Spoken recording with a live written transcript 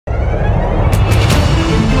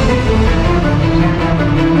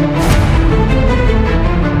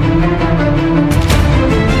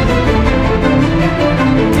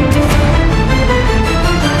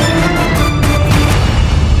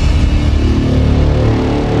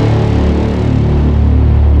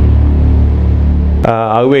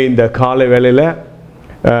ஆகவே இந்த காலை வேளையில்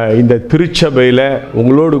இந்த திருச்சபையில்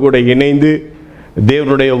உங்களோடு கூட இணைந்து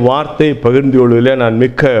தேவனுடைய வார்த்தை பகிர்ந்து கொள்வதில் நான்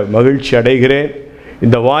மிக்க மகிழ்ச்சி அடைகிறேன்.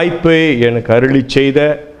 இந்த வாய்ப்பை எனக்கு அருளி செய்த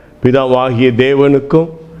பிதாவாகிய தேவனுக்கும்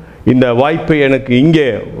இந்த வாய்ப்பை எனக்கு இங்கே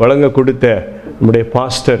வழங்க கொடுத்த நம்முடைய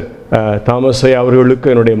பாஸ்டர் தாமஸ் ஐயா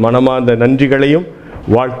அவர்களுக்கு என்னுடைய மனமார்ந்த நன்றிகளையும்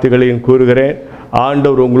வாழ்த்துக்களையும் கூறுகிறேன்.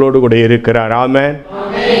 ஆண்டவர் உங்களோடு கூட இருக்கிறார். ஆமென்.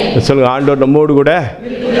 சொல்லுங்க, ஆண்டவர் நம்மோடு கூட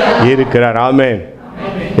இருக்கிறார். ஆமென்.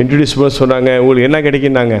 இன்ட்ரடியூஸ் பண்ண சொன்னாங்க, உங்களுக்கு என்ன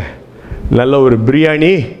கிடைக்குன்னாங்க, நல்ல ஒரு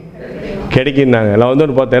பிரியாணி கிடைக்குன்னாங்க. நான்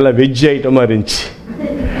வந்து பார்த்தேன், எல்லாம் வெஜ் ஐட்டமாக இருந்துச்சு,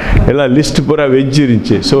 எல்லாம் லிஸ்ட்டு பூரா வெஜ்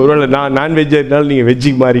இருந்துச்சு. ஸோ ஒருவேளை நான் நான்வெஜ் இருந்தாலும் நீங்கள்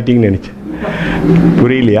வெஜ்ஜுக்கு மாறிட்டீங்கன்னு நினச்சேன்.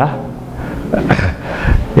 புரியலையா?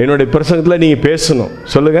 என்னுடைய பிரசங்கத்தில் நீங்கள் பேசணும்.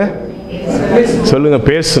 சொல்லுங்கள் சொல்லுங்கள்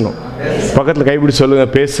பேசணும். பக்கத்தில் கைப்பிடி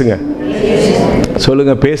சொல்லுங்கள் பேசுங்க.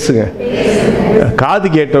 சொல்லுங்கள் பேசுங்க. காது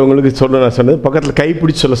கேட்டவங்களுக்கு சொல்ல நான் சொன்னது பக்கத்தில்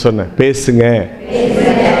கைப்பிடி சொல்ல சொன்னேன் பேசுங்க.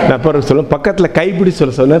 நான் பிறகு சொல்லுவேன், பக்கத்தில் கைப்பிடி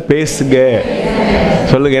சொல்ல சொன்னேன் பேசுங்க.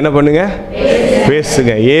 சொல்லுங்க, என்ன பண்ணுங்க?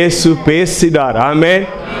 பேசுங்க. இயேசு பேசினார். ஆமென்.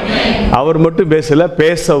 அவர் மட்டும் பேசல,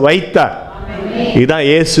 பேச வைத்தார். இதுதான்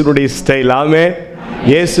இயேசுனுடைய ஸ்டைல். ஆமென்.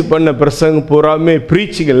 இயேசு பண்ண பிரசங்கம் பூராமே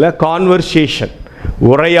ப்ரீச்சிங் இல்லை, கான்வர்சேஷன்,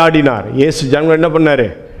 உரையாடினார். இயேசு ஜனங்கள் என்ன பண்ணார்?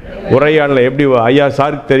 உரையாடல. எப்படி ஐயா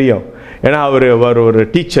சாருக்கு தெரியும், ஏன்னா அவர் ஒரு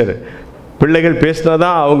டீச்சர். பிள்ளைகள் பேசினா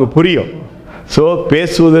தான் அவங்க புரியும். ஸோ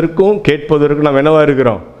பேசுவதற்கும் கேட்பதற்கும் நம்ம என்னவா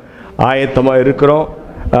இருக்கிறோம்? ஆயத்தமாக இருக்கிறோம்.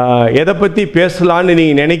 எதை பற்றி பேசலான்னு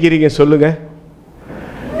நீங்கள் நினைக்கிறீங்க? சொல்லுங்கள்.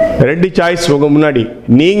 2 சாய்ஸ் உங்கள் முன்னாடி.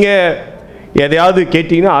 நீங்கள் எதையாவது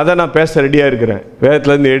கேட்டிங்கன்னா அதை நான் பேச ரெடியாக இருக்கிறேன்,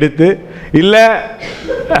 வேதத்துலேருந்து எடுத்து. இல்லை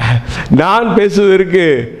நான் பேசுவதற்கு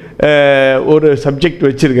ஒரு சப்ஜெக்ட்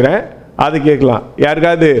வச்சுருக்கிறேன், அது கேட்கலாம்.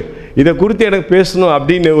 யாருக்காவது இதை குறித்து எனக்கு பேசணும்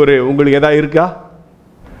அப்படின்னு உங்களுக்கு எதாவது இருக்கா?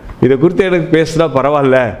 இதை குறித்து எனக்கு பேசுனா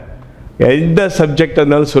பரவாயில்ல, எந்த சப்ஜெக்டாக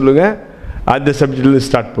இருந்தாலும் சொல்லுங்கள், அந்த சப்ஜெக்ட்லேருந்து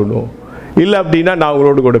ஸ்டார்ட் பண்ணுவோம். இல்லை அப்படின்னா நான்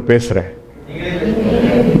உங்களோட கூட பேசுகிறேன்.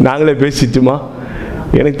 நாங்களே பேசிட்டுமா?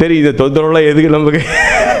 எனக்கு தெரியும் இந்த தொந்தரவுலாம் எதுக்கு நமக்கு.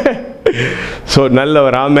 ஸோ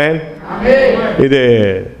நல்லவர். ஆமென்.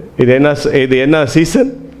 இது என்ன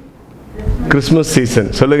சீசன்? Christmas season.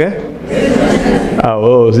 சொல்லுங்கள். ஓ,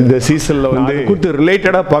 இந்த சீசனில் வந்து குறித்து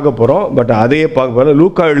ரிலேட்டடாக பார்க்க போகிறோம். பட் அதையே பார்க்க போகிறோம்.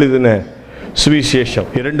 லூக்கா எழுதின சுவிசேஷம்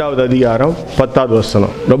 2வது அதிகாரம் 10வது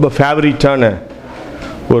வசனம். ரொம்ப ஃபேவரட்டான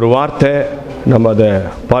ஒரு வார்த்தை. நம்ம அதை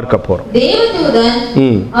பார்க்க போகிறோம். தேவதூதன்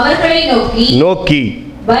அவர்களை நோக்கி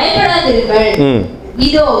பயப்படாதீர்கள்,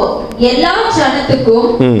 இதோ எல்லா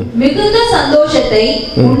ஜனத்துக்கும் மிகுந்த சந்தோஷத்தை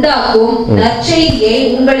உண்டாக்கும் நற்செய்தியை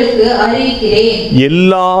உங்களுக்கு அறிவிக்கிறேன்.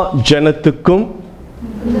 எல்லா ஜனத்துக்கும்,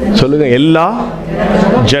 சொல்லுங்க, எல்லா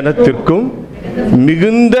ஜனத்திற்கும்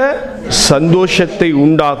மிகுந்த சந்தோஷத்தை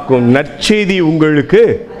உண்டாக்கும் நற்செய்தி உங்களுக்கு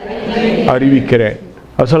அறிவிக்கிறேன்.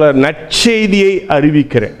 சொல்ல, நற்செய்தியை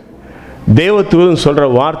அறிவிக்கிறேன். தேவதூதன் சொல்ற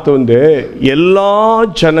வார்த்தை வந்து எல்லா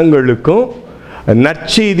ஜனங்களுக்கும்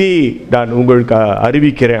நற்செய்தி நான் உங்களுக்கு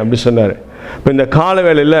அறிவிக்கிறேன் அப்படி சொன்னார். இப்போ இந்த கால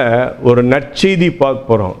வேளையில் ஒரு நற்செய்தி பார்க்க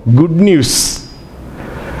போகிறோம். Good news.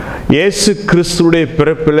 இயேசு கிறிஸ்துடைய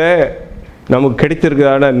பிறப்பில் நமக்கு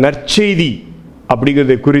கிடைத்திருக்கிறதான நற்செய்தி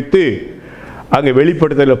அப்படிங்கிறதை குறித்து அங்கே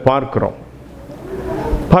வெளிப்படுத்தல பார்க்குறோம்.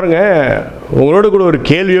 பாருங்கள், உங்களோட கூட ஒரு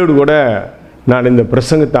கேள்வியோடு கூட நான் இந்த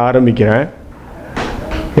பிரசங்கத்தை ஆரம்பிக்கிறேன்.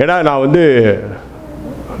 ஏன்னா நான் வந்து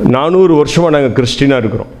 400 வருஷமாக நாங்கள் கிறிஸ்டினாக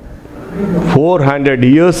இருக்கிறோம். 400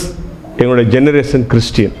 இயர்ஸ் எங்களுடைய ஜெனரேஷன்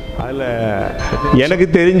கிறிஸ்டியன். அதில் எனக்கு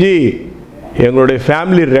தெரிஞ்சு எங்களுடைய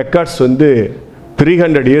ஃபேமிலி ரெக்கார்ட்ஸ் வந்து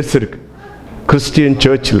 300 இயர்ஸ் இருக்குது கிறிஸ்டியன்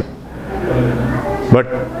சர்ச்சில்.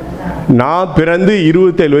 பட் நான் பிறந்து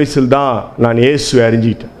 27 வயசில் தான் நான் இயேசுவை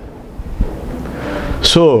அறிஞ்சிக்கிட்டேன்.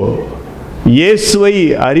 ஸோ இயேசுவை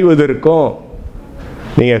அறிவதற்கும்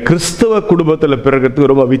நீங்கள் கிறிஸ்தவ குடும்பத்தில்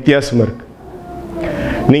பிறக்கிறதுக்கு ரொம்ப வித்தியாசமாக இருக்குது.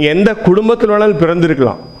 நீங்கள் எந்த குடும்பத்தில் வேணாலும்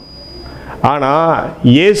பிறந்திருக்கலாம், ஆனால்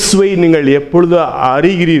இயேசுவை நீங்கள் எப்பொழுது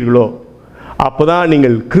அறிகிறீர்களோ அப்போ தான்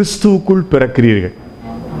நீங்கள் கிறிஸ்துவுக்குள் பிறக்கிறீர்கள்.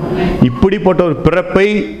 இப்படிப்பட்ட ஒரு பிறப்பை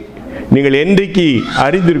நீங்கள் என்றைக்கு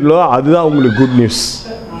அறிந்தீர்களோ அதுதான் உங்களுக்கு குட் நியூஸ்.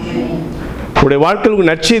 உங்களுடைய வாழ்க்கையில்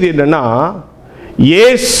நற்செய்தி என்னன்னா,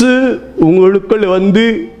 இயேசு உங்களுக்குள்ள வந்து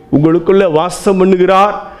உங்களுக்குள்ள வாசம்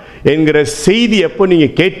பண்ணுகிறார் என்கிற செய்தி எப்போ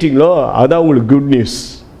நீங்கள் கேட்டீங்களோ அதான் உங்களுக்கு குட் நியூஸ்.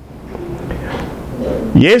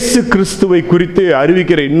 இயேசு கிறிஸ்துவை குறித்து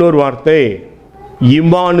அறிவிக்கிற இன்னொரு வார்த்தை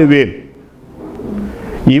இம்மானுவேல்.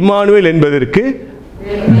 இம்மானுவேல் என்பதற்கு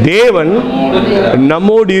தேவன்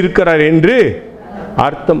நம்மோடு இருக்கிறார் என்று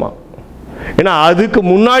அர்த்தமா. ஏன்னா அதுக்கு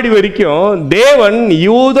முன்னாடி வரைக்கும் தேவன்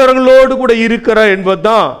யூதர்களோடு கூட இருக்கிறார்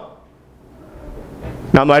என்பதுதான்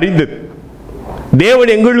நாம் அறிந்தது. தேவன்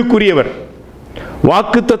எங்களுக்குரியவர்,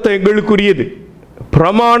 வாக்குத்தத்தம் எங்களுக்குரியது,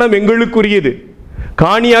 பிரமாணம் எங்களுக்குரியது,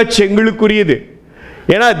 காணியாட்சி எங்களுக்குரியது.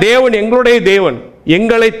 ஏன்னா தேவன் எங்களுடைய தேவன்,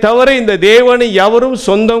 எங்களை தவிர இந்த தேவனை எவரும்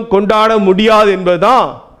சொந்தம் கொண்டாட முடியாது என்பதுதான்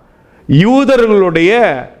யூதர்களுடைய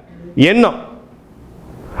எண்ணம்.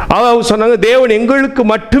 அவங்க சொன்னாங்க தேவன் எங்களுக்கு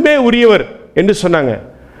மட்டுமே உரியவர் என்று சொன்னாங்க.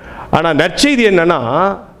 ஆனால் நற்செய்தி என்னன்னா,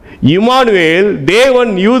 இம்மானுவேல்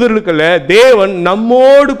தேவன் யூதர்களுக்குள்ள தேவன்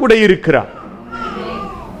நம்மோடு கூட இருக்கிறார்,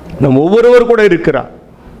 நம்ம ஒவ்வொருவர் கூட இருக்கிறார்.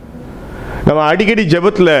 நம்ம அடிக்கடி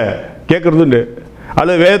ஜெபத்தில் கேட்கறது உண்டு,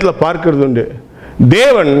 அல்லது வேதத்தில் பார்க்கறது உண்டு.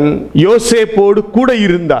 தேவன் யோசேப்போடு கூட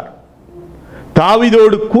இருந்தார்,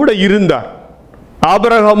 தாவீதோடு கூட இருந்தார்,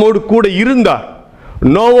 ஆபிரகாமோடு கூட இருந்தார்,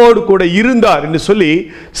 நோவோடு கூட இருந்தார் என்று சொல்லி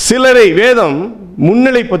சிலரை வேதம்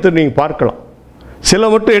முன்னிலைப்பட்டு நீங்கள் பார்க்கலாம். சில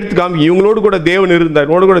மட்டும் எடுத்து காமிக்க, இவங்களோடு கூட தேவன் இருந்தார்,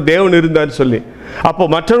 இவங்களோடு கூட தேவன் இருந்தார் சொல்லி. அப்போ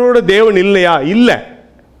மற்றவர்களோட தேவன் இல்லையா? இல்லை.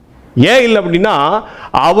 ஏன் இல்லை அப்படின்னா,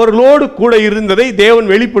 அவர்களோடு கூட இருந்ததை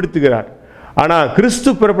தேவன் வெளிப்படுத்துகிறார். ஆனால் கிறிஸ்து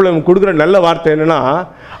பிறப்பில் கொடுக்குற நல்ல வார்த்தை என்னன்னா,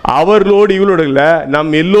 அவர்களோடு இவளோடு இல்லை,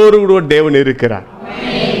 நம் எல்லோரும் கூட தேவன் இருக்கிறார்.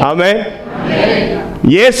 ஆமென்.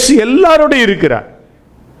 இயேசு எல்லாரோட இருக்கிறார்,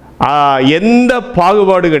 எந்த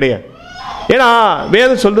பாகுபாடு கிடையாது. ஏன்னா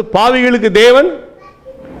வேதம் சொல்றது பாவிகளுக்கு தேவன்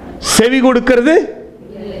செவி கொடுக்கிறது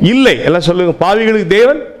இல்லை. எல்லாம் சொல்லுங்க, பாவிகளுக்கு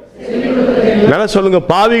தேவன். நல்லா சொல்லுங்க,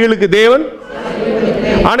 பாவிகளுக்கு தேவன்.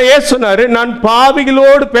 ஆனா ஏசு சொன்னாரு, நான்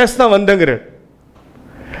பாவிகளோடு பேசதான் வந்தேங்கிறார்,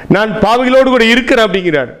 நான் பாவிகளோடு கூட இருக்கிறேன்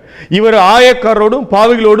அப்படிங்கிறார். இவர் ஆயக்காரோடும்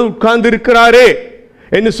பாவிகளோடும் உட்கார்ந்து இருக்கிறாரு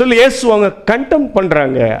என்று சொல்லி இயேசு அவங்க கண்டம்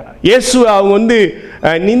பண்றாங்க, இயேசுவை அவங்க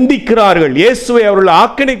நிந்திக்கிறார்கள், இயேசுவை அவர்கள்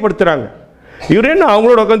ஆக்கினைப்படுத்துறாங்க. இவர் என்ன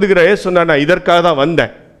அவங்களோட உட்காந்துக்கிறார்? இயேசு சொன்னார், நான் இதற்காக தான்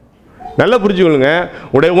வந்தேன். நல்லா புரிஞ்சுக்கொள்ளுங்க,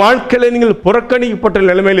 உங்களுடைய வாழ்க்கையில் நீங்கள் புறக்கணிக்கப்பட்ட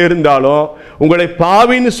நிலைமையில் இருந்தாலும், உங்களை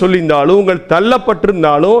பாவின்னு சொல்லியிருந்தாலும், உங்கள்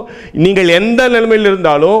தள்ளப்பட்டிருந்தாலும், நீங்கள் எந்த நிலைமையில்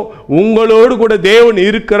இருந்தாலும் உங்களோடு கூட தேவன்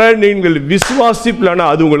இருக்கிறார் நீங்கள் விசுவாசிப்பலனா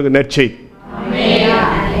அது உங்களுக்கு நற்செய்தி.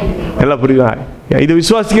 எல்லாம் புரியுதா? இது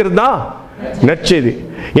விசுவாசிக்கிறது தான் நற்செய்தி.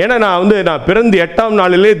 ஏன்னா நான் பிறந்து 8ஆம்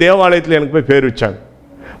நாளிலே தேவாலயத்தில் எனக்கு போய் பேர் வச்சாங்க,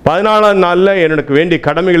 14ஆம் நாளில் எனக்கு வேண்டிய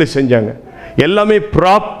கடமைகளை செஞ்சாங்க, எல்லாமே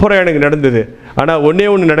ப்ராப்பராக எனக்கு நடந்தது. ஆனால் ஒன்னே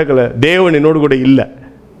ஒன்று நடக்கலை, தேவன் என்னோடு கூட இல்லை.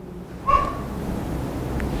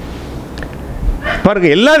 பாருங்க,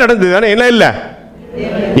 எல்லாம் நடந்தது, ஆனால் என்ன இல்லை,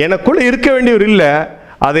 எனக்குள்ள இருக்க வேண்டியவர் இல்லை.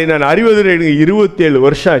 அதை நான் அறிவதில் எனக்கு 27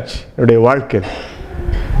 வருஷம் ஆச்சு என்னுடைய வாழ்க்கை.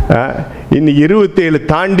 இன்னைக்கு 27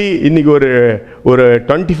 தாண்டி இன்னைக்கு ஒரு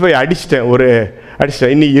 25 அடிச்சிட்டேன்.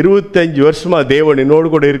 இன்னைக்கு 25 வருஷமா தேவன் என்னோடு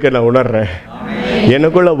கூட இருக்க நான் உணர்றேன்,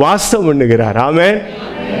 எனக்குள்ள வாசம் பண்ணுகிறார். ஆமென்.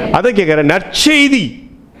 அதை கேட்கிறேன். நற்செய்தி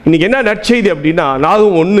இன்னைக்கு என்ன நற்செய்தி அப்படின்னா,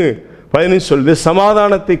 நாகும் 1:15 சொல்லுது,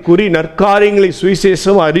 சமாதானத்தை கூறி நற்காரியங்களை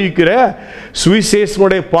சுவிசேஷம் அறிவிக்கிற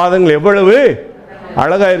சுவிசேஷனுடைய பாதங்கள் எவ்வளவு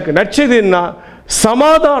அழகா இருக்கு. நற்செய்தி என்ன?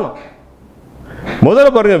 சமாதானம். முதல்ல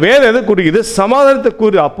பாருங்க, வேதம் எதை குறிக்குது? சமாதானத்தை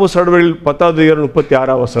கூறி. அப்போஸ்தலர்கள் 10:36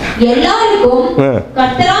 எல்லாருக்கும்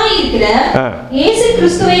கர்த்தராய் இருக்கிற இயேசு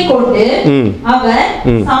கிறிஸ்துவை கொண்டு அவர்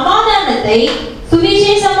சமாதானத்தை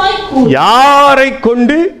சுவிசேஷமாய் கூறி. யாரை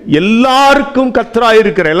கொண்டு? எல்லாருக்கும் கர்த்தராய்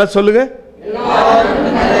இருக்கிற. எல்லாம் சொல்லுங்க.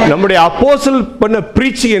 நம்முடைய அப்போஸ்தலர் பண்ண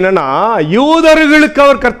பிரீச்சிங் என்னன்னா, யூதர்களுக்கு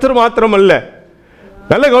அவர் கர்த்தர் மாத்திரம் அல்ல.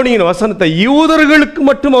 நல்ல கவனிங்க வசனத்தை, யூதர்களுக்கு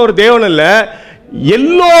மட்டும் அவர் தேவன் அல்ல,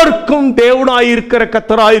 எல்லோருக்கும் தேவனாயிருக்கிற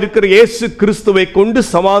கர்த்தராயிருக்கிற இயேசு கிறிஸ்துவை கொண்டு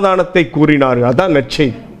சமாதானத்தை கூறினார்கள். அதான்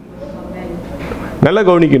நற்செய்தி. நல்ல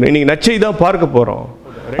கவனிக்கணும். இன்னைக்கு நற்செய்தி தான் பார்க்க போறோம்.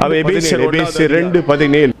 எபேசியர்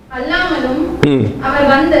 2:17 அவர்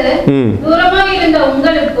வந்து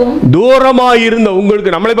தூரமாயிருந்த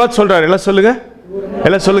உங்களுக்கு நம்மளை பார்த்து சொல்றாரு. எல்லாம் சொல்லுங்க,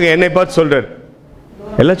 எல்லாம் சொல்லுங்க, என்னை பார்த்து சொல்றாரு.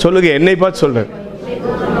 எல்லாம் சொல்லுங்க, என்னை பார்த்து சொல்றாரு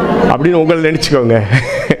அப்படின்னு உங்களை நினைச்சுக்கோங்க.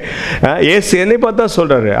 இயேசு என்னை பார்த்தா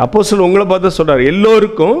சொல்றாரு, அப்போஸ்தலர் உங்களை பார்த்தா சொல்றாரு.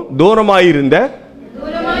 எல்லோருக்கும் தூரமாயிருந்த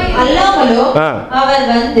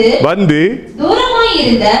வந்து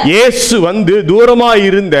இயேசு வந்து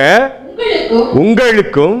தூரமாயிருந்த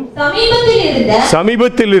உங்களுக்கும்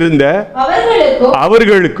சமீபத்தில் இருந்த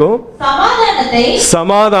அவர்களுக்கும்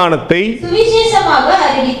சமாதானத்தை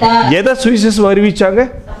எதை சுவிசேஷம் அறிவிச்சாங்க?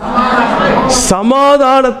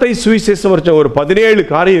 சமாதானத்தை சுவிசேஷம் அறிவிச்சாங்க. ஒரு 17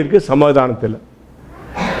 காரியம் இருக்கு சமாதானத்தில்.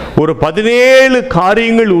 ஒரு 17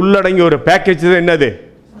 காரியங்கள் உள்ளடங்கிய ஒரு பேக்கேஜ் தான் என்னது?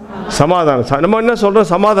 சமாதானம். நம்ம என்ன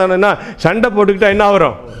சொல்றோம்? சமாதானம்னா சண்டை போட்டுக்கிட்டா என்ன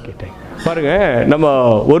வரும்? பாருங்க, நம்ம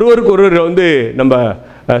ஒருவருக்கு ஒருவர் நம்ம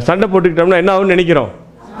சண்டை போட்டுக்கிட்டோம்னா என்ன ஆகும்னு நினைக்கிறோம்?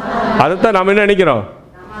 அதைத்தான் நம்ம என்ன நினைக்கிறோம்?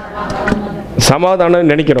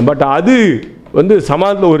 சமாதானம் நினைக்கிறோம். பட் அது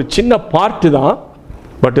சமாதானத்தில் ஒரு சின்ன பார்ட்டு தான்.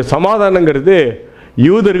 பட் சமாதானங்கிறது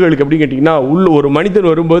யூதர்களுக்கு எப்படி கேட்டிங்கன்னா, உள்ள ஒரு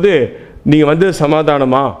மனிதன் வரும்போது நீங்கள்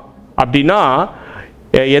சமாதானமா அப்படின்னா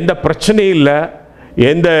எந்த பிரச்சனையும் இல்லை,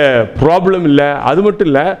 எந்த ப்ராப்ளம் இல்லை. அது மட்டும்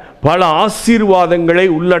இல்லை, பல ஆசீர்வாதங்களை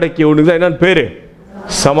உள்ளடக்கிய ஒன்று தான் என்னன்னு பேர்?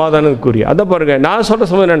 சமாதானத்துக்குரிய. அதை பாருங்க, நான் சொல்ற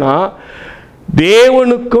சமாதானம் என்னன்னா,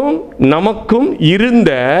 தேவனுக்கும் நமக்கும்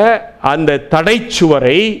இருந்த அந்த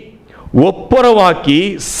தடைச்சுவரை ஒப்புரவாக்கி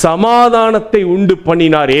சமாதானத்தை உண்டு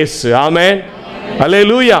பண்ணினார் இயேசு. ஆமென்,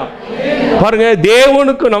 அல்லேலூயா. பாருங்க,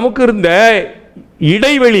 தேவனுக்கு நமக்கு இருந்த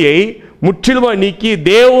இடைவெளியை முற்றிலுமா நீக்கி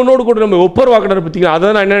தேவனோடு கூட நம்ம ஒப்புரவாக்கினார். பார்த்தீங்கன்னா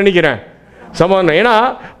அதை நான் என்ன நினைக்கிறேன், சமாதானம். ஏன்னா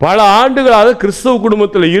பல ஆண்டுகளாக கிறிஸ்தவ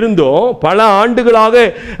குடும்பத்தில் இருந்தோம், பல ஆண்டுகளாக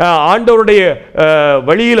ஆண்டவருடைய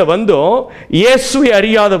வழியில் வந்தோம். இயேசுவை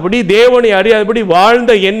அறியாதபடி, தேவனை அறியாதபடி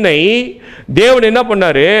வாழ்ந்த என்னை தேவன் என்ன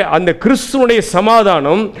பண்ணாரு, அந்த கிறிஸ்துவனுடைய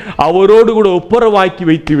சமாதானம் அவரோடு கூட ஒப்புரவாக்கி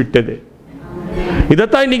வைத்து விட்டது.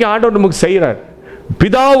 இதைத்தான் இன்னைக்கு ஆண்டவர் நமக்கு செய்கிறார்.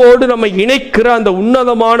 பிதாவோடு நம்ம இணைக்கிற அந்த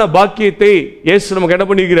உன்னதமான பாக்கியத்தை இயேசு நமக்கு என்ன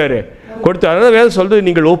பண்ணிக்கிறாரு, கொடுத்தார். அதான் வேதம் சொல்றது,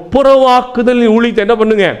 நீங்கள் ஒப்புரவாக்குதல் ஊழியத்தை என்ன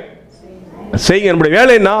பண்ணுங்க, செய்யுங்க. நம்முடைய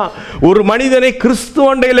வேலை என்ன, ஒரு மனிதனை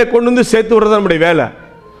கிறிஸ்துவண்டையில கொண்டு வந்து சேர்த்து விடுறது நம்முடைய வேலை.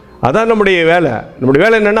 அதான் நம்முடைய வேலை. நம்முடைய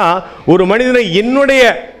வேலை என்னன்னா, ஒரு மனிதனை என்னுடைய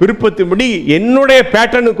விருப்பத்தின்படி என்னுடைய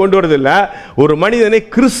பேட்டர்னுக்கு கொண்டு வரதில்லை, ஒரு மனிதனை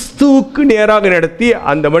கிறிஸ்துவுக்கு நேராக நடத்தி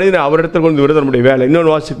அந்த மனிதனை அவரிடத்தில் கொண்டு வருது நம்முடைய வேலை.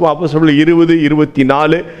 இன்னொன்று வாசிப்போம், அப்போஸ்தலர்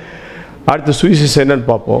 20:24. அடுத்த சுவிசேஷம் என்னன்னு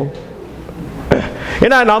பார்ப்போம்.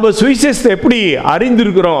 ஏன்னா நாம் சுவிசேஷத்தை எப்படி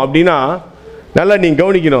அறிந்திருக்கிறோம் அப்படின்னா, நல்லா நீங்கள்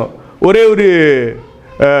கவனிக்கணும். ஒரே ஒரு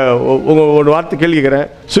வார்த்தை கேள்விக்கிறேன்,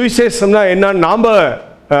 சுவிசேஷம்னா என்னன்னு நாம்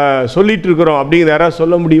சொல்லிட்டு இருக்கிறோம் அப்படிங்கிறத யாராவது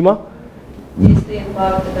சொல்ல முடியுமா?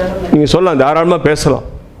 நீங்கள் சொல்லலாம், தாராளமாக பேசலாம்.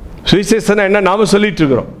 சுவிசேஷம்னா என்ன நாம சொல்லிட்டு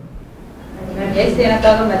இருக்கிறோம்?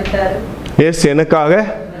 இயேசு எனக்காக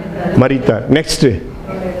மரித்தார். நெக்ஸ்ட்,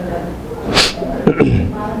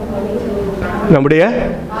 நம்முடைய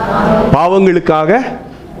பாவங்களுக்காக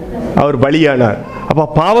அவர் பலியானார். அப்போ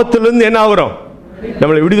பாவத்திலிருந்து என்ன ஆகிறோம்,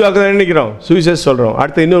 நம்மளை விடுதலாக்க நினைக்கிறோம், சுவிசேஷம் சொல்கிறோம்.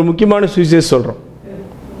 அடுத்து இன்னொரு முக்கியமான சுவிசேஷம் சொல்கிறோம்,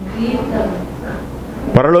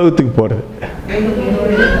 பரலோகத்துக்கு போகிறது.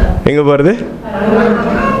 எங்கே போகிறது,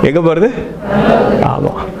 எங்கே போகிறது?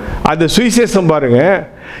 ஆமாம், அந்த சுவிசேஷம் பாருங்க.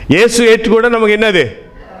 இயேசு ஏற்றுக்கொள்ள நமக்கு என்னது,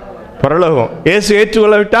 பரலோகம். இயேசு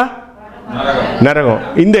ஏற்றுக்கொள்ள விட்டா நரகம்.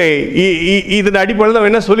 இந்த இதன் அடிப்படையில்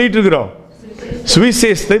நம்ம என்ன சொல்லிட்டு இருக்கிறோம்,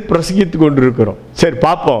 சுவிசேஷத்தை பிரசங்கித்து கொண்டிருக்கிறோம். சரி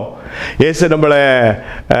பார்ப்போம், இயேசு நம்மளை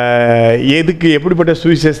எதுக்கு எப்படிப்பட்ட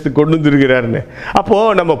சுவிசேஷத்துக்கு கொண்டு வந்துருக்கிறாருன்னு.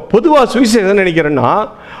 அப்போது நம்ம பொதுவாக சுவிசேஷம் நினைக்கிறோன்னா,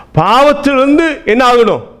 பாவத்திலிருந்து என்ன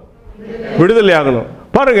ஆகணும், விடுதலை ஆகணும்.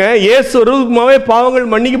 பாருங்க, இயேசு ரூபமாகவே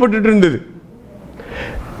பாவங்கள் மன்னிக்கப்பட்டு இருந்தது.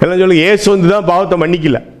 எல்லாம் சொல்லுங்க, இயேசு வந்து தான் பாவத்தை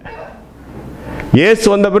மன்னிக்கல. இயேசு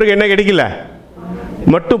வந்த பிறகு என்ன கிடைக்கல,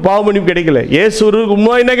 மட்டும் பாவ மன்னிப்பு கிடைக்கல. இயேசு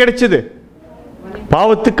ரூபமா என்ன கிடைச்சது,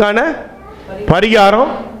 பாவத்துக்கான பரிகாரம்,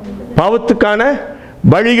 பாவத்துக்கான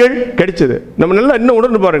பலிகள் கிடைச்சது. நம்ம நல்லா இன்னும்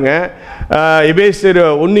உணர்ந்து பாருங்க. எபேசியர்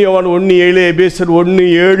 1:1-7, எபேசியர்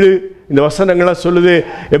 1:7 இந்த வசனங்கள்லாம் சொல்லுது.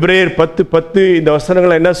 எபிரேயர் 10:10 இந்த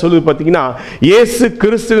வசனங்கள் என்ன சொல்லுது பார்த்தீங்கன்னா, இயேசு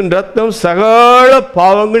கிறிஸ்துவின் ரத்தம் சகல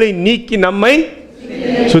பாவங்களை நீக்கி நம்மை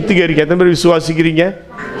சுத்திகரிக்க. எத்தனை பேர் விசுவாசிக்கிறீங்க?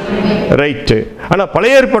 ரைட்டு. ஆனால்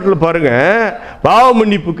பழைய ஏற்பாட்டில் பாருங்க, பாவ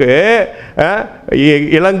மன்னிப்புக்கு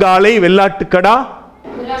இளங்காலை, வெள்ளாட்டுக்கடா,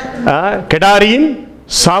 கெடாரியின்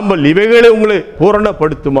சாம்பல் இவைகளை உங்களை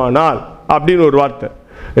பூரணப்படுத்துமானால் அப்படின்னு ஒரு வார்த்தை.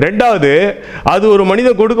 ரெண்டாவது, அது ஒரு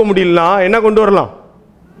மனிதன் கொடுக்க முடியலனா என்ன கொண்டு வரலாம்,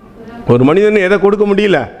 ஒரு மனிதன் எதை கொடுக்க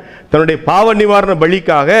முடியல, தன்னுடைய பாவ நிவாரண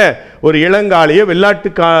பலிக்காக ஒரு இளங்காலையோ வெள்ளாட்டு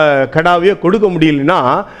கடாவையோ கொடுக்க முடியலன்னா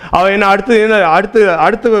அவன் என்ன அடுத்து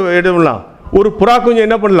எடுக்கலாம், ஒரு புறா குஞ்சு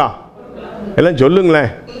என்ன பண்ணலாம், எல்லாம்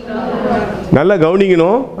சொல்லுங்களேன், நல்லா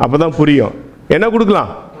கவனிக்கணும், அப்பதான் புரியும். என்ன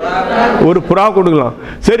கொடுக்கலாம், ஒரு புறா கொடுக்கலாம்.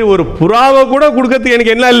 சரி, ஒரு புறாவை கூட கொடுக்கறதுக்கு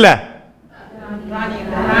எனக்கு என்ன இல்லை,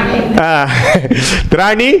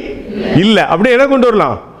 திராணி இல்லை. அப்படி என்ன கொண்டு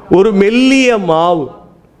வரலாம், ஒரு மெல்லிய மாவு.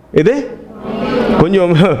 இது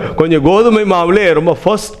கொஞ்சம் கோதுமை மாவுலே ரொம்ப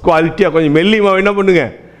ஃபர்ஸ்ட் குவாலிட்டியாக கொஞ்சம் மெல்லிய மாவு என்ன பண்ணுங்க,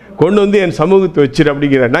 கொண்டு வந்து என் சமூகத்தை வச்சிரு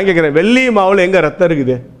அப்படிங்கிற. நான் கேட்குறேன், வெள்ளிய மாவுல எங்க ரத்தம்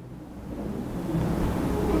இருக்குது?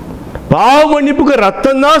 பாவ மன்னிப்புக்கு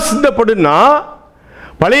ரத்தம் தான் சிந்தப்படுன்னா,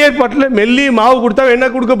 பழைய ஏற்பாட்டில் மெல்லிய மாவு கொடுத்தா என்ன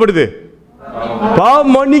கொடுக்கப்படுது,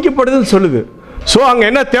 பாவம் மன்னிக்கப்படுதுன்னு சொல்லுது. ஸோ அங்கே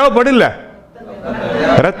என்ன தேவைப்படல,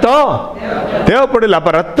 ரத்தம் தேவைப்படல.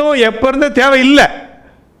 அப்போ ரத்தம் எப்போ இருந்தே தேவையில்லை.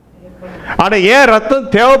 ஆனால் ஏன் ரத்தம்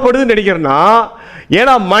தேவைப்படுதுன்னு நினைக்கிறேன்னா,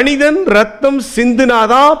 ஏன்னா மனிதன் ரத்தம்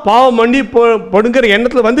சிந்தினாதான் பாவம் மன்னிப்படுங்கிற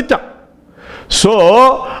எண்ணத்தில் வந்துட்டான். ஸோ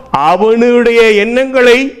அவனுடைய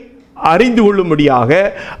எண்ணங்களை அறிந்து கொள்ளும்படியாக,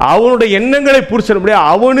 அவனுடைய எண்ணங்களை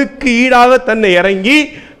புரிச்சும்படியாக அவனுக்கு ஈடாக தன்னை இறங்கி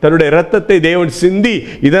தன்னுடைய ரத்தத்தை தேவன் சிந்தி,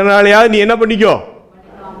 இதனாலேயாவது நீ என்ன பண்ணிக்கோ,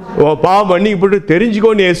 பாவம் மன்னிக்கப்பட்டு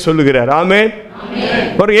தெரிஞ்சுக்கோன்னு இயேசு சொல்லுகிறார். ஆமென்.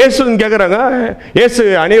 ஒரு இயேசு கேட்குறாங்க, இயேசு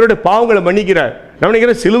அனைவருடைய பாவங்களை மன்னிக்கிறார். நான்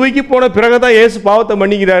நினைக்கிறேன் சிலுவைக்கு போன பிறகுதான் இயேசு பாவத்தை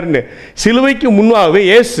மன்னிக்கிறாருன்னு. சிலுவைக்கு முன்பாகவே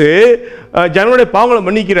இயேசு ஜனங்களுடைய பாவங்களை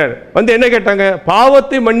மன்னிக்கிறார். வந்து என்ன கேட்டாங்க,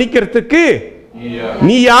 பாவத்தை மன்னிக்கிறதுக்கு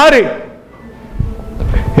நீ யாரு?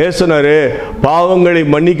 சொன்னாரு, பாவங்களை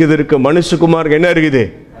மன்னிக்கிறதுக்கு மனுஷகுமாருக்கு என்ன இருக்குது?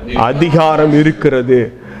 அதிகாரம் இருக்கிறது.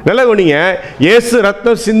 நல்லா கவனிங்க, இயேசு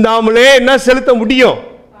ரத்தம் சிந்தாமலே என்ன செலுத்த முடியும்?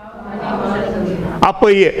 அப்ப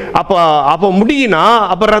அப்ப அப்ப முடியும்னா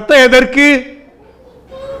அப்ப ரத்தம் எதற்கு?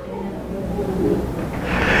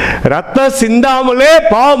 ரத்தம் சிந்தாமலே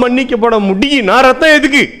பாவம் மன்னிக்கப்பட முடியும்னா ரத்தம்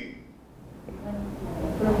எதுக்கு?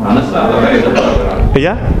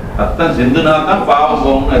 ஐயா, ரத்தம் சிந்தினாதான் பாவம்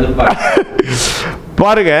போகும்னு எதிர்பார்க்க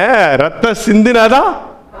பாருங்க, ரத்தம் சிந்தினாதான்.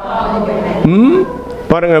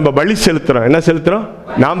 பாருங்க, நம்ம பலி செலுத்துறோம். என்ன செலுத்துறோம்?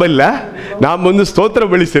 நாம இல்ல, நாம வந்து ஸ்தோத்திர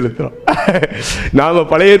பலி செலுத்துறோம். நாம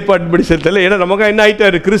பழைய ஏற்பாட்டு பலி செலுத்தல. ஏன்னா நமக்கு என்ன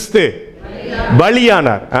ஆயிட்டாரு? கிறிஸ்து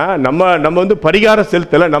பலியானார். நம்ம வந்து பரிகாரம்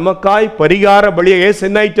செலுத்தல, நமக்காய் பரிகார பலியை இயேசு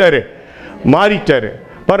என்ன ஆயிட்டாரு? மாறிட்டாரு.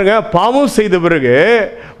 பாருங்க, பாவம் செய்த பிறகு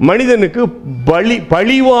மனிதனுக்கு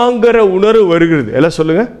பழி வாங்குற உணர்வு வருகிறது. எல்லாம்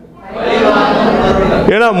சொல்லுங்க.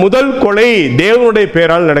 ஏன்னா முதல் கொலை தேவனுடைய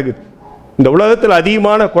பெயரால் நடக்குது. இந்த உலகத்தில்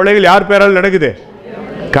அதிகமான கொலைகள் யார் பெயரால் நடக்குது?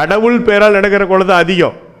 கடவுள் பெயரால் நடக்கிற கொலை தான்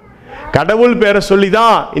அதிகம். கடவுள் பெயரை சொல்லி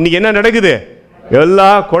தான் இன்னைக்கு என்ன நடக்குது? எல்லா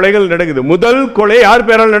கொலைகள் நடக்குது. முதல் கொலை யார்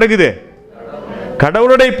பெயரால் நடக்குது?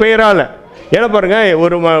 கடவுளுடைய பெயரால. ஏன்னா பாருங்க,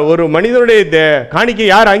 ஒரு மனிதனுடைய காணிக்கை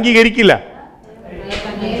யார் அங்கீகரிக்கல?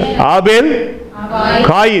 ஆபேல்,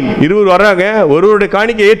 காயின் இருவர் வர்றாங்க. ஒருவருடைய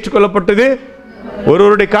காணிக்கை ஏற்றுக்கொள்ளப்பட்டது,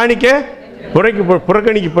 ஒருவருடைய காணிக்கை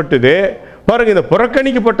புறக்கணிக்கப்பட்டது. பாருங்க, இந்த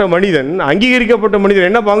புறக்கணிக்கப்பட்ட மனிதன் அங்கீகரிக்கப்பட்ட மனிதன்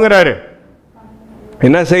என்ன வாங்குறாரு?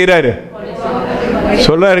 என்ன செய்யறாரு?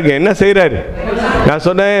 சொல்றாருங்க, என்ன செய்யறாரு? நான்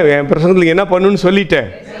சொன்னேன், என் பிரசங்கத்துக்கு என்ன பண்ணணும்னு சொல்லிட்டேன்,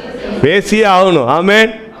 பேசியே ஆகணும்.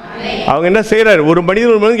 ஆமென். அவங்க என்ன செய்யறாரு? ஒரு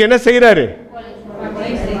மனிதன் என்ன செய்யறாரு?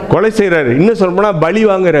 கொலை செய்யறாரு. இன்னும் சொல்லணும்னா பலி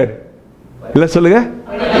வாங்குறாரு. இல்ல சொல்லுங்க,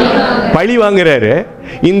 பலி வாங்குறாரு.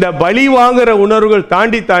 இந்த பலி வாங்குற உணர்வுகள்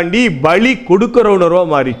தாண்டி தாண்டி பலி கொடுக்கிற உணர்வா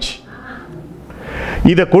மாறிச்சு.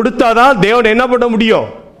 இதை கொடுத்தாதான் தேவன் என்ன பண்ண முடியும்?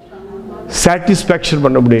 சாட்டிஸ்பாக்சன்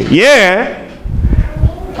பண்ண முடியும். ஏன்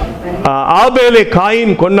ஆபேலை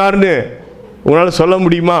காயின் கொன்னார்னு உங்களால சொல்ல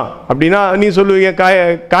முடியுமா? அப்படின்னா நீ சொல்லுவீங்க,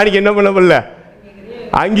 காணிக்கை என்ன பண்ணப்படல,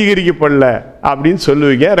 அங்கீகரிக்கப்படல அப்படின்னு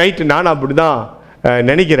சொல்லுவீங்க. ரைட்டு, நான் அப்படிதான்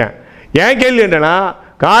நினைக்கிறேன். என் கேள்வி என்னன்னா,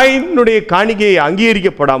 காயினுடைய காணிக்கை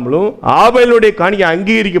அங்கீகரிக்கப்படாமலும் ஆபேலுடைய காணிக்கை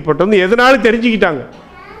அங்கீகரிக்கப்பட்டதும் எதனால தெரிஞ்சுக்கிட்டாங்க?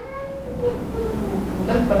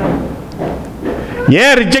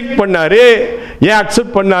 ஏன் ரிஜெக்ட் பண்ணாரு, ஏன்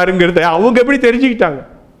அக்செப்ட் பண்ணாருங்கிறத அவங்க எப்படி தெரிஞ்சுக்கிட்டாங்க?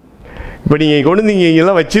 இப்போ நீங்கள் கொண்டு நீங்க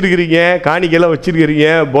எல்லாம் வச்சிருக்கிறீங்க, காணிக்கையெல்லாம் வச்சிருக்கிறீங்க,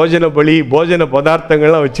 போஜன பலி போஜன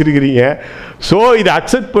பதார்த்தங்கள்லாம் வச்சிருக்கிறீங்க. ஸோ இதை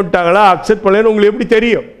அக்செப்ட் பண்ணிட்டாங்களா அக்செப்ட் பண்ணலன்னு உங்களுக்கு எப்படி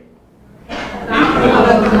தெரியும்?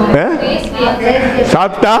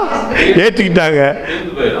 சாப்பிட்டா ஏற்றுக்கிட்டாங்க.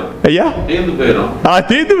 ஐயா,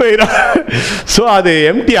 தீர்ந்து போயிடும். ஸோ அது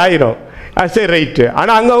எம்டி ஆயிரும். சரி, ரைட்டு.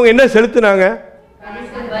 ஆனால் அங்கே அவங்க என்ன செலுத்தினாங்க?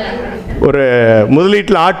 ஒரு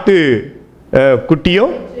முதலீட்டில் ஆட்டு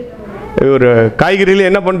குட்டியும் ஒரு காய்கறியில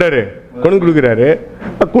என்ன பண்றாரு? கொண்டு கொடுக்குறாரு.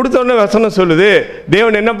 கொடுத்தோடனே வசனம் சொல்லுது,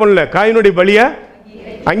 தேவன் என்ன பண்ணல? காயினுடைய பலியை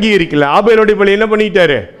அங்கீகரிக்கல. ஆபேலுடைய பலி என்ன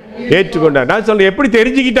பண்ணிட்டாரு? ஏற்றுக்கொண்டார். நான் சொல்றேன், எப்படி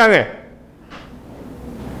தெரிஞ்சுக்கிட்டாங்க?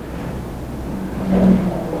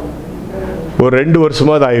 ஒரு 2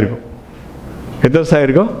 வருஷமா தான் ஆயிருக்கும். எத்தனை வருஷம்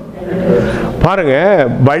ஆயிருக்கும் பாருங்க.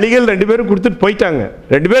 பலிகள் 2 பேரும் கொடுத்துட்டு போயிட்டாங்க,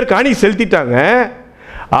 2 பேரும் காணிக்கை செலுத்திட்டாங்க.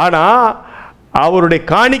 ஆனா அவருடைய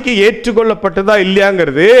காணிக்கை ஏற்றுக்கொள்ளப்பட்டதா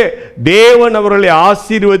இல்லையாங்கிறது தேவன் அவர்களை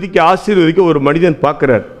ஆசீர்வதிக்க ஒரு மனிதன்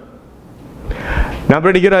பார்க்கிறார். நான்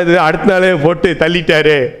படிக்கிறது அடுத்த நாளே போட்டு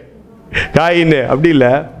தள்ளிட்டாரு காயின்னு அப்படி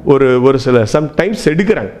இல்லை. ஒரு சில சம்டைம்ஸ்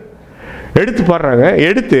எடுக்கிறாங்க, எடுத்து பாடுறாங்க.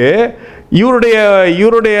 எடுத்து இவருடைய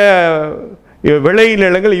விளை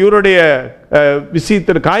நிலங்கள், இவருடைய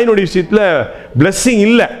விஷயத்தில், காயினுடைய விஷயத்தில் பிளஸ்ஸிங்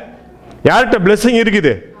இல்லை. யார்கிட்ட பிளஸ்ஸிங்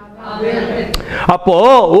இருக்குது? அப்போ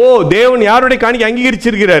தேவன் யாருடைய காணிக்கை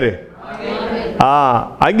அங்கீகரிச்சிருக்கிறாரு?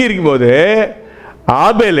 அங்கீகரிக்கும் போது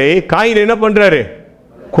ஆபேலை காயின் என்ன பண்றாரு?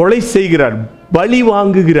 கொலை செய்கிறார், பலி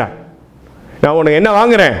வாங்குகிறார். நான் உனக்கு என்ன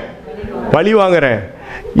வாங்குறேன்? பலி வாங்குறேன்.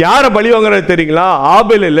 யார பலி வாங்குறாரு தெரியுங்களா?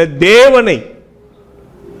 ஆபேல் இல்ல, தேவனை.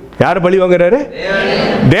 யார பலி வாங்குறாரு?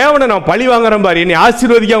 தேவனை. நான் பழி வாங்குறேன் பாரு, என்னை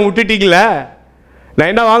ஆசீர்வதிக்காம விட்டுட்டீங்களே,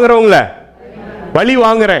 நான் என்ன வாங்குறவங்கள? பலி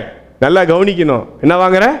வாங்குறேன். நல்லா கவனிக்கணும், என்ன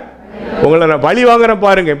வாங்குறேன்? உங்களை நான் பலி வாங்குறேன்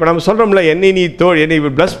பாருங்க. இப்போ நம்ம சொல்றோம்ல, என்னை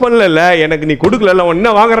பிளஸ் பண்ணல, எனக்கு நீ கொடுக்கல,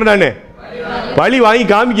 என்ன வாங்குறேன்? நான் பலி வாங்கி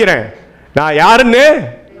காமிக்கிறேன், நான் யாருன்னு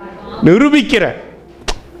நிரூபிக்கிறேன்.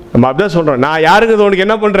 நம்ம அப்படிதான் சொல்றோம், நான் யாருங்கிறது உனக்கு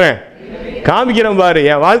என்ன பண்றேன்? காமிக்கிறேன் பாரு.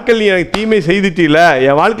 என் வாழ்க்கையில் நீ எனக்கு தீமை செய்துட்டீல,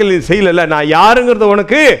 என் வாழ்க்கையில் நீ செய்யல, நான் யாருங்கிறத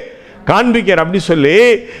உனக்கு காண்பிக்கிறேன் அப்படி சொல்லி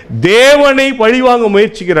தேவனை பழி வாங்க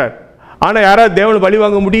முயற்சிக்கிறார். ஆனா யாராவது தேவனை பழி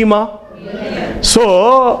வாங்க முடியுமா? சோ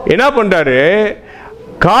என்ன பண்றாரு?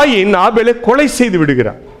 காயின் ஆபேலை கொலை செய்து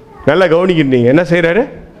விடுகிறார். நல்லா கவனிக்கிறீங்க, என்ன செய்யறாரு?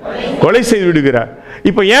 கொலை செய்து விடுகிறார்.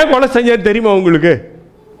 இப்போ ஏன் கொலை செஞ்சார் தெரியுமா உங்களுக்கு?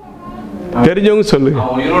 தெரிஞ்சவங்க சொல்லுங்க.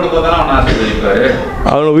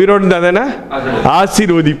 அவனை உயிரோடு இருந்தா தானே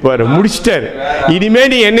ஆசீர்வதிப்பாரு. முடிச்சிட்டாரு. இனிமே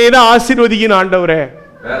நீ என்னை தான் ஆசீர்வதிக்கணும் ஆண்டவரே,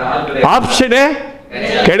 ஆப்ஷனே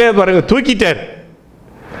கிடையாது. பாருங்க, தூக்கிட்டார்.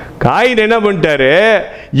 காயின் என்ன பண்ணிட்டாரு?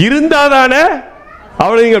 இருந்தா தானே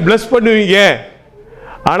அவளை நீங்க பிளஸ் பண்ணுவீங்க.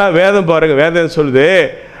 ஆனா வேதம் பாருங்க, வேதம் சொல்லுது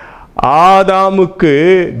ஆதாமுக்கு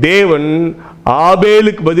தேவன்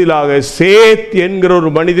ஆபேலுக்கு பதிலாக சேத் என்கிற ஒரு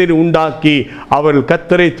மனிதனை உண்டாக்கி அவர்கள்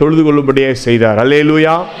கர்த்தரை தொழுது கொள்ளும்படியாக செய்தார்.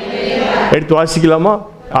 அல்லேலூயா. எடுத்து வாசிக்கலாமா?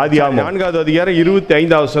 ஆதியாகமம் 4வது அதிகாரம்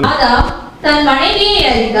 25வது வசனம். தன் மனைவியை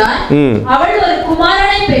அறிந்தான். அவள் ஒரு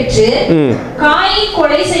குமாரனை பெற்று காயின்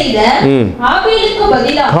கொலை செய்த ஆபேலுக்கு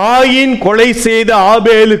பதிலாக, காயின் கொலை செய்த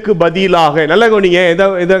ஆபேலுக்கு பதிலாக, நல்ல கவனிங்க,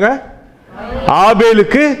 எதாக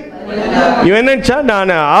ஆபேலுக்கு இவன் நினைச்சா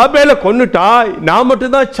நான் ஆபேலை கொன்னுட்டா நான்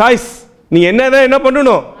மட்டும்தான் சாய்ஸ், நீ என்னதான் என்ன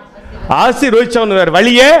பண்ணணும்? ஆசீர்வதிச்சவன், வேற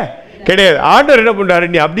வழியே கிடையாது. ஆண்டவர் என்ன பண்றாரு?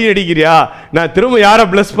 நீ அப்படி நடிக்கிறியா? நான் திரும்ப யாரை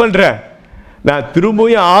பிளஸ் பண்றேன்? நான்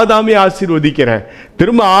திரும்பவும் ஆதாமே ஆசீர்வதிக்கிறேன்.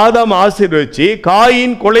 திரும்ப ஆதாம் ஆசீர்வதிச்சு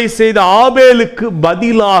காயின் கொலை செய்த ஆபேலுக்கு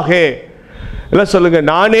பதிலாக எல்லாம் சொல்லுங்க,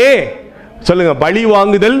 நானே சொல்லுங்க, பலி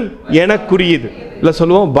வாங்குதல் எனக்குரியது. இல்லை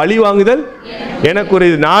சொல்லுவோம், பலி வாங்குதல்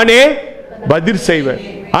எனக்குரியது, நானே பதில் செய்வேன்.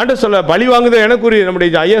 ஆண்டவர் சொல்ல, பலி வாங்குதல் எனக்குரிய.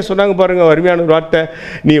 நம்முடைய ஐயா சொன்னாங்க பாருங்க, அருமையான ஒரு வார்த்தை.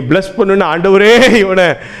 நீ பிளஸ் பண்ணுன்னு ஆண்டவரே இவனை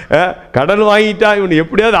கடன் வாங்கிட்டா இவனை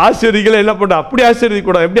எப்படியாவது ஆசீர்வதிக்கல, என்ன பண்ண? அப்படி ஆசீர்வதிக்க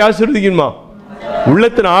கூடாது. எப்படி ஆசீர்வதிக்கணுமா?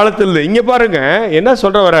 உள்ளத்தின் ஆழத்தில். இங்க பாருங்க என்ன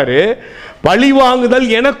சொல்ற வராரு, பலி வாங்குதல்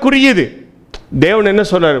எனக்குரியது. தேவன் என்ன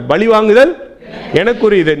சொல்றாரு? பலி வாங்குதல்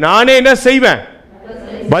எனக்குரியது, நானே என்ன செய்வேன்?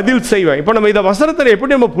 பதில் செய்வேன். இப்ப நம்ம இந்த வசனத்தை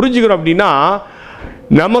எப்படி நம்ம புரிஞ்சுக்கிறோம் அப்படின்னா,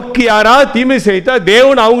 நமக்கு யாராவது தீமை செய்தா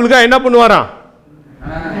தேவன் அவங்களுக்காக என்ன பண்ணுவாராம்?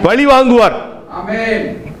 பழி வாங்குவார்.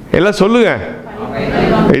 எல்லாம் சொல்லுங்க.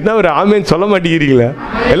 என்ன ஒரு ஆமேன் சொல்ல மாட்டேங்கிறீங்களா?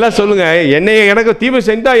 எல்லாம் சொல்லுங்க. எனக்கு தீமை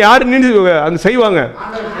செஞ்சா யாரு நின்று அங்க செய்வாங்க?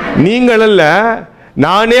 நீங்கள் அல்ல,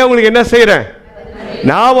 நானே அவங்களுக்கு என்ன செய்யறேன்?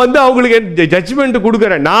 நான் அவங்களுக்கு ஜட்ஜ்மெண்ட்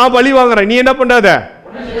கொடுக்கறேன், நான் பழி வாங்குறேன், நீ என்ன பண்ணாத,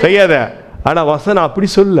 செய்யாத. ஆனா வசனம் அப்படி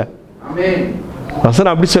சொல்ல.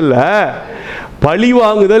 வசனம் அப்படி சொல்ல, பழி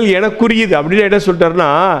வாங்குதல் எனக்குரியது அப்படின்னு என்ன சொல்லிட்டாருன்னா,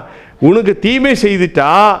 உனக்கு தீமை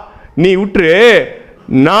செய்துட்டா நீ விட்டுரு,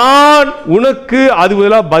 நான் உனக்கு அது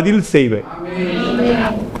பதில் செய்வேன்.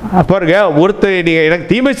 பாருங்க, ஒருத்தர் நீங்க எனக்கு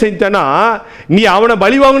தீமை செஞ்சானா நீ அவனை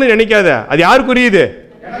பலி வாங்கணும்னு நினைக்காத. அது யாருக்குரியது?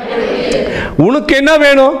 உனக்கு என்ன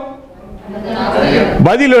வேணும்?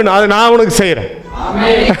 பதில் வேணும். அதை நான் உனக்கு செய்யறேன்.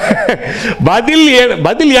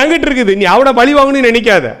 பதில் என்கிட்ட இருக்குது, நீ அவனை பலி வாங்கணும்னு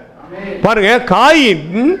நினைக்காத. பாருங்க, காயின்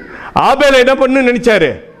ஆபேலை என்ன பண்ணு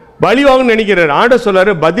நினைச்சாரு? பலி வாங்கணும்னு நினைக்கிறாரு. ஆண்டவர்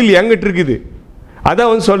சொல்றாரு, பதில் என்கிட்ட இருக்குது.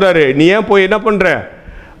 அதான் சொல்றாரு, நீ ஏன் போய் என்ன பண்ற?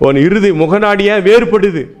 உன் இறுதி முகநாடிய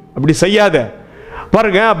வேறுபடுது, அப்படி செய்யாத.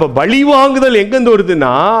 பாருங்க, அப்ப பலி வாங்குதல் எங்கிருந்து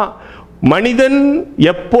வருதுன்னா, மனிதன்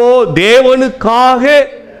எப்போ தேவனுக்காக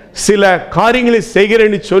சில காரியங்களை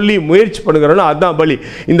செய்கிறேன்னு சொல்லி முயற்சி பண்ணுகிறோம், அதுதான் பலி.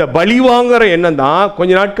 இந்த பலி வாங்குற எண்ணம் தான்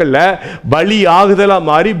கொஞ்ச நாட்கள்ல பலி ஆகுதலா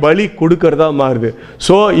மாறி பலி கொடுக்கறதா மாறுது.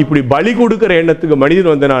 ஸோ இப்படி பலி கொடுக்கிற எண்ணத்துக்கு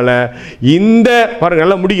மனிதன் வந்தனால இந்த பாருங்க,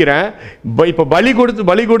 நல்லா முடிக்கிறேன். இப்போ பலி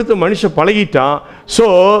கொடுத்து மனுஷன் பழகிட்டான். ஸோ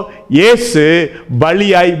இயேசு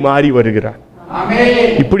பலியாய் மாறி வருகிறார்.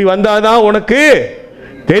 இப்படி வந்தாதான் உனக்கு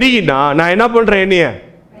தெரியும்னா நான் என்ன பண்றேன், என்னைய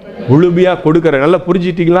முழுமையா கொடுக்கறேன். நல்லா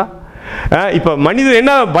புரிஞ்சுட்டீங்களா? இப்ப மனிதன்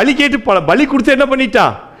என்ன பலி கேட்டு பலி கொடுத்து என்ன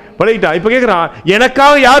பண்ணிட்டான்? பழகிட்டான். இப்ப கேட்கிறான்,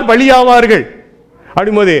 எனக்காக யார் பலி ஆவார்கள்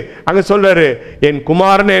அப்படிங்கும்போது அங்க சொல்றாரு, என்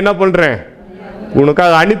குமாரனை என்ன பண்றேன்?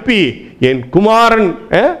 உனக்காக அனுப்பி என் குமாரன்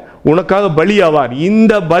உனக்காக பலி ஆவார்.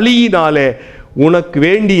 இந்த பலியினாலே உனக்கு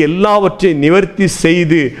வேண்டி எல்லாவற்றையும் நிவர்த்தி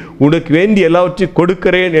செய்து உனக்கு வேண்டி எல்லாவற்றையும்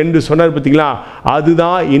கொடுக்கிறேன் என்று சொன்னார். பார்த்தீங்களா?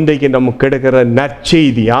 அதுதான் இன்றைக்கு நமக்கு கிடைக்கிற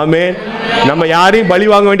நற்செய்தி. ஆமென். நம்ம யாரையும் பலி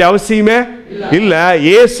வாங்க வேண்டிய அவசியமே இல்ல.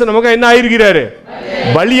 இயேசு நமக்கு என்ன ஆயிருக்கிறாரு?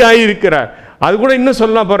 பலி ஆயிருக்கிறார். அது கூட இன்னும்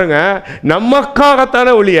சொல்லலாம் பாருங்க, நமக்காகத்தான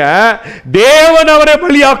ஒழிய தேவன் அவரை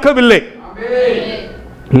பலியாக்கவில்லை.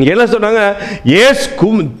 என்ன சொன்னாங்க?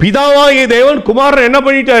 பிதாவாகிய தேவன் குமாரன் என்ன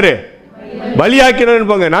பண்ணிட்டாரு?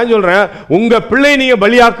 பலியாக்கினாங்க. நான் சொல்றேன், உங்க பிள்ளை நீங்க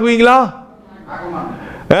பலி ஆக்குவீங்களா?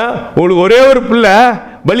 உங்களுக்கு ஒரே ஒரு பிள்ளை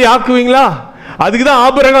பலி ஆக்குவீங்களா? அதுக்குதான்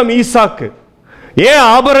ஆபிரகாம் ஈசாக்கு. ஏன்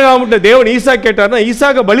ஆபிரகாம் தேவன் ஈசாக் கேட்டார்னா,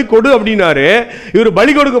 ஈசாக்க பலி கொடு அப்படின்னாரு. இவர்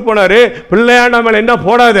பலி கொடுக்க போனாரு. பிள்ளையாண்டா மேல என்ன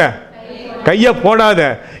போடாத, கைய போடாத,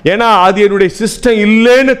 ஏன்னா அது என்னுடைய சிஸ்டம்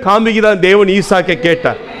இல்லைன்னு காமிக்குதான் தேவன் ஈசாக்க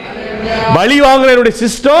கேட்டார். பலி வாங்குற என்னுடைய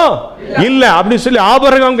சிஸ்டம் இல்ல அப்படின்னு சொல்லி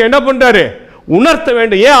ஆபிரகாம் என்ன பண்றாரு? உணர்த்த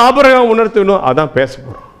வேண்டும். ஏன் ஆபிரகாம் உணர்த்த வேண்டும்? அதான் பேச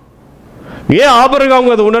போறோம். ஏன்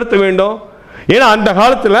ஆபிரகாம் அதை உணர்த்த வேண்டும்? ஏன்னா அந்த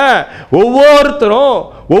காலத்துல ஒவ்வொருத்தரும்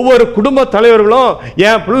ஒவ்வொரு குடும்ப தலைவர்களும்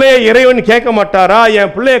என் பிள்ளைய இறைவன் கேட்க மாட்டாரா,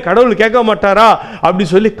 என் பிள்ளைய கடவுள் கேட்க மாட்டாரா அப்படி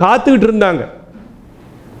சொல்லி காத்துக்கிட்டு இருந்தாங்க.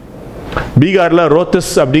 பீகார்ல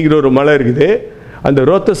ரோத்தஸ் அப்படிங்கிற ஒரு மலை இருக்குது. அந்த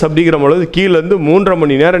ரோத்தஸ் அப்படிங்கிற மலை கீழேருந்து 3.5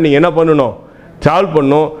 மணி நேரம் நீங்கள் என்ன பண்ணணும், ட்ராவல்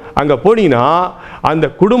பண்ணணும். அங்கே போனீங்கன்னா அந்த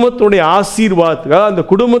குடும்பத்துடைய ஆசீர்வாதத்துக்காக அந்த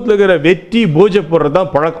குடும்பத்தில் இருக்கிற வெற்றி பூஜை போடுறது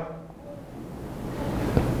தான் பழக்கம்.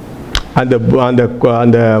 அந்த அந்த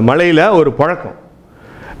அந்த மலையில் ஒரு பழக்கம்.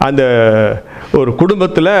 அந்த ஒரு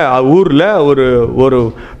குடும்பத்தில் ஊரில் ஒரு ஒரு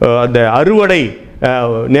அந்த அறுவடை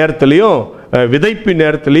நேரத்துலையும் விதைப்பு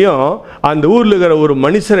நேரத்துலையும் அந்த ஊரில் இருக்கிற ஒரு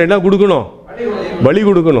மனுஷர் என்ன கொடுக்கணும், பலி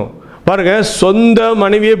கொடுக்கணும். பாருங்க, சொந்த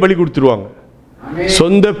மனைவியே பலி கொடுத்துருவாங்க,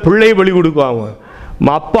 சொந்த பிள்ளை பலி கொடுக்குவாங்க,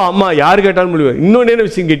 அப்பா அம்மா யார் கேட்டாலும் பலி. இன்னொன்று என்ன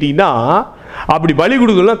விஷயம் கேட்டிங்கன்னா, அப்படி பலி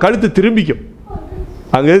கொடுக்கலாம் கழுத்து திரும்பிக்கும்.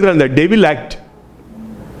 அங்கே இருக்கிற அந்த டெவில் ஆக்ட்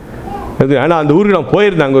அது. ஆனால் அந்த ஊருக்கு நான்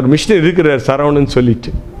போயிருந்தேன். அங்கே ஒரு மிஷினர் இருக்கிறார் சரவணன்னு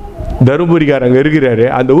சொல்லிட்டு, தருமபுரிக்கார் அங்கே இருக்கிறாரு.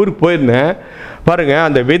 அந்த ஊருக்கு போயிருந்தேன். பாருங்கள்,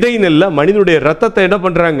 அந்த விதை நெல்ல மனிதனுடைய ரத்தத்தை என்ன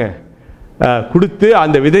பண்ணுறாங்க, கொடுத்து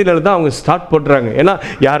அந்த விதை நெல் தான் அவங்க ஸ்டார்ட் பண்ணுறாங்க. ஏன்னா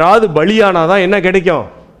யாராவது பலியானால் தான் என்ன கிடைக்கும்,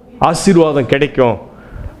 ஆசீர்வாதம் கிடைக்கும்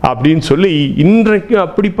அப்படின்னு சொல்லி இன்றைக்கும்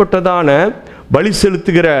அப்படிப்பட்டதான பலி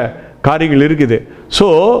செலுத்துகிற காரியங்கள் இருக்குது. ஸோ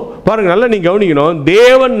பாருங்கள், நல்லா நீங்கள் கவனிக்கணும்.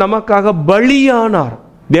 தேவன் நமக்காக பலியானார்,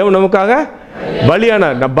 தேவன் நமக்காக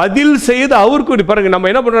பலியானார். பதில் செய்து அவருக்கு பாருங்க, நம்ம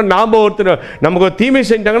என்ன பண்ணுறோம், நாம் ஒருத்தர் நமக்கு ஒரு தீமை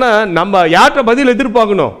செஞ்சாங்கன்னா நம்ம யார்கிட்ட பதில்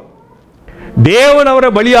எதிர்பார்க்கணும், தேவன் அவரை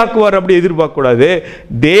பலியாக்குவார் அப்படி எதிர்பார்க்க கூடாது.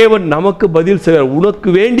 தேவன் நமக்கு பதில் செய்வார். உனக்கு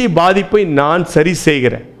வேண்டிய பாதிப்பை நான் சரி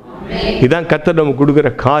செய்கிறேன். இதான் கர்த்தர் நமக்கு கொடுக்கிற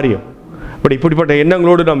காரியம். இப்படிப்பட்ட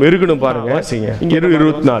எண்ணங்களோடு நாம் இருக்கணும். பாருங்க, இங்க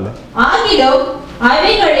 24 ஆகிலும்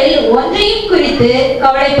அவைகளில் ஒன்றையும் குறித்து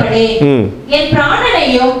கவலைப்படேன், என்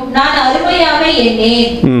பிராணனையும் நான் அருமையாக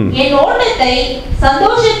எண்ணேன், என் ஓட்டத்தை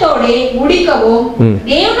சந்தோஷத்தோட முடிக்கவும்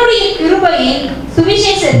தேவனுடைய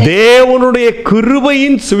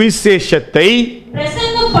கிருபையின் சுவிசேஷத்தை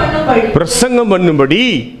பிரசங்கம் பண்ணும்படி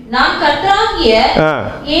நான் கர்த்தராகிய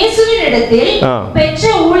இயேசுவினிடத்தில் பெற்ற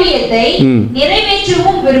ஊழியத்தை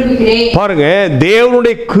நிறைவேற்றவும் விரும்புகிறேன். பாருங்க,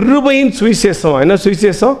 தேவனுடைய கிருபையின் சுவிசேஷம். என்ன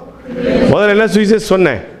சுவிசேஷம்? முதல்ல என்ன சுவிசேஷம்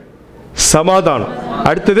சொன்னேன்? சமாதானம்.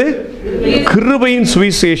 அடுத்தது கிருபையின்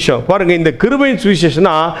சுவிசேஷம். பாருங்க, இந்த கிருபையின்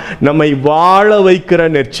சுவிசேஷம்னா நம்மை வாழ வைக்கிற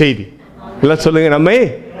நற்செய்தி. எல்லாம் சொல்லுங்க, நம்மை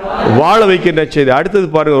வாழ வைக்கிற நற்செய்தி. அடுத்தது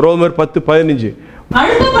பாருங்க, ரோமர் 10:15.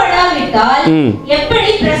 அனுப்பப்படாவிட்டால்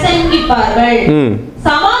எப்படி பிரசங்கிப்பார்கள்?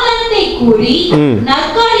 சமாதானத்தை கூறி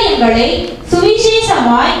நற்காரியங்களை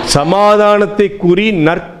சுவிசேஷமாய், சமாதானத்தை கூறி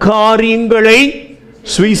நற்காரியங்களை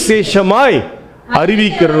சுவிசேஷமாய்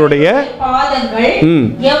அறிவிக்கிறவருடைய பாதங்கள்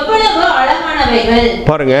எவ்வளவு அழகானவைகள்.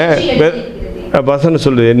 பாருங்க, வசனம்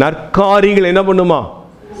சொல்லுது, நற்காரியங்கள் என்ன பண்ணுமா,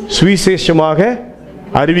 சுவிசேஷமாக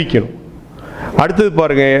அறிவிக்கணும். அடுத்தது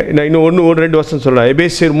பாருங்க, நான் இன்னும் 1-2 வசனம் சொல்றேன்.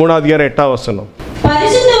 எபேசியர் 3:8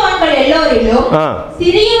 பரிசுத்தவான்கள் எல்லோரிலும்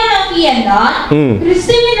சிறியவனாகிய நான்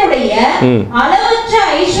கிறிஸ்துவினுடைய அளவற்ற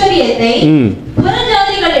ஐஸ்வரியத்தை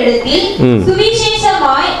புறஜாதிகளிடத்தில்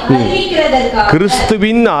சுவிசேஷமாய் அறிவிக்கிறதற்காக,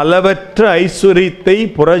 கிறிஸ்துவின் அளவற்ற ஐஸ்வரியத்தை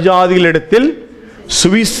புறஜாதிகளிடத்தில்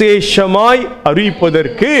சுவிசேஷமாய்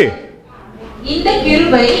அறிவிப்பதற்கு இந்த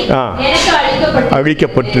கிருபை எனக்கு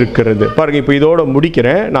அளிக்கப்பட்டிருக்கிறது. பாருங்க, இப்போ இதோட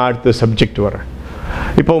முடிக்கிறேன், நான் அடுத்த சப்ஜெக்ட் வரேன்.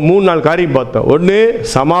 இப்போ 3-4 காரியம் பார்த்தோம். ஒன்று,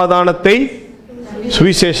 சமாதானத்தை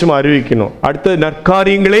சுவிசேஷமா அறிவிக்கணும். அடுத்தது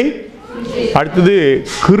நற்காரியங்களை, அடுத்தது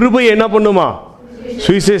கிருபை என்ன பண்ணுமா,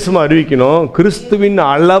 சுவிசேஷமா அறிவிக்கணும். கிறிஸ்துவின்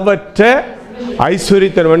அளவற்ற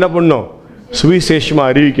ஐஸ்வரியத்தை என்ன பண்ணணும், சுவிசேஷமா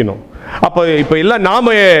அறிவிக்கணும். அப்போ இப்போ எல்லாம்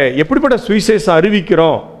நாம் எப்படிப்பட்ட சுவிசேஷம்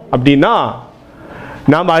அறிவிக்கிறோம் அப்படின்னா,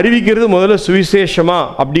 நாம் அறிவிக்கிறது முதல்ல சுவிசேஷமா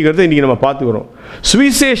அப்படிங்கிறத இன்றைக்கி நம்ம பார்த்துக்கிறோம்.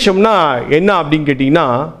 சுவிசேஷம்னா என்ன அப்படின்னு கேட்டிங்கன்னா,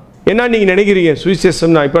 என்ன நீங்கள் நினைக்கிறீங்க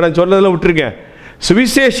சுவிசேஷம்னா? இப்போ நான் சொல்றதெல்லாம் விட்டுருக்கேன்.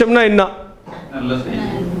 சுவிசேஷம்னா என்ன?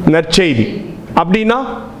 நற்செய்தி. அப்படின்னா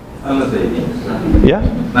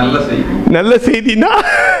நல்ல செய்தினா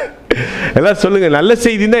எல்லாம் சொல்லுங்க, நல்ல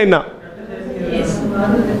செய்தினா என்ன?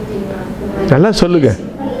 நல்லா சொல்லுங்க.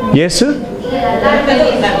 இயேசு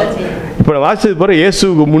இப்போ வாசிச்சது போற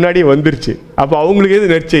இயேசுக்கு முன்னாடியே வந்துருச்சு. அப்போ அவங்களுக்கு எது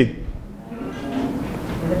நற்செய்தி?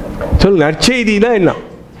 சொல்லுங்க, நற்செய்தினா என்ன?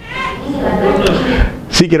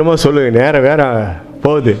 சீக்கிரமா சொல்லுங்க, நேரம் வேற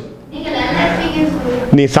போகுது.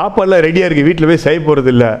 நீ சாப்பாடுலாம் ரெடியா இருக்கு, வீட்டில் போய் செய்ய போறது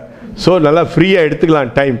இல்லை. ஸோ நல்லா ஃப்ரீயா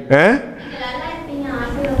எடுத்துக்கலாம் டைம்.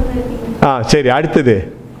 சரி, அடுத்தது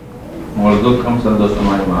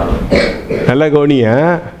நல்லா கவனிய,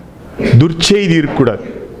 துர்ச்செய்தி இருக்கக்கூடாது.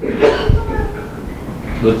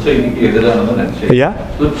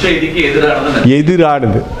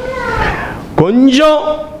 எதிரானது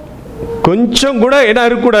கொஞ்சம் கூட என்ன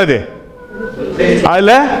இருக்கக்கூடாது,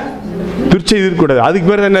 அதுல துர்ச்செய்தி இருக்கக்கூடாது. அதுக்கு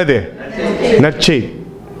பேர் என்னது? நற்செய்தி.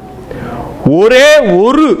 ஒரே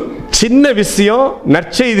ஒரு சின்ன விஷயம்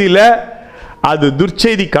நற்செய்தியில் அது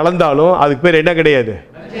துர்ச்செய்தி கலந்தாலும் அதுக்கு பேர் என்ன கிடையாது,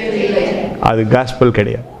 அது காஸ்பல்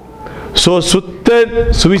கிடையாது. ஸோ சுத்த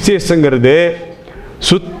சுவிசேஷங்கிறது,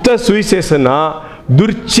 சுத்த சுவிசேஷன்னா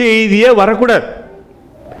துர்ச்செய்தியே வரக்கூடாது.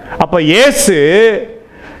 அப்ப இயேசு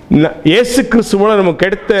கிறிஸ்து மூலம் நமக்கு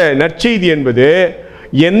கிடைத்த நற்செய்தி என்பது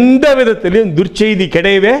எந்த விதத்திலும் துர்ச்செய்தி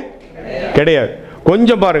கிடையவே கிடையாது.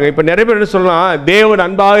 கொஞ்சம் பாருங்க, இப்ப நிறைய பேர் என்ன சொல்லலாம், தேவன்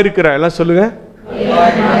அன்பாக இருக்கிறார். எல்லாம் சொல்லுங்க,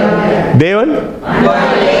 தேவன்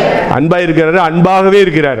அன்பா இருக்கிறாரு, அன்பாகவே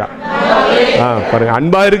இருக்கிறாரா? பாருங்க,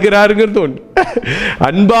 அன்பா இருக்கிறாருங்கிறது ஒன்று,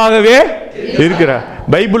 அன்பாகவே இருக்கிறார்.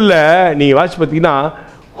 பைபிள்ல நீங்க வாசி பார்த்தீங்கன்னா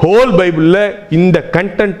ஹோல் பைபிள்ல இந்த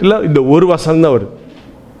கண்டென்ட்ல இந்த ஒரு வசனம் தான் வருது.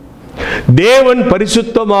 தேவன்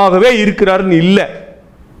பரிசுத்தமாகவே இருக்கிறாருன்னு இல்ல,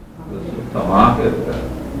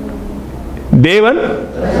 தேவன்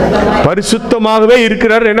பரிசுத்தமாகவே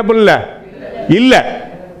இருக்கிறார் என்ன பண்ணல இல்ல,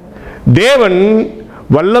 தேவன்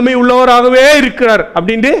வல்லமை உள்ளவராகவே இருக்கிறார்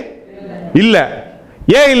அப்படின்ட்டு இல்ல.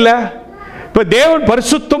 ஏன் இல்ல? இப்ப தேவன்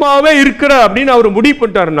பரிசுத்தமாகவே இருக்கிறார் அப்படின்னு அவர் முடிவு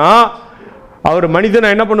பண்ணிட்டாருன்னா அவர் மனிதனை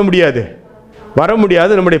என்ன பண்ண முடியாது, வர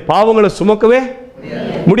முடியாது, நம்முடைய பாவங்களை சுமக்கவே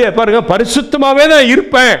முடியாது. பாருங்க, பரிசுத்தமாகவே தான்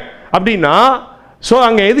இருப்பேன் அப்படின்னா சோ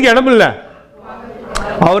அங்க எதுக்கு இடம் இல்லை,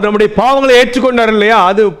 அவர் நம்முடைய பாவங்களை ஏற்றுக்கொண்டார் இல்லையா,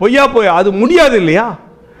 அது பொய்யா போய் அது முடியாது இல்லையா.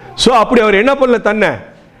 சோ அப்படி அவர் என்ன பண்ணல, தன்னை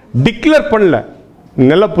டிக்ளேர் பண்ணல.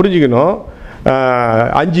 நல்லா புரிஞ்சுக்கணும்.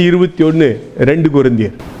 5:21 2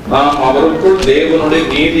 கொரிந்தியர்,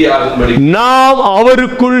 நாம்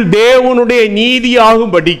அவருக்குள் தேவனுடைய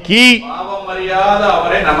நீதியாகும்படிக்கு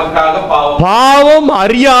பாவம்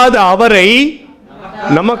அறியாத அவரை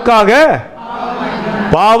நமக்காக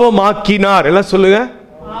பாவமாக்கினார். எல்லாம் சொல்லுங்க,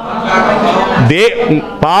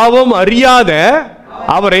 பாவம் அறியாத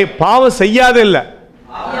அவரை, பாவம் செய்யாத இல்ல,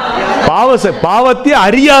 பாவத்தை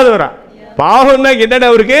அறியாதவரா. பாவம் என்னடா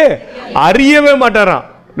அவருக்கு அறியவே மாட்டாராம்.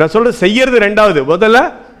 நான் சொல்ற செய்யறது ரெண்டாவது, முதல்ல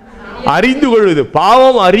அறிந்து கொள்வது.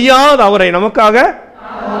 பாவம் அறியாத அவரை நமக்காக,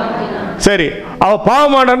 சரி அவர்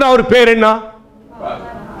பாவமானார்னா அவர் பேர் என்ன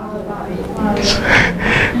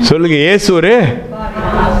சொல்லுங்க? இயேசுவரு.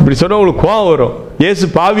 இப்படி சொன்னா உங்களுக்கு கோவம் வரும். இயேசு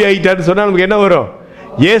பாவி ஆயிட்டாருன்னு சொன்னா நமக்கு என்ன வரும்?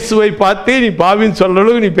 இயேசுவை பார்த்து நீ பாவின்னு சொல்ற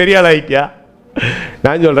அளவுக்கு நீ பெரிய ஆள் ஆயிட்டியா?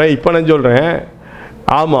 நான் சொல்றேன், இப்ப நான் சொல்றேன்,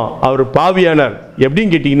 ஆமா அவர் பாவியானார்.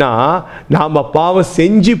 எப்படின்னு கேட்டீங்கன்னா, நாம பாவம்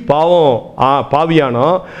செஞ்சு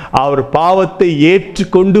பாவியானோம், அவர் பாவத்தை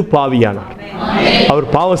ஏற்றுக்கொண்டு பாவியானார். அவர்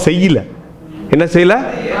பாவம் செய்யல, என்ன செய்யல,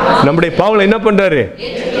 நம்முடைய பாவங்களை என்ன பண்றாரு,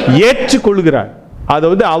 ஏற்றுக்கொள்கிறார். அதை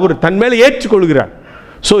அவர் தன் மேல ஏற்றுக்கொள்கிறார்.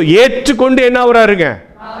 சோ ஏற்றுக்கொண்டு என்ன ஆகுறாருங்க,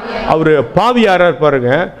 அவர் பாவியாரார் பாருங்க.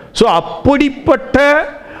 சோ அப்படிப்பட்ட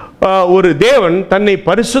ஒரு தேவன் தன்னை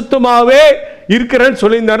பரிசுத்தமாகவே இருக்கிறேன்னு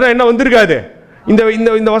சொல்லியிருந்தாருன்னா என்ன வந்திருக்காது,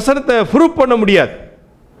 இந்த வசனத்தை ப்ரூவ் பண்ண முடியாது.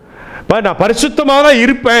 நான் பரிசுத்தமாக தான்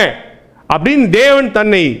இருப்பேன் அப்படின்னு தேவன்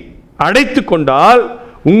தன்னை அடைத்து கொண்டால்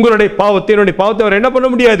உங்களுடைய பாவத்தை, என்னுடைய பாவத்தை அவர் என்ன பண்ண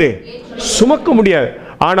முடியாது, சுமக்க முடியாது.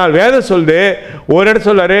 ஆனால் வேதம் சொல்லுது, ஒரு இடம்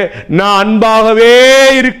சொல்றாரு, நான் அன்பாகவே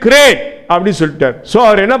இருக்கிறேன் அப்படின்னு சொல்லிட்டார். சோ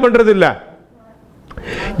அவர் என்ன பண்றது இல்ல,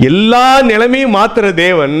 எல்லா நிலைமையும் மாத்துற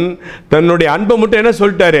தேவன் தன்னுடைய அன்பை மட்டும் என்ன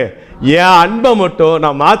சொல்லிட்டாரு, என் அன்பை மட்டும்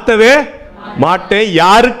நான் மாத்தவே மாட்டேன்,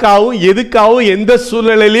 யாருக்காகவும் எதுக்காகவும் எந்த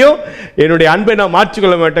சூழ்நிலையிலையும் என்னுடைய அன்பை நான்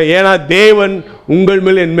மாற்றிக்கொள்ள மாட்டேன். ஏன்னா தேவன் உங்கள்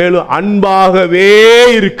மேல் என் மேலும் அன்பாகவே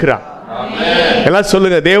இருக்கிறார். எல்லாம்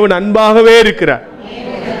சொல்லுங்க, தேவன் அன்பாகவே இருக்கிறார்.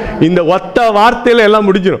 இந்த ஒத்த வார்த்தையில எல்லாம்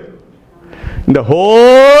முடிஞ்சிடும். இந்த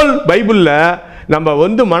ஹோல் பைபிள்ல நம்ம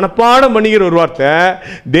மனப்பாடம் பண்ணிக்கிற ஒரு வார்த்தை,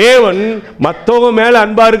 தேவன் மற்றவங்க மேல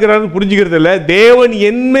அன்பா இருக்கிறார் புரிஞ்சுக்கிறது இல்ல, தேவன்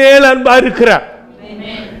என் மேல அன்பா இருக்கிறார்.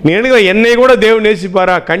 என்னை கூட தேவன்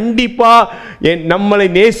நேசிப்பாரா? கண்டிப்பா நம்மளை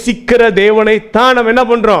நேசிக்கிற தேவனைத்தான் நம்ம என்ன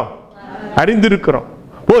பண்றோம், அறிந்திருக்கிறோம்.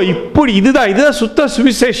 இப்படி இதுதான் சுத்த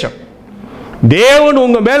சுவிசேஷம். தேவன்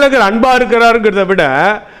உங்க மேல அன்பா இருக்கிறாருங்கிறத விட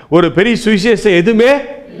ஒரு பெரிய சுவிசேஷம் எதுவுமே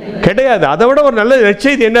கிடையாது. அதை விட ஒரு நல்ல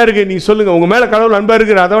நற்செய்தி என்ன இருக்கு? நீங்க சொல்லுங்க, உங்க மேல கடவுள் அன்பா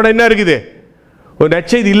இருக்கிற, அதை விட என்ன இருக்குது? ஒரு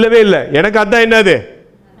நற்செய்தி இல்லவே இல்லை. எனக்கு அதான் என்னது,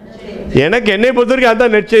 எனக்கு என்னை பொறுத்த வரைக்கும்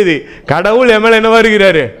அதான் நற்செய்தி. கடவுள் என் மேல என்னவா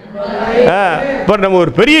இருக்கிறாரு. நம்ம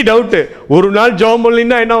ஒரு பெரிய டவுட், ஒரு நாள் ஜெபம்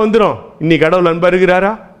பண்ணலைன்னா என்ன வந்துடும், இன்னைக்கு கடவுள் அன்பா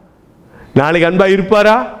இருக்கிறாரா, நாளைக்கு அன்பா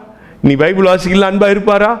இருப்பாரா, நீ பைபிள் வாசிக்கலாம் அன்பா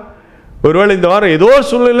இருப்பாரா, ஒருவேளை இந்த வாரம் ஏதோ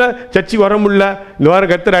சூழ்நிலை சர்ச்சைக்கு வர முடியல, இந்த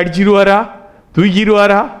வாரம் கர்த்தர் அடிச்சிருவாரா,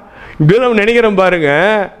 தூக்கிடுவாரா, இப்படி நம்ம நினைக்கிறோம் பாருங்க.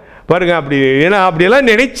 அப்படி ஏன்னா அப்படியெல்லாம்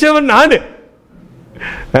நினைச்சவன் நானு.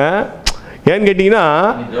 ஏன்னு கேட்டீங்கன்னா,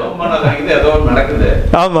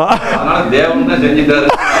 ஆமா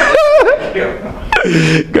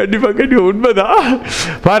கண்டிப்பா உண்மைதான்.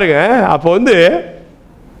 பாருங்க, அப்போ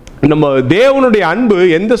நம்ம தேவனுடைய அன்பு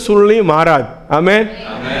எந்த சூழ்நிலையும் மாறாது. ஆமென்.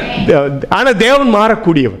 ஆனா தேவன்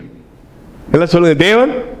மாறக்கூடியவர். எல்லாம் சொல்லுங்க,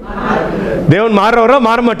 தேவன் தேவன் மாறவரா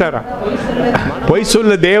மாற மாட்டாரா? பொய்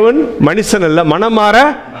சொல்ல தேவன் மனுஷன் அல்ல, மனம் மாற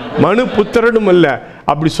மனு புத்திரனும் அல்ல.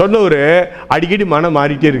 அப்படி சொன்னவரு அடிக்கடி மனம்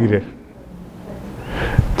மாறிட்டே இருக்கிறார்.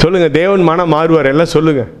 சொல்லுங்க, தேவன் மனம் மாறுவார்? எல்லாம்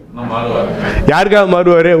சொல்லுங்க. யாருக்காக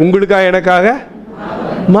மாறுவார்? உங்களுக்காக, எனக்காக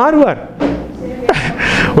மாறுவார்.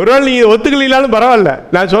 ஒரு நாள் நீங்க ஒத்துக்கலாலும் பரவாயில்ல,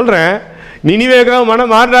 நான் சொல்றேன், நினிவேக்காக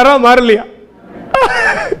மனம் மாறினாரா மாறலையா?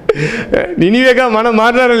 நினிவேக்காக மனம்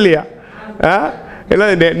மாறினாரா இல்லையா?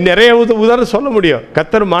 எல்லாம் நிறைய உதாரணம் சொல்ல முடியும்.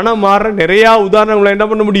 கர்த்தர் மனம் மாற நிறைய உதாரணங்களை என்ன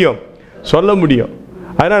பண்ண முடியும்? சொல்ல முடியும்.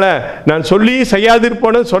 அதனால நான் சொல்லி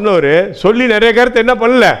செய்யாதிருப்போன்னு சொன்னவர் சொல்லி நிறைய கருத்து என்ன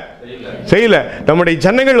பண்ணல, செய்யல. நம்முடைய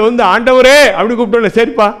ஜனங்கள் வந்து ஆண்டவரே அப்படி கூப்பிட்டோம்ல,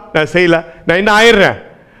 சரிப்பா நான் செய்யல, நான் என்ன ஆயிடுறேன்,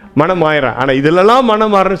 மனம் ஆயிடுறேன். ஆனால் இதிலெல்லாம்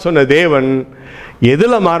மனம் மாறன்னு சொன்ன தேவன்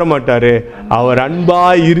எதில் மாற மாட்டாரு? அவர் அன்பா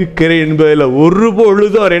இருக்கிற என்பதில் ஒரு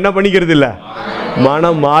பொழுதும் அவர் என்ன பண்ணிக்கிறது இல்லை,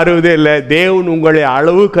 மனம் மாறுவதே இல்லை. தேவன் உங்களை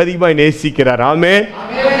அளவுக்கு அதிகமாக நேசிக்கிறார். ஆமே.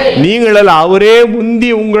 நீங்கள் அவரே முந்தி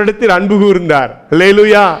உங்களிடத்தில் அன்பு கூர்ந்தார்.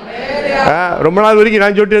 அல்லேலூயா. ரொம்ப நாள் வரைக்கும்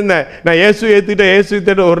நான் சொல்லிட்டு இருந்தேன், நான் இயேசு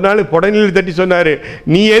ஏத்துக்கிட்டேன். ஒரு நாள் புடனில் தட்டி சொன்னாரு,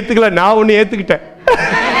 நீ ஏத்துக்கல, நான் ஒன்னு ஏத்துக்கிட்டேன்.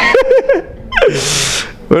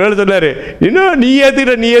 ஒரு நாள் சொன்னாரு, இன்னும் நீ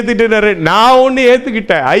ஏத்துக்கிட்ட, நான் ஒன்னு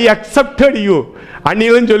ஏத்துக்கிட்டேன். ஐ அக்செப்டட் யூ.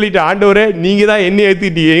 அன்னிலும் சொல்லிட்டேன், ஆண்டவரே நீங்க தான் என்ன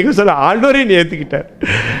ஏத்துக்கிட்டீங்க. எங்க சொல்ல, ஆண்டவரே நீ ஏத்துக்கிட்டேன்.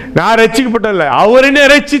 நான் ரட்சிக்கப்பட்டல, அவர் என்ன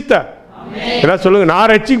ரட்சித்தார். எல்லாம் சொல்லுங்க, நான்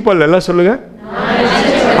ரட்சிக்கப்படல. எல்லாம் சொல்லுங்க,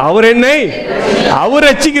 அவர் என்னை அவர்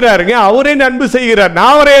ரட்சிக்கிறாருங்க, அவர் என்ன அன்பு செய்கிறார்.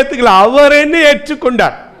 நான் அவரை ஏத்துக்கல, அவர் என்ன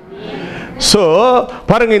ஏற்றுக்கொண்டார். சோ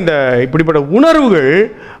பாருங்க, இந்த இப்படிப்பட்ட உணர்வுகள்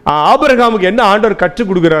ஆபிரகாமுக்கு என்ன ஆண்டவர் கற்றுக்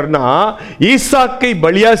கொடுக்கிறாருன்னா, ஈசாக்கை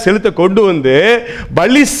பலியா செலுத்த கொண்டு வந்து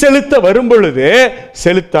பலி செலுத்த வரும் பொழுது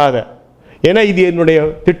செலுத்தாத. ஏன்னா இது என்னுடைய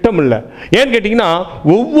திட்டம் இல்லை. ஏன்னு கேட்டிங்கன்னா,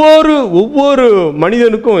 ஒவ்வொரு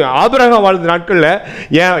மனிதனுக்கும் ஆபிரகாம் வாழ்ந்த நாட்களில்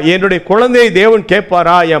என்னுடைய குழந்தையை தேவன்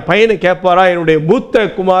கேட்பாரா, என் பையனை கேட்பாரா, என்னுடைய மூத்த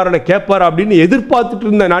குமாரனை கேட்பாரா அப்படின்னு எதிர்பார்த்துட்டு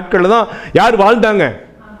இருந்த நாட்களில் தான் யார் வாழ்ந்தாங்க?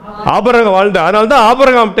 ஆபிரகாம் வாழ்ந்தா. அதனால தான்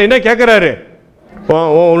ஆபிரகாம் என்ன கேட்கிறாரு,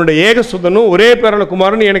 உன்னுடைய ஏக சுதனும் ஒரே பேரான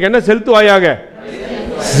குமாரன் எனக்கு என்ன செலுத்துவாயாக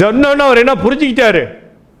சொன்னோன்னு அவர் என்ன புரிஞ்சுக்கிட்டாரு?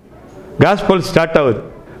 காஸ்பல் ஸ்டார்ட் ஆகுது.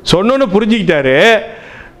 சொன்னோன்னு புரிஞ்சுக்கிட்டாரு,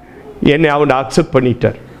 என்னை அவன் அக்செப்ட்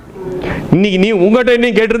பண்ணிட்டார். இன்னைக்கு நீ உங்கள்கிட்ட என்ன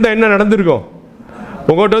கேட்டிருந்தா என்ன நடந்திருக்கும்?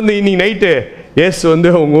 உங்கள்கிட்ட வந்து இன்னைக்கு நைட்டு ஏசு வந்து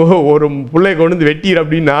ஒரு பிள்ளை கொண்டு வந்து வெட்டிடு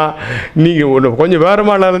அப்படின்னா, நீங்கள் ஒன்று கொஞ்சம்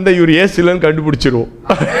வேறமான இருந்தால் இவர் ஏசு இல்லைன்னு கண்டுபிடிச்சிருவோம்.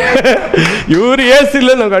 இவர் ஏசு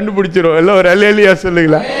இல்லைன்னு நம்ம கண்டுபிடிச்சிருவோம். எல்லாம் ஒரு அல்லேலூயா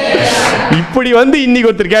சொல்லுங்களா? இப்படி வந்து இன்னைக்கு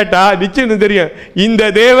ஒருத்தர் கேட்டா நிச்சயம் தெரியும், இந்த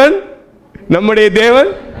தேவன் நம்முடைய தேவன்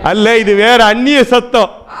அல்ல, இது வேற அந்நிய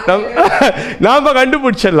சத்தம். நாம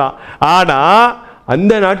கண்டுபிடிச்சிடலாம். ஆனா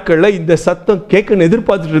அந்த நாட்களில் இந்த சத்தம் கேட்கணும்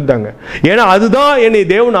எதிர்பார்த்துட்டு இருந்தாங்க. ஏன்னா அதுதான் என்னை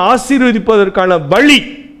தேவன் ஆசீர்வதிப்பதற்கான வழி.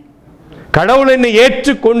 கடவுள் என்னை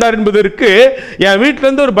ஏற்றுக்கொண்டார் என்பதற்கு என் வீட்டில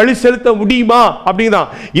இருந்து ஒரு பலி செலுத்த முடியுமா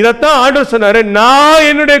அப்படிதான். இதைத்தான் ஆண்டவர் சொன்னாரு, நான்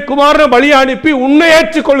என்னுடைய குமாரனை பலியை அனுப்பி உன்னை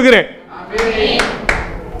ஏற்றுக்கொள்கிறேன்.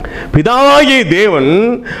 பிதாவாகிய தேவன்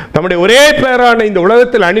தம்முடைய ஒரே பேரான இந்த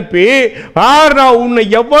உலகத்தில் அனுப்பி, நான் உன்னை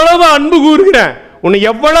எவ்வளவு அன்பு கூறுகிறேன், உன்னை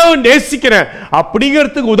எவ்வளவு நேசிக்கிறேன்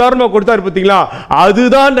அப்படிங்கிறதுக்கு உதாரணமா கொடுத்தாரு. பார்த்தீங்களா?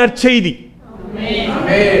 அதுதான் நற்செய்தி.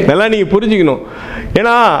 நல்லா நீங்க புரிஞ்சுக்கணும்.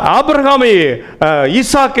 ஏன்னா ஆபிரகாமை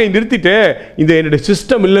ஈசாக்கை நிறுத்திட்டு இந்த என்னுடைய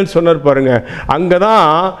சிஸ்டம் இல்லைன்னு சொன்னார் பாருங்க. அங்கதான்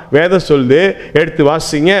வேதம் சொல்லுது, எடுத்து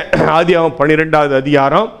வாசிங்க. ஆதியாகமம் 12வது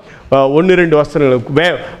அதிகாரம் 1-2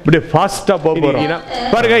 வசனங்கள் ஃபாஸ்டா போறோம்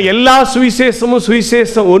பாருங்க. எல்லா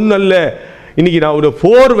சுவிசேஷம் ஒன்னு அல்ல. இன்னைக்கு நான் ஒரு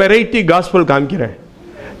 4 வெரைட்டி காஸ்பல் காமிக்கிறேன்.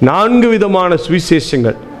 4 விதமான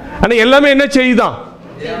சுவிசேஷங்கள். ஆனா எல்லாமே என்ன செய்யுதான்?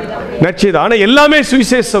 நற்செய்தி. ஆனா எல்லாமே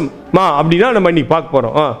சுவிசேஷமா அப்படின்னா நம்ம இன்னைக்கு பார்க்க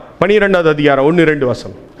போறோம். 12வது அதிகாரம் 1-2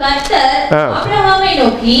 வசனம். கர்த்தர் ஆபிரகாமை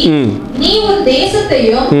நோக்கி, நீ உன்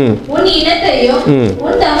தேசத்தையும் உன் இனத்தையும்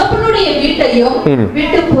உன் தகப்பனுடைய வீட்டையும்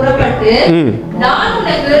விட்டு புறப்பட்டு நான்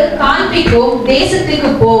உனக்கு காண்பிக்கும்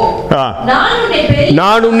தேசத்துக்கு போ.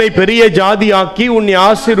 நான் உன்னை பெரிய ஜாதியாக்கி உன்னை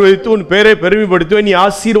ஆசீர்வதித்து உன் பேரை பெருமைப்படுத்துவேன். நீ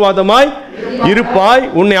ஆசீர்வாதமாய் இருப்பாய்.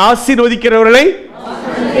 உன்னை ஆசீர்வதிக்கிறவர்களை,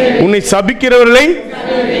 உன்னை சபிக்கிறவர்களை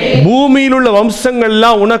பூமியில் உள்ள வம்சங்கள்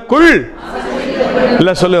எல்லாம் உனக்குள்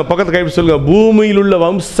எல்லாம் சொல்லுங்க, பக்கத்து கைப்பிடி சொல்லுங்க, பூமியில் உள்ள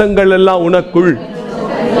வம்சங்கள் எல்லாம் உனக்குள்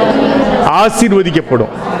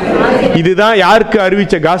ஆசீர்வதிக்கப்படும். இதுதான் யாருக்கு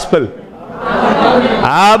அறிவிச்ச காஸ்பல்?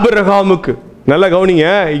 ஆபிரகாமுக்கு. நல்லா கவனிங்க.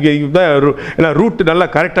 இங்க ரூட் நல்லா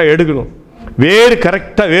கரெக்டா எடுக்கணும். வேறு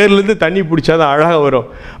கரெக்டா வேர்லேருந்து தண்ணி பிடிச்சாதான் அழகா வரும்.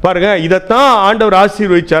 பாருங்க, இதைத்தான் ஆண்டவர்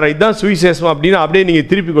ஆசீர்வதிச்சாரா, இதுதான் சுவிசேஷம் அப்படின்னு அப்படியே நீங்க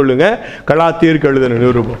திருப்பி கொள்ளுங்க. கலாத்தியருக்கு எழுதின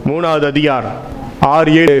நிருபம் 3வது அதிகாரம்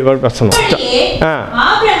 6-7 வசனம்.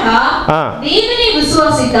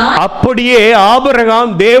 அப்படியே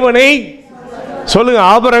ஆபிரகாம் தேவனை, சொல்லுங்க,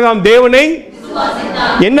 ஆபிரகாம் தேவனை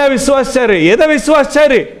என்ன விசுவாசிச்சாரு? எதை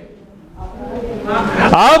விசுவாசிச்சாரு?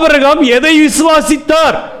 ஆபிரகாம் எதை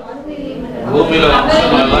விசுவாசித்தார்?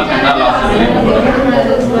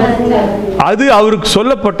 அது அவருக்கு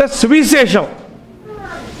சொல்லப்பட்ட சுவிசேஷம்.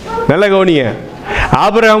 நல்ல கவனிங்க,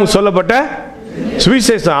 ஆபிரகாம் சொல்லப்பட்ட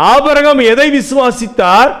சுவிசேஷம். ஆபிரகாம் எதை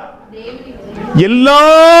விசுவாசித்தார்? எல்லா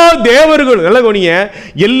தேவர்களும், நல்ல கவனிங்க,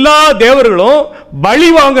 எல்லா தேவர்களும் பலி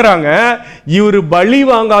வாங்குறாங்க. இவர் பலி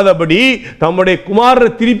வாங்காதபடி தம்முடைய குமாரரை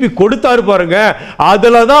திருப்பி கொடுத்தாரு பாருங்க.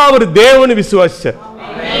 அதுலதான் அவர் தேவனை விசுவாசிச்சார்.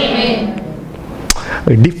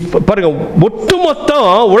 பாருங்க,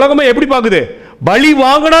 ஒட்டுமொத்தம் உலகமே எப்படி பாக்குது? பலி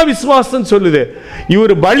வாங்கினா விசுவாசம் சொல்லுது.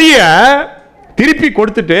 இவர் பலிய திருப்பி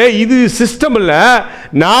கொடுத்துட்டு, இது சிஸ்டம் இல்ல,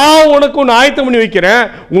 நான் உனக்கு ஒன்று ஆயத்தம் பண்ணி வைக்கிறேன்,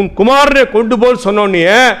 உன் குமாரனை கொண்டு போய் சொன்னோன்னே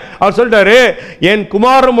அவர் சொல்லிட்டாரு, என்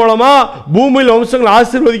குமாரன் மூலமா பூமியில் வம்சங்கள்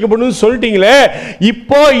ஆசீர்வதிக்கப்படும் சொல்லிட்டீங்களே,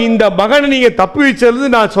 இப்போ இந்த மகனை நீங்க தப்பி வச்சது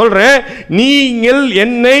நான் சொல்றேன், நீங்கள்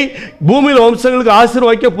என்னை பூமியில் வம்சங்களுக்கு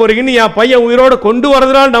ஆசீர்வதிக்க போறீங்கன்னு என் பையன் உயிரோட கொண்டு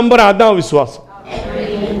வரதுனால நம்புறேன். அதான் விசுவாசம்.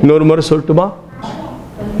 இன்னொரு முறை சொல்லட்டுமா?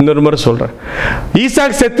 இன்னொரு முறை சொல்றேன்.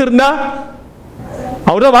 ஈசாக் செத்து இருந்தா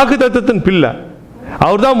அவர்தான் வாக்குத்தத்தத்தின் பிள்ளை,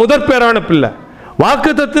 அவர்தான் முதற் பேரான பிள்ளை.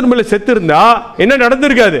 வாக்குத்தத்தின் பிள்ளை செத்து இருந்தா என்ன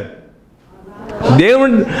நடந்திருக்காது?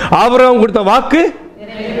 தேவன் ஆபிரகாம் கொடுத்த வாக்கு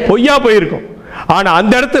பொய்யா போயிருக்கும். ஆனா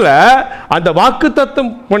அந்த இடத்துல அந்த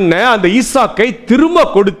வாக்குத்தத்தம் பண்ண அந்த ஈசாக்கை திரும்ப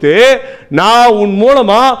கொடுத்து, நான் உன்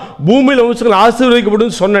மூலமா பூமியில் வம்சங்கள்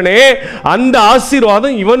ஆசீர்வதிக்கப்படும் சொன்னனே, அந்த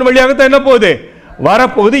ஆசீர்வாதம் இவன் வழியாகத்தான் என்ன போகுது?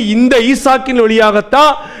 வரப்போகுது. இந்த ஈசாக்கின்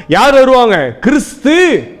வழியாகத்தான் யார் வருவாங்க? கிறிஸ்து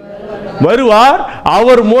வருவார்.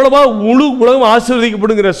 அவர் மூலமா முழு உலகம்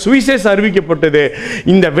ஆசீர்வதிக்கப்படுங்கிற சுவிசேஷம் அறிவிக்கப்பட்டது.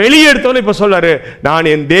 இந்த வெளியெடுத்தவன இப்ப சொல்றாரு, நான்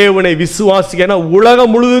என் தேவனை விசுவாசிக்க.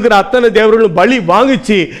 உலகம் முழுவதும் அத்தனை தேவர்களும் பலி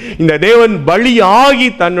வாங்கிச்சு, இந்த தேவன் பலி ஆகி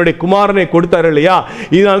தன்னுடைய குமாரனை கொடுத்தாரு இல்லையா?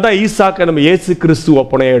 இதனால்தான் ஈசாக்கை நம்ம இயேசு கிறிஸ்து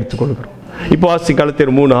ஒப்பனையை எடுத்துக்கொள்கிறோம். இப்போ வாசி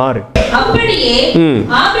கலாத்தியர் 3:6. அப்படியே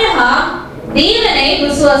ஆபிரகாம் தேவனை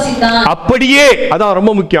விசுவாசித்தான். அப்படியே, அதான்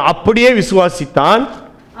ரொம்ப முக்கியம். அப்படியே விசுவாசித்தான்,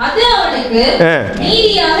 அது அவனுக்கு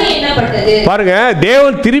நீதியாக எண்ணப்பட்டது. பாருங்க,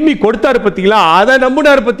 தேவன் திரும்பி கொடுத்தாரு பத்தீங்களா? அதை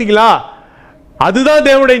நம்பினாரு பத்தீங்களா? அதுதான்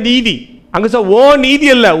தேவனுடைய நீதி. அங்க ஓ நீதி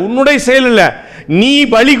அல்ல, உன்னுடைய செயல் இல்ல. நீ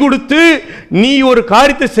பலி கொடுத்து நீ ஒரு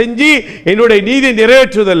காரியத்தை செஞ்சு என்னுடைய நீதியை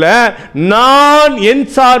நிறைவேற்றுவதில்ல, நான் என்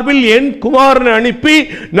சார்பில் என் குமாரனை அனுப்பி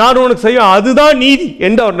நான் உனக்கு செய்வேன், அதுதான் நீதி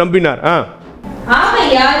என்று அவர் நம்பினார்.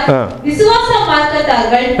 ஆகையால் விசுவாச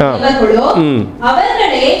மார்க்கத்தார்கள் இவர்களோ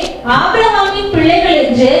அவர்களே ஆபிரகாமின் பிள்ளைகள்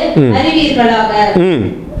என்று அறிவீர்களாக.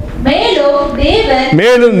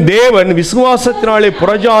 மேலும் தேவன் விசுவாசத்தினாலே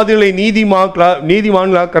புறஜாதிகளை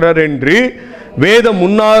நீதிமான்களாக்கிறார் என்று வேதம்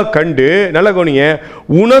முன்னால் கண்டு, நல்ல கவனிங்க,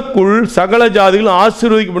 உனக்குள் சகல ஜாதிகளும்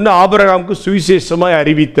ஆசீர்வதிக்கப்பட்டு ஆபிரகாமுக்கு சுவிசேஷமாய்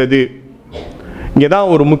அறிவித்தது.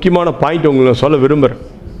 இங்கதான் ஒரு முக்கியமான பாயிண்ட் உங்களுக்கு சொல்ல விரும்புறேன்.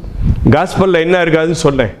 காஸ்பல்ல என்ன இருக்காதுன்னு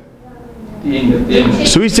சொன்னேன்.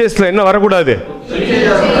 சுவிசேஷத்துல என்ன வரக்கூடாது?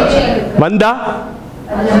 வந்தா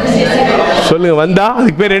சொல்லுங்க, வந்தா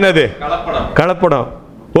அதுக்கு பேர் என்னது? கலப்படம்.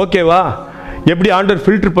 ஓகேவா? எப்படி ஆண்டவர்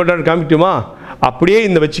ஃபில்டர் பண்றாரு காமிக்குமா? அப்படியே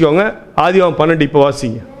இந்த வச்சுக்கோங்க. ஆதியாகமம் 12 இப்போ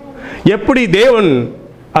வாசிங்க. எப்படி தேவன்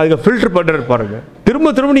அதுக்கு ஃபில்டர் பண்றாரு பாருங்க. திரும்ப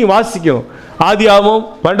திரும்ப நீங்க வாசிக்கணும். ஆதியாகமம்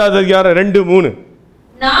 12 அதிகாரம் 2-3.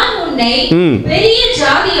 நான் உன்னை பெரிய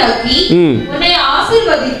ஜாதியாக்கி உன்னை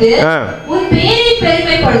ஆசீர்வதித்து உன் பேரை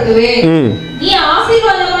பெருமைப்படுத்துவேன், நீ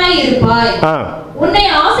ஆசீர்வாதமாய் இருப்பாய்,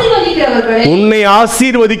 உன்னை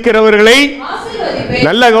ஆசீர்வதிக்கிறவர்களை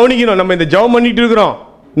நல்லா கவனிக்கணும். நம்ம இந்த ஜெபம் பண்ணிட்டு இருக்கிறோம்,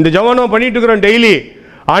 இந்த ஜெபம் நம்ம பண்ணிட்டு இருக்கிறோம் டெய்லி.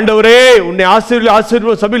 ஆண்டவரே உன்னை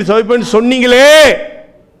ஆசீர்வாதம் சபையில் சபிப்பேன்னு சொன்னீங்களே,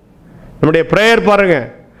 நம்முடைய பிரேயர் பாருங்க.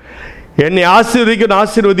 என்னை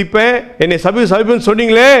ஆசீர்வதிப்பேன், என்னை சபையில் சபிப்பேன்னு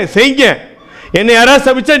சொன்னீங்களே, செய்யுங்க. என்னை யாராவது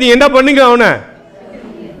சபிச்சா நீ என்ன பண்ணுங்க? அவனை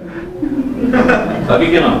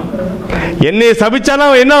என்னை சபிச்சானா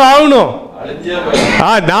என்ன ஆகணும்?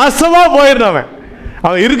 நாசமா போயிடணும்.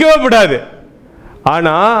 அவன் இருக்கவே கூடாது.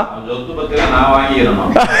 ஆனா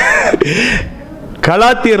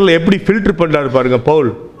கலாத்தியர்ல எப்படி ஃபில்டர் பண்றாரு பாருங்க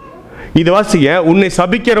பவுல். இது வாசிங்க. உன்னை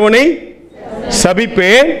சபிக்கிறவனை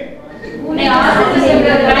சபிப்பேன்,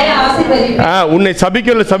 உன்னை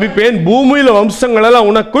சபிப்பேன், பூமியில வம்சங்கள் எல்லாம்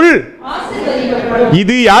உனக்குள்.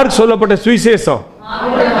 இது யாருக்கு சொல்லப்பட்ட சுவிசேஷம்?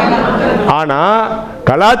 ஆனா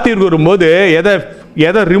கலாத்தியர் வரும்போது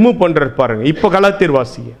எதை ரிமூவ் பண்றாரு பாருங்க. இப்ப கலாத்தியர்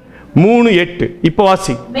வாசிங்க 3:8. இப்ப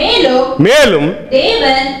வாசி. மேலும்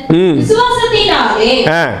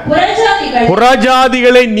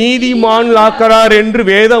புறஜாதிகளை நீதிமான்களாக்கிறார் என்று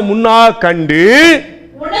வேதம் முன்னாக கண்டு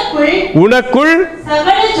உனக்குள்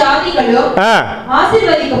சகல ஜாதிகளும்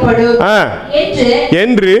ஆசீர்வதிக்கப்படும்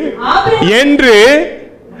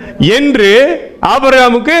என்று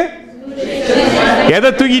ஆபிரகாமுக்கு எதை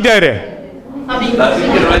தூக்கிட்டாரு?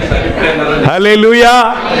 ஹல்லேலூயா.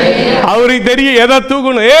 அவருக்கு தெரியும் எதை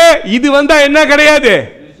தூக்கணும். இது வந்தா என்ன கிடையாது,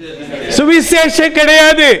 சுவிசேஷம்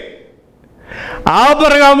கிடையாது.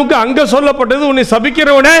 ஆபிரகாமுக்கு அங்க சொல்லப்பட்டது உன்னை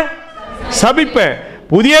சபிக்கிறவனே சபிப்பேன்.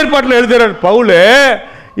 புதிய ஏற்பாட்டில் எழுதுறார் பவுல்,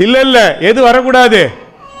 இல்ல இல்ல எது வரக்கூடாது,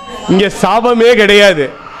 இங்க சாபமே கிடையாது.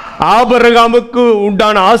 ஆபிரகாமுக்கு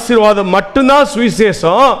உண்டான ஆசீர்வாதம் மட்டும்தான்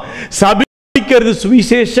சுவிசேஷம். சபிக்கிறது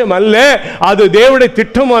சுவிசேஷம் அல்ல, அது தேவனுடைய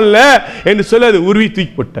திட்டம் அல்ல என்று சொல்லி அது உருவி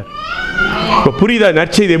தூக்கி போட்டார். இப்ப புரியுதா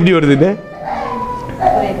நற்செய்தி எப்படி வருதுன்னு?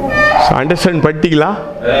 அண்டர்ஸ்டாண்ட் பண்ணிட்டீங்களா?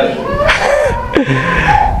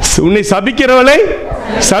 உன்னை சபிக்கிறவளை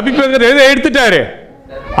சபிப்பங்கிறத எடுத்துட்டாரு,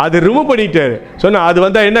 அது ரிமூவ் பண்ணிட்டாரு. சொன்ன அது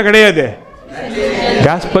வந்தா என்ன கிடையாது,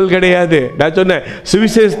 காஸ்பல் கிடையாது. நான் சொன்னேன்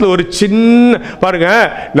சுவிசேஷத்தில் ஒரு சின்ன பாருங்க,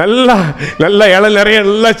 நல்லா நல்லா இலை நிறைய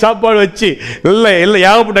நல்லா சாப்பாடு வச்சு நல்லா எல்லாம்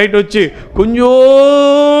ஏகப்பட்ட ஐட்டம் வச்சு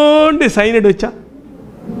கொஞ்சோண்டு சைனட் வச்சா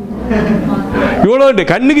இவ்வளோ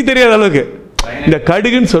கண்ணுக்கு தெரியாத அளவுக்கு இந்த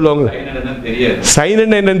கடுகுன்னு சொல்லுவாங்க.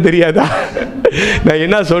 சைனட் என்னன்னு தெரியாதா? நான்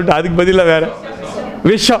என்ன சொல்லிட்டேன் அதுக்கு பதிலாக வேற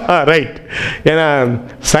விஷம். ரைட். ஏன்னா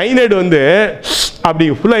சைனட் வந்து அப்படி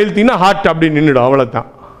ஃபுல்லாக இழுத்தீங்கன்னா ஹார்ட் அப்படி நின்றுடும், அவ்வளோதான்.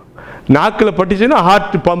 நாக்கில் பட்டுச்சுன்னா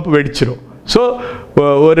ஹார்ட் பம்ப் வெடிச்சிடும். ஸோ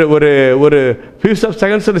ஒரு ஒரு ஒரு ஃபியூ ஆஃப்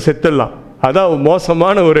செகண்ட்ஸில் செத்துடலாம். அதான்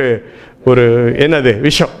மோசமான ஒரு ஒரு என்னது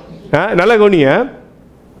விஷம். நல்ல கவனிய.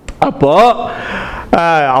 அப்போ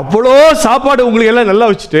அவ்வளோ சாப்பாடு உங்களுக்கு எல்லாம் நல்லா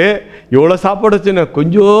வச்சுட்டு எவ்வளோ சாப்பாடு வச்சுன்னா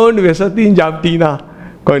கொஞ்சோண்டு விஷத்தையும் சாப்பிட்டீங்கன்னா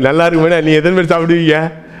கொஞ்சம் நல்லா இருக்கு. வேணா நீ எத்தனை பேர் சாப்பிடுவீங்க?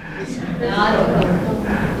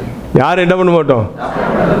 யாரும் என்ன பண்ண மாட்டோம்.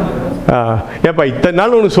 ஏப்பா இத்தனை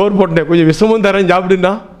நாள் உனக்கு சோறு போட்டேன், கொஞ்சம் விஷமும் தரேன்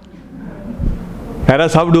சாப்பிடுன்னா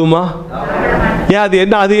யாராவது சாப்பிடுவோமா? ஏன் அது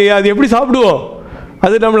என்ன, அது அது எப்படி சாப்பிடுவோம்?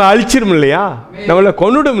 அது நம்மளை அழிச்சிரும் இல்லையா, நம்மளை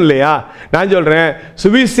கொன்னுடும் இல்லையா? நான் சொல்றேன்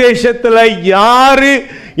சுவிசேஷத்துல யாரு,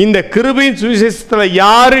 இந்த கிருபையின் சுவிசேஷத்துல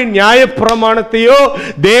யாரு நியாயப்பிரமாணத்தையோ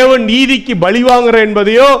தேவன் நீதிக்கு பலி வாங்குற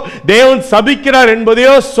என்பதையோ தேவன் சபிக்கிறார்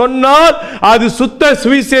என்பதையோ சொன்னால் அது சுத்த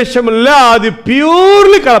சுவிசேஷம் இல்ல, அது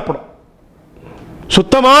பியூர்லி கலப்படம்,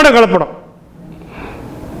 சுத்தமான கலப்படம்.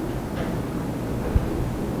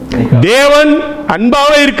 தேவன்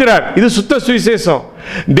அன்பாக இருக்கிறார், இது சுத்த சுவிசேஷம்.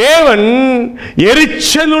 தேவன்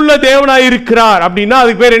எரிச்சல் உள்ள தேவனாய் இருக்கிறார் அப்படின்னா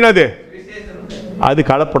அதுக்கு பேர் என்னது? அது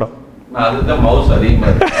கலப்படம்.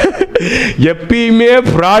 எப்பயுமே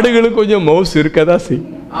பிராடுகளுக்கு கொஞ்சம் மவுஸ் இருக்கதா செய்.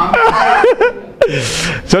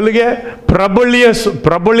 சொல்லுங்க.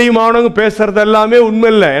 பிரபலியமானவங்க பேசுறது எல்லாமே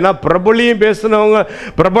உண்மை இல்லை. ஏன்னா பிரபலியம் பேசுனவங்க,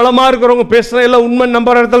 பிரபலமா இருக்கிறவங்க பேசுன எல்லாம் உண்மை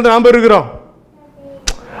நம்புற இடத்துல நாம இருக்கிறோம்.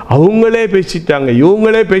 அவங்களே பேசிட்டாங்க,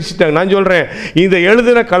 இவங்களே பேசிட்டாங்க. நான் சொல்றேன் இந்த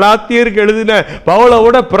எழுதின கலாத்தியருக்கு எழுதின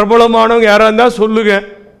பவுலோட பிரபலமானவங்க யாரா இருந்தா சொல்லுங்க.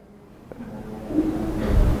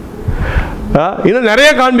 இன்னும் நிறைய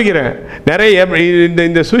காண்பிக்கிறேன், நிறைய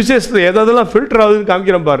இந்த சுவிசேஷத்தில் எதெல்லாம் ஃபில்டர் ஆகுதுன்னு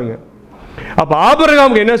காமிக்கிறேன் பாருங்க. அப்ப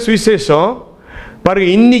ஆபிரகாமுக்கு என்ன சுவிசேஷம் பாருங்க.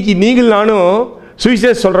 இன்னைக்கு நீங்கள் நானும்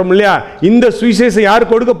சுவிசேஷம் சொல்றோம் இல்லையா, இந்த சுவிசேஷம் யாரு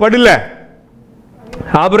கொடுக்கப்படல?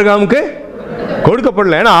 ஆபிரகாமுக்கு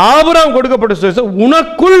கொடுக்கப்படல. ஏன்னா ஆபிரகாம் கொடுக்கப்பட்ட சுவிசேஷம்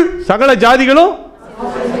உனக்குள் சகல ஜாதிகளும்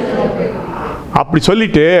அப்படி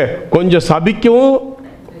சொல்லிட்டு கொஞ்சம் சபிக்கவும்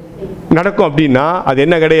நடக்கும் அப்படின்னா அது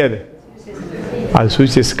என்ன கிடையாது, அது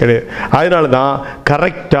சுவிசேஷம் கிடையாது. அதனால தான்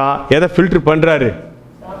கரெக்டா எதை ஃபில்டர் பண்றாரு,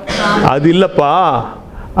 அது இல்லப்பா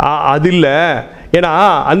அது இல்லை. ஏன்னா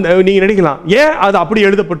அந்த நீங்க நினைக்கலாம் ஏன் அது அப்படி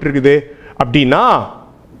எழுதப்பட்டிருக்குது அப்படின்னா,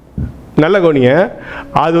 நல்ல கவனிங்க,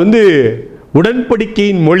 அது வந்து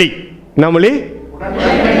உடன்படிக்கையின் மொழி. நம்மளே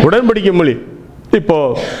உடன்படிக்கை மொழி. இப்போ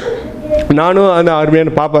நானும் அந்த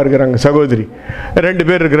அருமையான பாப்பா இருக்கிறாங்க, சகோதரி 2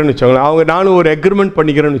 பேர் இருக்கிறேன்னு வச்சோங்களேன். அவங்க நானும் ஒரு அக்ரிமெண்ட்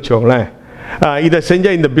பண்ணிக்கிறேன்னு வச்சோங்களேன். இதை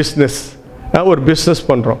செஞ்சால் இந்த பிஸ்னஸ், ஒரு பிஸ்னஸ்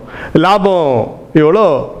பண்ணுறோம், லாபம் எவ்வளோ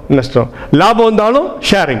நஷ்டம், லாபம் வந்தாலும்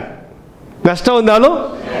ஷேரிங், நஷ்டம் வந்தாலும்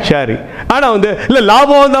ஷேரிங். ஆனால் வந்து இல்லை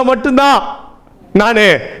லாபம் வந்தால் மட்டும்தான் நான்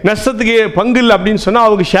நஷ்டத்துக்கு பங்கு இல்லை அப்படின்னு சொன்னால்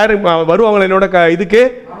அவங்க ஷேரிங் வருவாங்களா என்னோட இதுக்கு,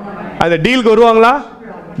 அந்த டீலுக்கு வருவாங்களா?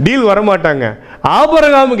 டீல் வரமாட்டாங்க.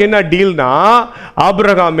 ஆபிரகாமுக்கு என்ன டீல்னா,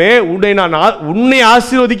 ஆபிரகாமே உன்னை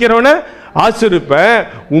ஆசீர்வதிக்கிறவன ஆசீர்வதிப்பேன்,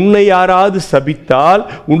 உன்னை யாராவது சபித்தால்,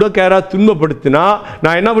 உனக்கு யாராவது துன்பப்படுத்தினா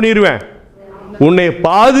நான் என்ன பண்ணிடுவேன், உன்னை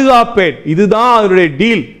பாதுகாப்பேன். இதுதான் அவருடைய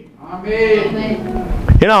டீல்.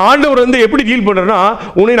 ஏன்னா ஆண்டவர் வந்து எப்படி டீல் பண்றேன்னா,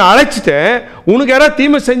 உன்னை நான் அழைச்சிட்டேன், உனக்கு யாராவது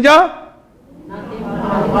தீமை செஞ்சா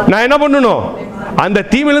நான் என்ன பண்ணணும், அந்த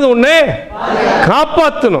தீமையிலிருந்து உன்னை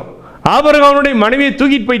காப்பாற்றணும். ஆபிரகாமுடைய மனைவியை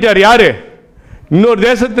தூக்கிட்டு போயிட்டார் யாரு, இன்னொரு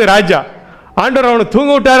தேசத்து ராஜா. ஆண்டவர் அவனை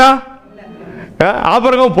தூங்க விட்டாரா?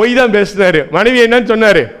 ஆபிரகாம் போய் தான் பேசினாரு. மனைவி என்னன்னு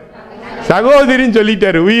சொன்னாரு, சகோதரின்னு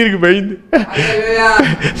சொல்லிட்டாரு, உயிருக்கு பயந்து.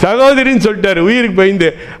 சகோதரின்னு சொல்லிட்டாரு, உயிருக்கு பயந்து.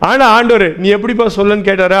 ஆனா ஆண்டவர் நீ எப்படிப்பா சொல்லன்னு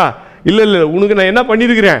கேட்டாரா? இல்ல இல்ல, உனக்கு நான் என்ன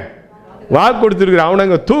பண்ணிருக்கிறேன், வாக்கு கொடுத்துருக்குற. அவனை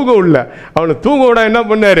அங்கே தூங்க விடல. அவனை தூங்க விட என்ன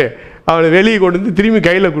பண்ணார்? அவனை வெளியே கொண்டு வந்து திரும்பி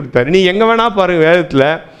கையில் கொடுத்தாரு. நீ எங்கே வேணா பாருங்கள் வேதத்தில்.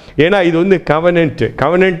 ஏன்னா இது வந்து கவனன்ட்டு.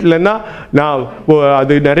 கவனன்ட்லன்னா நான்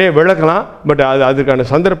அது நிறைய விளக்கலாம், பட் அதுக்கான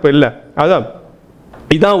சந்தர்ப்பம் இல்லை. அதான்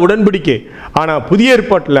இதான் உடன்படிக்கை. ஆனால் புதிய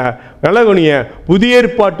ஏற்பாட்டில் நல்லகனிய புதிய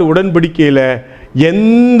ஏற்பாட்டு உடன்படிக்கையில்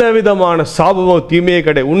எந்த விதமான சாபமோ தீமையே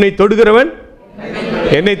கிடையாது. உன்னை தொடுகிறவன்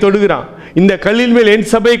என்னை தொடுகிறான். இந்த கல்லின் மேல் என்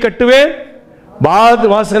சபையை கட்டுவேன்,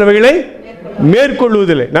 வாசனவைகளை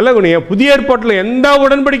மேற்கொள்வதில்லை. நல்லகனிய புதிய ஏற்பாட்டில் எந்த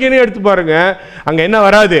உடன்படிக்கையும் எடுத்து பாருங்க, அங்க என்ன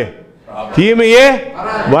வராது? தீமையே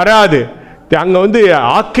வராது. அங்க வந்து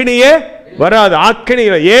ஆக்கினையே வராது. ஆக்கினை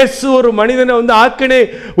இயேசு ஒரு மனிதனை வந்து ஆக்கினை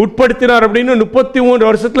உட்படுத்தினார் அப்படின்னு 33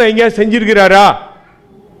 வருஷத்துல எங்கேயா செஞ்சிருக்கிறாரா?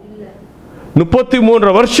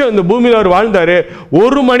 33 வருஷம் இந்த பூமியில் அவர் வாழ்ந்தாரு.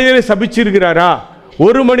 ஒரு மனிதனை சபிச்சிருக்கிறாரா?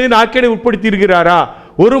 ஒரு மனிதன் ஆக்கினை உட்படுத்தி இருக்கிறாரா?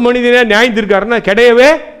 ஒரு மனிதனை நியாயந்திருக்காருன்னா கிடையவே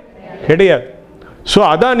கிடையாது. ஸோ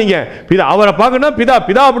அதான் நீங்கள் பிதா அவரை பார்க்கணும். பிதா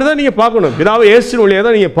அப்படி தான் நீங்கள் பார்க்கணும். பிதாவை இயேசுவின் வழியாக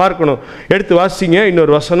தான் நீங்கள் பார்க்கணும். எடுத்து வாசிங்க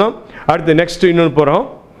இன்னொரு வசனம். அடுத்து நெக்ஸ்ட் இன்னொன்று போகிறோம்.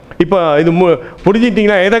 இப்போ இது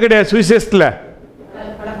புரிஞ்சிட்டிங்கன்னா எதை கிடையாது சுவிசேஷத்தில்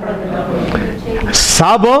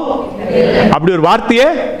சாபம் அப்படி ஒரு வார்த்தையே.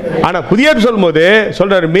 ஆனால் புதிய சொல்லும் போது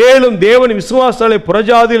சொல்றாரு, மேலும் தேவன் விசுவாசங்களை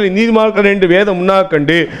புறஜாதிகளை நீதிமான்கள் என்று வேதம் முன்னாக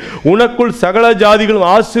கண்டு உனக்குள் சகல ஜாதிகளும்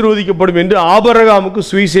ஆசீர்வதிக்கப்படும் என்று ஆபிரகாமுக்கு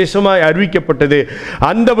சுவிசேஷமாய் அறிவிக்கப்பட்டது.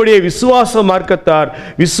 அந்தபடியே விசுவாச மார்க்கத்தார்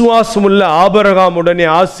விசுவாசமுள்ள ஆபிரகாமுடனே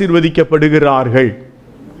ஆசீர்வதிக்கப்படுகிறார்கள்.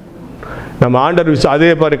 நம்ம ஆண்டவர் அதே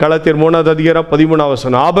பாரு கலாத்தியர்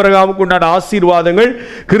 3:13 ஆபிரகாமுக்கு உண்டான ஆசீர்வாதங்கள்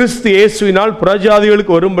கிறிஸ்து இயேசுவினால்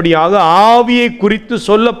புறஜாதிகளுக்கு வரும்படியாக ஆவியை குறித்து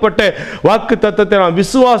சொல்லப்பட்ட வாக்கு தத்தத்தை நாம்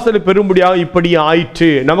விசுவாசத்தை பெறும்படியாக இப்படி ஆயிற்று.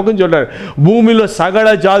 நமக்கும் சொல்றார், பூமியில்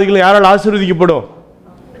சகல ஜாதிகளும் யாரால் ஆசீர்வதிக்கப்படும்?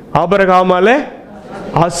 ஆபிரகாமால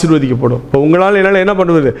ஆசீர்வதிக்கப்படும். இப்போ உங்களால் என்னால் என்ன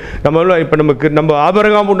பண்ணுவது? நம்ம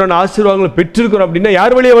ஆபிரகாம் உண்டான ஆசீர்வாதங்களை பெற்றிருக்கிறோம் அப்படின்னா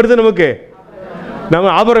யார் வழியா வருது? நமக்கு நம்ம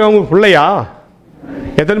ஆபிரகாமுக்கு பிள்ளையா?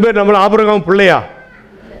 எத்தனை பேர் நம்மள ஆபிரகாம் பிள்ளையா?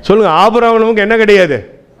 சொல்லுங்க. ஆபிரகாம் நமக்கு என்ன கிடையாது?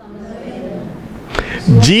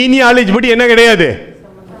 ஜீனியாலஜி படி என்ன கிடையாது?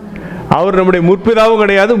 அவர் நம்முடைய முற்பிதாவும்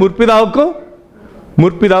கிடையாது, முற்பிதாவுக்கும்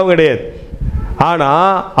முற்பிதாவும் கிடையாது. ஆனா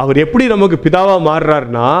அவர் எப்படி நமக்கு பிதாவா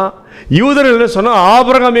மாறுறாருன்னா, யூதர்கள் சொன்னா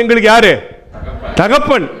ஆபிரகாம் எங்களுக்கு யாரு?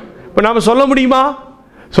 தகப்பன். இப்ப நாம சொல்ல முடியுமா?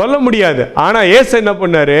 சொல்ல முடியாது. ஆனா இயேசு என்ன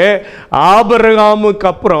பண்ணாரு? ஆபிரகாமுக்கு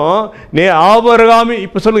அப்புறம் ஆபிரகாம்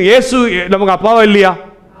இப்ப சொல்லுங்க, இயேசு நமக்கு அப்பாவா இல்லையா?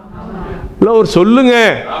 இல்ல ஒரு சொல்லுங்க,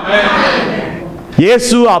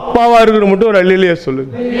 இயேசு அப்பாவா இருக்கிற மட்டும் ஒரு அல்லேலூயா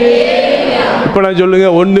சொல்லுங்க. இப்ப நான் சொல்லுங்க,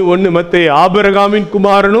 1:1 மத்தேயு ஆபிரகாமின்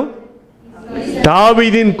குமாரனும்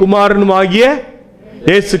தாவீதின் குமாரனும் ஆகிய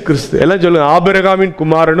இயேசு கிறிஸ்து. எல்லாம் சொல்லுங்க, ஆபிரகாமின்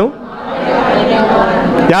குமாரனும்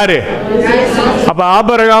யாரு? அப்ப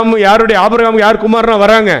ஆபிரகாம் யாருடைய? ஆபிரகாம் யார் குமாரனா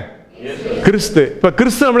வராங்க? கிறிஸ்து. இப்ப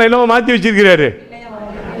கிறிஸ்து நம்மளை என்னவா மாத்தி வச்சிருக்கிறாரு?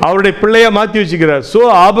 அவருடைய பிள்ளையா மாத்தி வச்சிருக்கிறார். சோ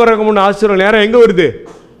ஆபிரகாம் ஆசீர்வாதம் நேரம் எங்க வருது?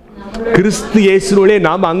 கிறிஸ்து இயேசுவோட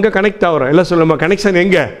நாம அங்க கனெக்ட் ஆகிறோம். எல்லாம் சொல்லுமா, கனெக்ஷன்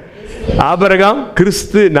எங்க? ஆபிரகாம்,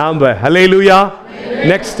 கிறிஸ்து, நாம. ஹல்லேலூயா.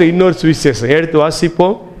 நெக்ஸ்ட் இன்னொரு சுவிசேஷம் எடுத்து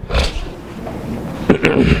வாசிப்போம்.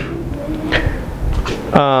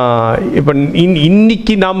 இப்போ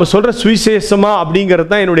இன்னைக்கு நாம் சொல்கிற சுவிசேஷமா அப்படிங்கிறது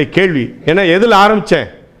தான் என்னுடைய கேள்வி. ஏன்னா எதில் ஆரம்பித்தேன்?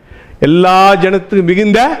 எல்லா ஜனத்துக்கும்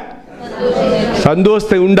மிகுந்த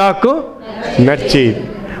சந்தோஷத்தை உண்டாக்கும் நற்செய்தி.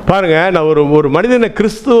 பாருங்க, நான் ஒரு மனிதனை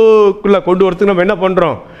கிறிஸ்துக்குள்ளே கொண்டு வரதுக்கு நம்ம என்ன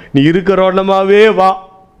பண்ணுறோம்? நீ இருக்கிற வண்ணமாவே வா.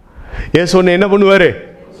 ஏசு ஒன்று என்ன பண்ணுவார்?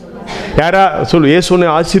 யாரா சொல்லு, ஏசு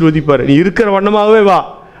ஒன்று ஆசீர்வதிப்பார். நீ இருக்கிற வண்ணமாகவே வா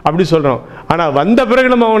அப்படி சொல்கிறோம். ஆனால் வந்த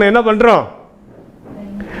பிறகு நம்ம அவனை என்ன பண்ணுறோம்?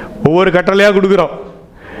 ஒவ்வொரு கட்டளையாக கொடுக்குறோம்.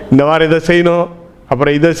 இந்த வாரம் இதை செய்யணும்,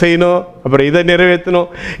 அப்புறம் இதை செய்யணும், அப்புறம் இதை நிறைவேற்றணும்.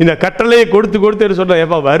 இந்த கட்டளையை கொடுத்து கொடுத்து சொல்கிறோம்.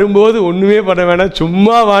 ஏப்பா வரும்போது ஒன்றுமே பண்ண வேணாம்,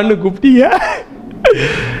 சும்மா வான்னு கூப்பிட்டீங்க.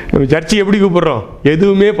 நம்ம சர்ச்சைக்கு எப்படி கூப்பிடுறோம்?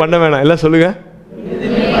 எதுவுமே பண்ண வேணாம். எல்லாம் சொல்லுங்க,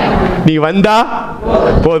 நீ வந்தா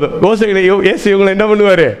போதும். ஏசு இவங்களை என்ன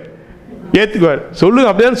பண்ணுவார்? ஏற்றுக்குவார். சொல்லுங்க,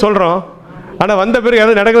 அப்படிதான் சொல்கிறோம். ஆனால் வந்த பிறகு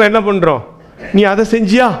எதை நடக்கல என்ன பண்ணுறோம்? நீ அதை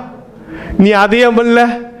செஞ்சியா? நீ அதையே பண்ணல,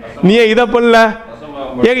 நீ இதை பண்ணல.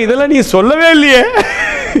 ஏங்க இதெல்லாம் நீ சொல்லவே இல்லையே,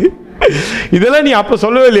 இதெல்லாம் நீ அப்போ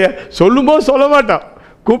சொல்லவே இல்லையே. சொல்லும்போது சொல்ல மாட்டான்,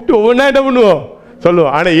 கூப்பிட்டு ஒவ்வொன்றா என்ன பண்ணுவோம்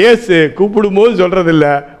சொல்லுவோம். ஆனால் ஏசு கூப்பிடும் போது சொல்றதில்ல,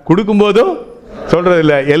 கொடுக்கும்போதும்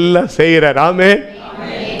சொல்றதில்ல, எல்லாம் செய்கிறார். ஆமே.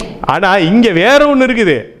 ஆனால் இங்கே வேற ஒன்று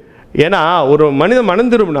இருக்குது. ஏன்னா ஒரு மனிதன்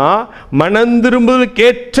மனம் திரும்பினா மனம்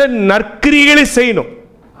திரும்புவதற்கேற்ற நற்கிரிகளை செய்யணும்.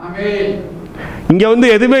 இங்கே வந்து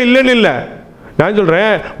எதுவுமே இல்லைன்னு இல்லை, நான்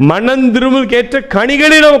சொல்கிறேன் மனம் திரும்புவதற்கேற்ற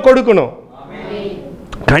கனிகளை நம்ம கொடுக்கணும்.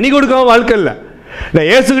 கனி கொடுக்காம வாழ்க்கை இல்லை. நான்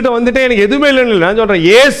இயேசுகிட்ட வந்துட்டேன் எனக்கு எதுவுமே இல்லைன்னு இல்லை, நான் சொல்கிறேன்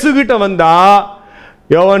இயேசுகிட்ட வந்தா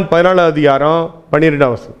யோவான்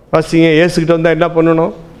 14:12 வாசிங்க. இயேசுகிட்ட வந்தால் என்ன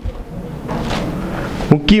பண்ணணும்?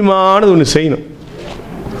 முக்கியமானது ஒன்று செய்யணும்.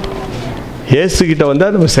 இயேசுகிட்ட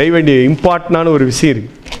வந்தால் நம்ம செய்ய வேண்டிய இம்பார்ட்டண்டான ஒரு விஷயம் இருக்கு.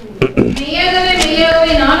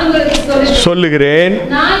 சொல்லுகிறேன்,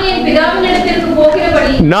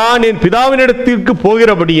 நான் என் பிதாவினிடத்திற்கு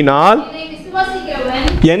போகிறபடியினால்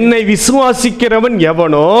என்னை விசுவாசிக்கிறவன்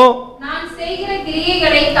எவனோ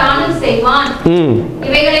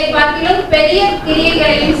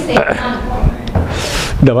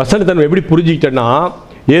இந்த வசனத்தை நம்ம எப்படி புரிஞ்சுக்கிட்டோம்னா,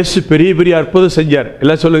 இயேசு பெரிய பெரிய அற்புதம் செஞ்சார்.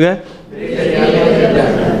 எல்லாம் சொல்லுங்க,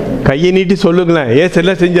 கையை நீட்டி சொல்லுங்களேன். இயேசு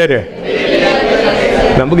எல்லாம் செஞ்சாரு.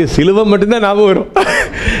 நமக்கு சிலுவை மட்டும்தான் ஞாபகம் வரும்.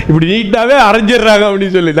 இப்படி நீட்டாவே அரைஞ்சிடுறாங்க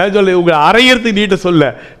அப்படின்னு சொல்லி நான் சொல்ல, உங்களை அரையறதுக்கு நீட்ட சொல்ல,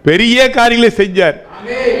 பெரிய காரியங்களை செஞ்சார்.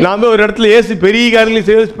 நாம ஒரு இடத்துல இயேசு பெரிய காரியங்களை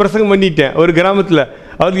செய்ய பிரசங்கம் பண்ணிட்டேன். ஒரு கிராமத்தில்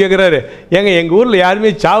அவர் கேட்குறாரு, ஏங்க எங்கள் ஊரில் யாருமே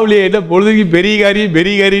சாவுலையே, என்ன பொழுதுக்கு பெரிய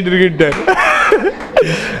காரியம் இருக்கிட்டார்.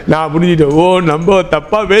 நான் புரிஞ்சிட்டேன், ஓ நம்ம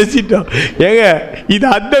தப்பாக பேசிட்டோம். ஏங்க இது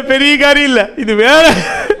அந்த பெரிய காரியம் இல்லை, இது வேற.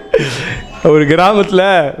 ஒரு கிராமத்தில்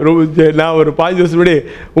நான் ஒரு 5 வருஷம் முன்னாடி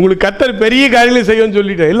உங்களுக்கு கர்த்தர் பெரிய காரியங்களை செய்யணும்னு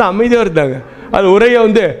சொல்லிட்டேன். எல்லாம் அமைதியாக இருந்தாங்க. அது உரையை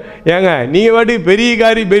வந்து, ஏங்க நீங்கள் வாட்டி பெரிய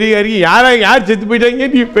காரியம் யார் செத்து போயிட்டாங்க,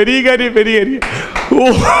 நீ பெரிய காரியம். ஓ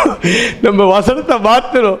நம்ம வசனத்தை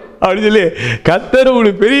மாற்றணும் அப்படின்னு சொல்லி, கர்த்தர்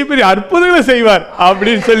உங்களுக்கு பெரிய பெரிய அற்புதங்களை செய்வார்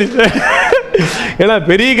அப்படின்னு சொல்லிட்டேன். ஏன்னா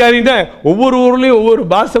பெரிய காரியம்னா ஒவ்வொரு ஊர்லேயும் ஒவ்வொரு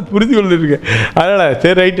பாஷை புரிந்து கொள்ளுருக்கு. அதனால்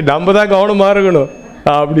சரி ரைட்டு, நம்ம தான் கவனமாக இருக்கணும்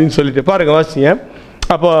அப்படின்னு சொல்லிட்டு பாருங்க, வாசிங்க.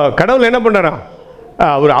 அப்போ கடவுள் என்ன பண்ணாரா,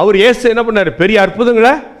 அவர் இயேசு என்ன பண்ணார், பெரிய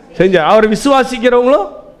அற்புதங்களை செஞ்சார். அவரை விசுவாசிக்கிறவங்களும்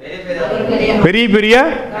பெரிய பெரிய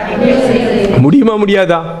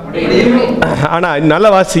முடியாதா? ஆனா நல்ல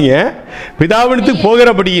வாசிங்க, பிதாவினிடத்துக்கு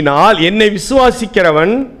போகிறபடியினால் என்னை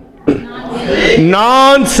விசுவாசிக்கிறவன்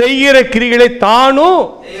நான் செய்கிற கிரிகளை தானும்.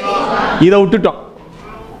 இதை விட்டுட்டோம்.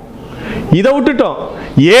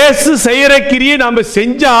 இயேசு செய்கிற கிரியை நாம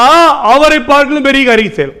செஞ்சா அவரை பார்க்கணும் பெரிய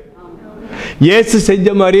காரியம் செய்யணும். இயேசு செஞ்ச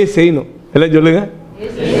மாதிரியே செய்யணும். எல்லாம் சொல்லுங்க,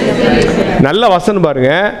 நல்ல வசனம்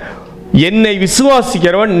பாருங்க. என்னை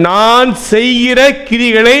விசுவாசிக்கிறவன் நான் செய்கிற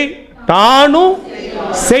கிரிகளை தானும்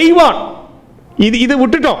செய்வான். இது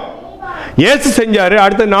விட்டுட்டோம். இயேசு செஞ்சாரு,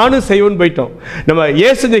 அடுத்து நானும் செய்வேன்னு போயிட்டோம். நம்ம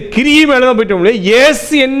இயேசு கிரியை மேலதான் போயிட்டோம்.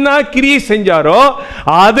 இயேசு என்ன கிரியை செஞ்சாரோ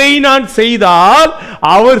அதை நான் செய்தால்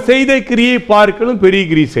அவர் செய்த கிரியை பார்க்கணும் பெரிய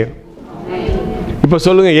கிரியை செய்யணும். இப்ப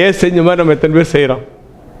சொல்லுங்க, இயேசு செஞ்ச மாதிரி நம்ம எத்தனை பேர் செய்யறோம்?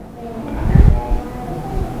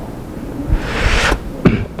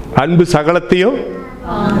 அன்பு சகலத்தையும்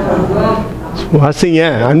வாசிங்க,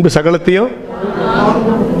 அன்பு சகலத்தையும்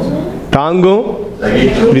தாங்கும்,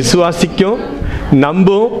 விசுவாசிக்கும்,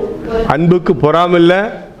 நம்பும், அன்புக்கு பொறாமில்லை,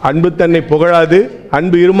 அன்பு தன்னை புகழாது,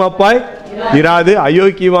 அன்பு இருமாப்பாய் இராது,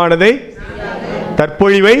 அயோக்கியமானதை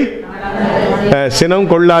தற்பொழிவை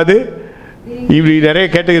சினம் கொள்ளாது. இப்படி நிறைய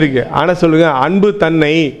கேட்டுருக்கு. ஆனா சொல்லுங்க, அன்பு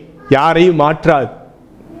தன்னை யாரையும் மாற்றாது.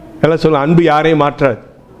 எல்லாம் சொல்லுங்க, அன்பு யாரையும் மாற்றாது.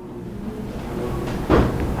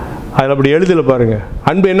 அதில் அப்படி எழுதல பாருங்க.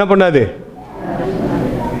 அன்பு என்ன பண்ணாது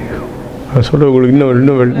சொல்ற, உங்களுக்கு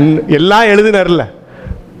இன்னும் எல்லாம் எழுதினார்ல.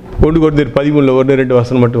 1 Corinthians 13 1-2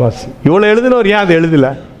 வசனம் மட்டும் வாசி. இவ்வளோ எழுதினவர் ஏன் அதை எழுதல?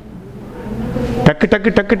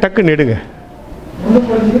 டக்கு நெடுங்க.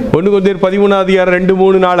 1 Corinthians 13 அதிகாரம் 2,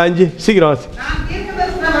 3, 4, 5 சீக்கிரம் வாசி.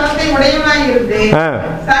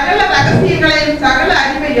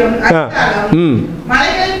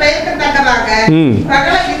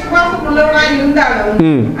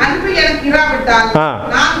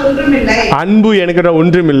 அன்பு எனக்கு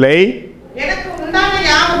ஒன்றுமில்லை.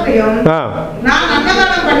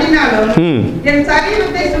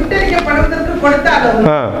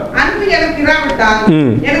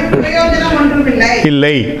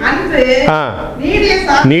 இல்லை.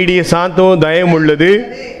 நீடிய சாந்தமும் தயவும் உள்ளது.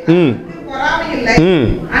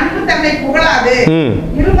 அன்பு தன்னை புகழாது,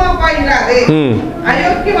 இருமாப்பாய் இராது,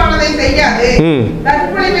 அயோக்கியமானதை செய்யாது,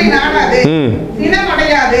 தற்பொழிவை நாடாது,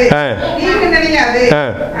 சினமடையாது, தீங்கு நினையாது,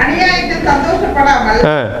 அநியாயத்தில் சந்தோஷப்படாமல்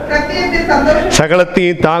சத்தியத்தில் சந்தோஷம்,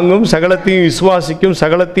 சகலத்தையும் தாங்கும், சகலத்தையும் விசுவாசிக்கும்,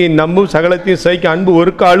 சகலத்தையும் நம்பும், சகலத்தையும் சகிக்கும், அன்பு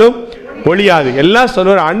ஒரு காலும் ஒழியாது. எல்லாம்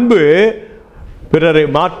சொல்ற அன்பு பிறரை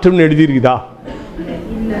மாற்றும் எழுதியிருக்குதா?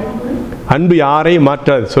 அன்பு யாரையும்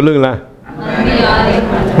மாற்றாது. சொல்லுங்களேன்,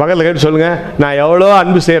 பக்கத்தில் கேட்டு சொல்லுங்க, நான் எவ்வளோ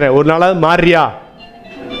அன்பு செய்யறேன், ஒரு நாளாவது மாறியா?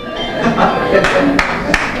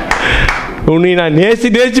 உன்னை நான்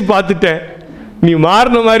நேசி பார்த்துட்டேன், நீ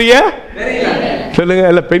மாறின மாதிரியா? சொல்லுங்க.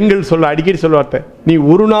 இல்லை பெண்கள் அடிக்கடி சொல்லுவார்த்த, நீ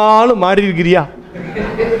ஒரு நாளும் மாறி இருக்கிறியா?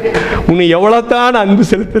 உன்னை எவ்வளோத்தான் அன்பு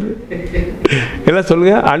செலுத்துறது? எல்லாம்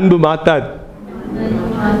சொல்லுங்க, அன்பு மாத்தாது.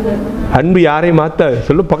 அன்பு யாரையும் மாத்தாது.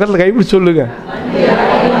 சொல்லு, பக்கத்தில் கைப்பிடி சொல்லுங்க,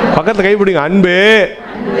 பக்கத்தில் கைப்பிடிங்க. அன்பு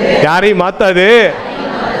யாரையும் மாத்தாது.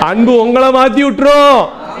 அன்பு உங்களை மாத்தி விட்டுரும்.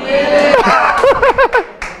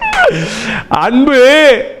 அன்பு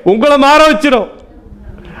உங்களை மாற வச்சிடும்.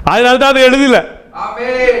 அதனால தான் அதை எழுதல.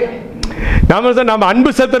 நம்ம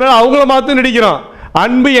அன்பு செத்துறோம், அவங்கள மாத்த நடிக்கிறோம்.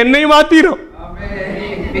 அன்பு என்னை மாத்திரும்.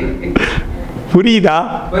 புரியுதா?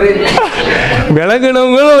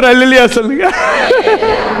 விளங்குனவங்க ஒரு அல்லேலூயா சொல்லுங்க.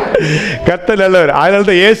 கர்த்தர் நல்லவர். அதனால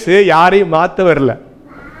தான் இயேசு யாரையும் மாத்த வரல.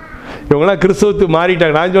 இவங்களாம் கிறிஸ்தவத்துக்கு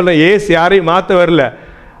மாறிட்டாங்க. நான் சொல்றேன், இயேசு யாரையும் மாத்த வரல,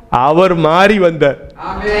 அவர் மாறி வந்தார்.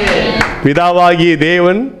 பிதாவாகிய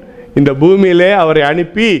தேவன் இந்த பூமியிலே அவரை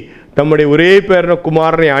அனுப்பி, நம்முடைய ஒரே பேரான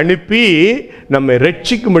குமாரனை அனுப்பி நம்மை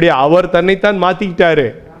ரட்சிக்கும்படி அவர் தன்னைத்தான் மாத்திக்கிட்டாரு.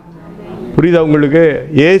 புரியுதா உங்களுக்கு?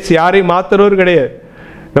 இயேசு யாரையும் மாத்துறவர் கிடையாது.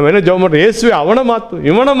 நம்ம என்ன ஜெபம் பண்றோம்? இயேசுவே அவனை மாற்றும்,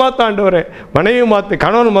 இவனை மாற்ற ஆண்டவரே, மனைவி மாற்று,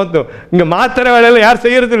 கணவனை மாற்றும். இங்கே மாத்திர வேலையில் யார்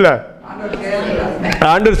செய்யறது இல்லை?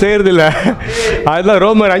 ஆண்டவர் செய்யறது இல்லை. அதுதான்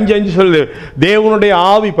ரோமர் 5:5 சொல்லுது, தேவனுடைய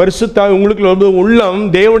ஆவி பரிசுத்த உங்களுக்கு உள்ளம்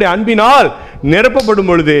தேவனுடைய அன்பினால் நிரப்பப்படும்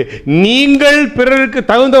பொழுது நீங்கள் பிறருக்கு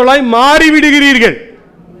தகுந்தவர்களாய் மாறிவிடுகிறீர்கள்.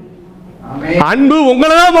 அன்பு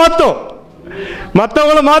உங்களை தான் மாற்றும்,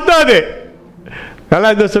 மற்றவங்களை மாத்தாது. நல்லா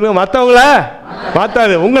சொல்லுங்க, மற்றவங்கள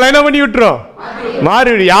மாத்தாது, உங்களை என்ன பண்ணி விட்டுரும்?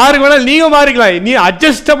 மாறிவிடு. யாருக்கு வேணாலும் நீங்க மாறிக்கலாம், நீ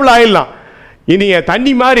அட்ஜஸ்டபிள் ஆயிடலாம். நீங்க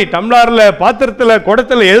தண்ணி மாறி டம்ளார்ல, பாத்திரத்துல,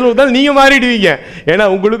 குடத்துல எதுல இருந்தாலும் நீங்க மாறிடுவீங்க. ஏன்னா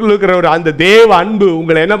உங்களுக்குள்ள இருக்கிற ஒரு அந்த தேவ அன்பு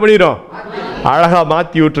உங்களை என்ன பண்ணிடும்? அழகா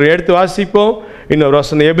மாத்தி விட்டுரும். எடுத்து வாசிப்போம் இன்னொரு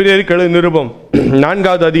வசனம். எபிரேயருக்கு எழுதின நிருபம்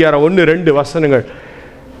 4வது அதிகாரம் 1-2 வசனங்கள்.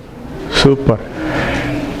 சூப்பர்.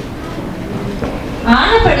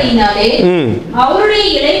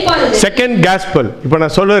 Second gospel. இப்ப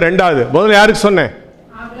நான் சொல்ல ரெண்டாவது. முதல்ல யாருக்கு சொன்னேன்?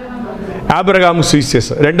 ஆபிரகாம்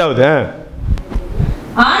சுவிசேஷம். ரெண்டாவது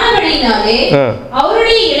ஆனபடியினாலே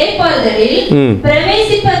அவருடைய இளைப்பாறுதலில்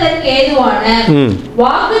பிரவேசிப்பதற்கு ஏதுவான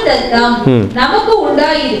வாக்குத்தத்தம் நமக்கு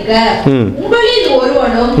உண்டாயிருக்க உங்களில்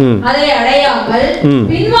ஒருவனும் அதை அடையாமல்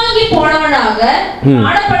பின்வாங்கி போனவனாக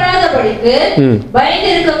காணப்படாதபடிக்கு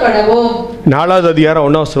பயந்திருக்க கடவோம். 4வது அதிகாரம்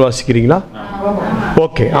 1 வசனம் வாசிக்கிறீங்களா?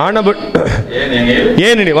 ஓகே.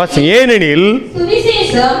 ஏனெனில் வாசிங்க. ஏனெனில்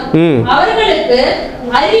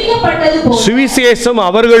சுவிசேஷம்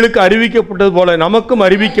அவர்களுக்கு அறிவிக்கப்பட்டது போல நமக்கும்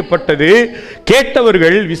அறிவிக்கப்பட்டது.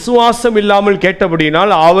 கேட்டவர்கள் விசுவாசம் இல்லாமல்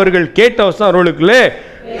கேட்டபடினால் அவர்கள் கேட்ட வசனம் அவர்களுக்குள்ளே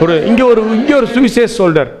இங்க ஒரு சுவிசேஷம்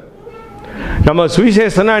சொல்றார். நம்ம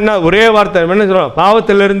சுவிசேஷம்னா என்ன? ஒரே வார்த்தை என்ன சொல்றோம்?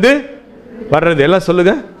 பாவத்திலிருந்து வர்றது. எல்லாம்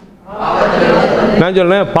சொல்லுங்க. நான்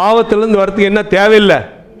சொல்றேன், பாவத்திலிருந்து வர்றதுக்கு என்ன தேவையில்லை?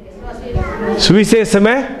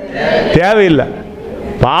 சுவிசேஷமே தேவையில்லை.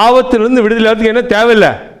 பாவத்திலிருந்து விடுதலை வர்றதுக்கு என்ன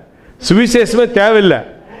தேவையில்லை? சுவிசேஷமே தேவையில்லை.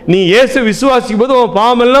 நீ இயேசு விசுவாசிக்கும் போது உன்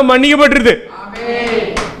பாவம் எல்லாம் மன்னிக்கப்பட்டிருது.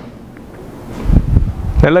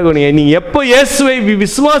 நல்ல குணிய. நீ எப்போ இயேசுவை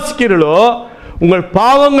விசுவாசிக்கிறீர்களோ உங்கள்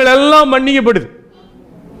பாவங்கள் எல்லாம் மன்னிக்கப்படுது.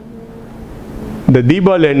 இந்த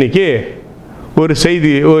தீபாவளி அன்னைக்கு ஒரு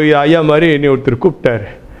செய்தி, ஐயா மாதிரி என்னை ஒருத்தர் கூப்பிட்டார்.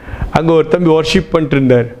 அங்கே ஒரு தம்பி ஒர்ஷிப் பண்ணிட்டு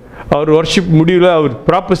இருந்தார். அவர் ஒர்ஷிப் முடிவில் அவர்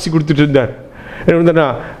ப்ராப்பர்சி கொடுத்துட்டு இருந்தார். என்ன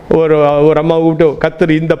ஒரு அம்மா கூப்பிட்டு,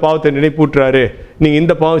 கர்த்தர் இந்த பாவத்தை நினைப்பூட்டுறாரு, நீங்கள்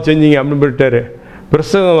இந்த பாவம் செஞ்சீங்க அப்படின்னு சொல்லிட்டாரு.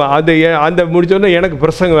 பிரசங்கம் அந்த முடிச்சோடனே எனக்கு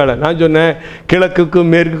பிரசங்கம் வேலை. நான் சொன்னேன், கிழக்குக்கும்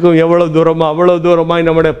மேற்குக்கும் எவ்வளோ தூரமாக அவ்வளோ தூரமாக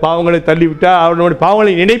நம்முடைய பாவங்களை தள்ளிவிட்டால் அவனுடைய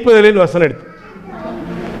பாவங்களை நினைப்பதில்லைன்னு வசனம் எடுத்து.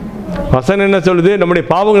 வசனம் என்ன சொல்லுது? நம்முடைய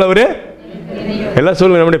பாவங்களை அவரு எல்லாம்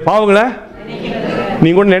சொல்லுங்க. நம்முடைய பாவங்களை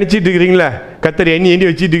நீங்கள் கூட நினச்சிட்டு இருக்கிறீங்களா? கர்த்தர் எண்ணி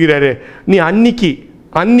வச்சுட்டு இருக்கிறாரு. நீ அன்னைக்கு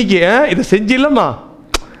இதை செஞ்சிடலாமா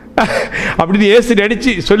அப்படின்னு ஏசு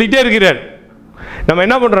அடிச்சு சொல்லிட்டே இருக்கிறார். நம்ம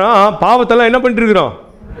என்ன பண்ணுறோம்? பாவத்தெல்லாம் என்ன பண்ணிட்டு இருக்கிறோம்?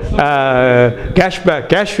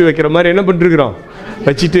 கேஷ் வைக்கிற மாதிரி என்ன பண்ணிட்டு இருக்கிறோம்?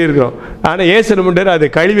 வச்சுட்டே இருக்கிறோம். ஆனால் ஏசு என்ன பண்ணிட்டாரு? அதை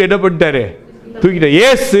கழுவி என்ன பண்ணிட்டாரு? தூக்கிட்டார்.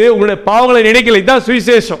 ஏசு உங்களுடைய பாவங்களை நினைக்கல. இதுதான்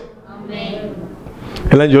சுவிசேஷம்.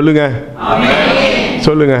 எல்லாம் சொல்லுங்க,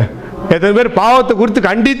 சொல்லுங்க. எத்தனை பேர் பாவத்தை குறித்து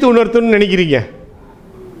கண்டித்து உணர்த்தணும்னு நினைக்கிறீங்க?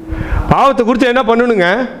 பாவத்தை குறித்து என்ன பண்ணணுங்க?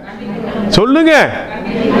 சொல்லுங்க,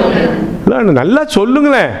 நல்லா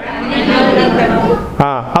சொல்லுங்களேன்.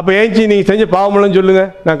 அப்ப ஏஞ்சி நீங்க செஞ்ச பாவமெல்லாம் சொல்லுங்க,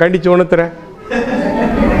 நான் கண்டிச்சு உணர்த்துறேன்.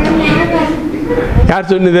 யார்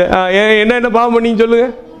சொன்னது? என்ன பாவம் பண்ணீங்க சொல்லுங்க.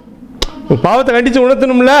 பாவத்தை கண்டிச்சு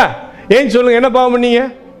உணர்த்தணும்ல, ஏன் சொல்லுங்க, என்ன பாவம் பண்ணீங்க?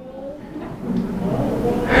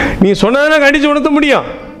 நீங்க சொன்னதானே கண்டிச்சு உணர்த்த முடியும்.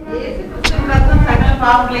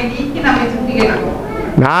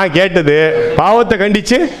 நான் கேட்டது பாவத்தை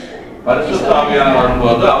கண்டிச்சு பரிசுத்த ஆவியானவர்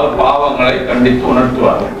வரும்போது அவர் பாவங்களை கண்டித்து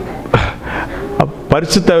உணர்த்துவார்.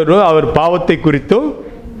 பரிசுத்தவர் அவர் பாவத்தை குறித்தும்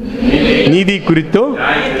நீதி குறித்தும்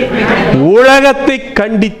உலகத்தை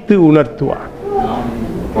கண்டித்து உணர்த்துவார்.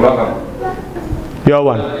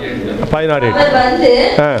 யோவான் 16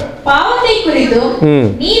 பாவத்தை குறித்தும்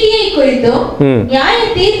நீதியை குறித்தும் நியாய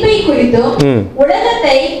தீர்ப்பை குறித்தும்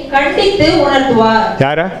உலகத்தை கண்டித்து உணர்த்துவார்.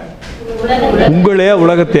 யாரா? உங்களையா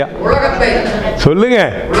உலகத்தையா? சொல்லுங்க.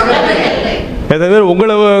 எத்தனை பேர்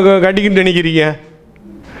உங்களை கண்டிக்கிட்டு நினைக்கிறீங்க?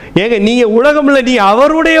 ஏங்க நீங்க உலகம் இல்லை, நீ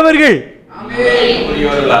அவருடையவர்கள்.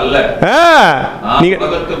 உலகத்துக்குரியவர்கள் அல்ல. நீங்க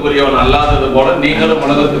உலகத்துக்குரியவன் அல்லாதது போல நீங்களும்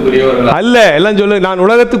உலகத்துக்குரியவர்கள் அல்ல. எல்லாம் சொல்லு, நான்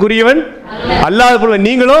உலகத்துக்குரியவன் அல்லாத போல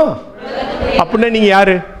நீங்களும். அப்படின்னா நீங்க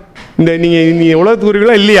யாரு? இந்த நீங்க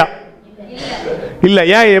உலகத்துக்குரியவர்களா இல்லையா? இல்ல.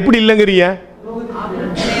 ஏன் எப்படி இல்லைங்கிறீங்க?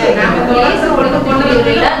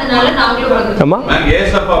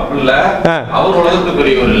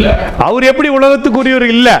 அவர் எப்படி உலகத்துக்குரியவர்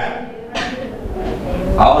இல்ல?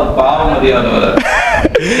 அவர் பாவம் அறியாதவர்.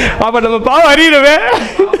 அப்ப நம்ம பாவம் அறியவே.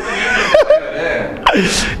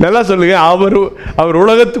 நல்லா சொல்லுங்க. அவர்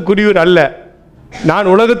உலகத்துக்குரியவர் அல்ல,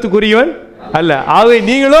 நான் உலகத்துக்குரியவன் அல்ல. ஆகவே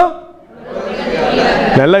நீங்களும்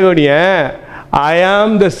நல்ல கவனிய. I am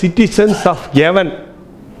the citizens of heaven.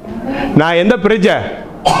 நான் எந்த பிரஜை?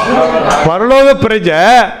 பரலோக பிரஜை.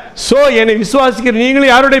 சோ என்னை விசுவாசிக்கிற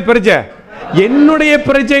நீங்களும் யாருடைய பிரஜை? என்னுடைய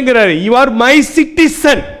பிரஜைங்கிறாரு. You are my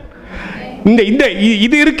citizen. இந்த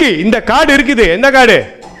இது இருக்கு, இந்த கார்டு இருக்குது. என்ன கார்டு?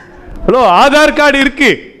 ஹலோ, ஆதார் கார்டு இருக்கு,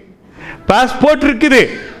 பாஸ்போர்ட் இருக்குது.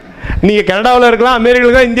 நீங்க கனடாவில் இருக்கலாம், அமெரிக்காவில்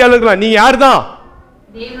இருக்கலாம், இந்தியாவில் இருக்கலாம். நீங்க யார் தான்?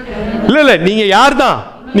 இல்ல நீங்க யார் தான்?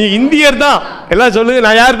 நீ இந்தியர் தான். எல்லாம் சொல்லுங்க,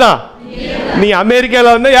 நான் யார் தான்? நீ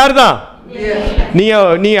அமெரிக்காவில் வந்தா யார் தான்?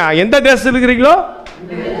 நீங்க எந்த தேசத்தில் இருக்கிறீங்களோ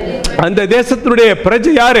அந்த தேசத்தினுடைய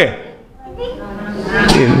பிரஜை யாரு?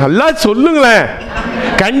 நல்லா சொல்லுங்களேன்.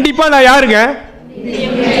 கண்டிப்பா நான் யாருங்க?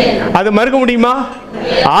 அதை மறுக்க முடியுமா?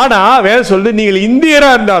 ஆனா வேற சொல்லுது, நீங்கள் இந்தியரா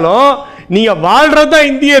இருந்தாலும் நீங்க வாழ்றதா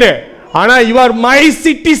இந்தியரு. ஆனா you are my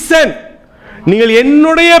citizen. நீங்கள்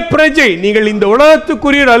என்னுடைய பிரஜை. நீங்கள் இந்த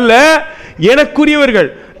உலகத்துக்குரியவர் அல்ல, எனக்குரியவர்கள்.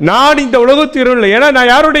 நான் இந்த உலகத்துக்குரியவர் இல்லை. ஏன்னா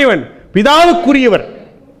நான் யாருடையவன்? பிதாவுக்குரியவர்.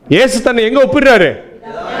 இயேசு தன்னை எங்க ஒப்பிடுறாரு?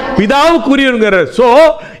 பிதாவுக்குரியவர்ங்கிறார். சோ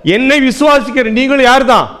என்னை விசுவாசிக்கிற நீங்களும்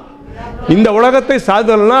யார் தான்? இந்த உலகத்தை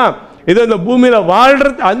சாதலாம். இது இந்த பூமியில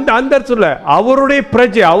வாழ்றது அந்த சொல்ல அவருடைய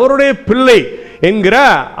பிரஜை, அவருடைய பிள்ளை என்கிற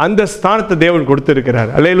அந்த ஸ்தானத்தை தேவன் கொடுத்திருக்கிறார்.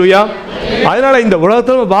 அல்லேலூயா. அதனால இந்த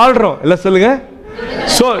உலகத்துல வாழ்றோம். எல்லாம் சொல்லுங்க.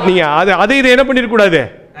 சோ நீங்க அதை இதை என்ன பண்ணிருக்க கூடாது.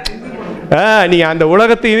 நீங்க அந்த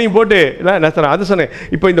உலகத்தை இதையும் போட்டு அது சொன்னேன்.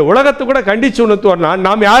 இப்போ இந்த உலகத்தை கூட கண்டிச்சு உணர்த்துவார்னா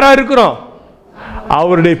நாம் யாரா இருக்கிறோம்?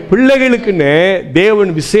 அவருடைய பிள்ளைகளுக்குன்னு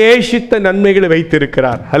தேவன் விசேஷித்த நன்மைகளை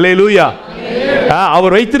வைத்திருக்கிறார். அல்லேலூயா.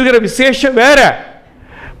 அவர் வைத்திருக்கிற விசேஷம் வேற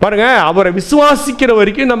பாருங்க. அவரை விசுவாசிக்கிற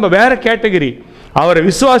வரைக்கும் நம்ம வேற கேட்டகரி. அவரை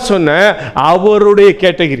விசுவாசம் அவருடைய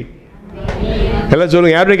கேட்டகரி. எல்லாம்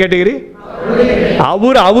சொல்லுங்க, யாருடைய கேட்டகரி?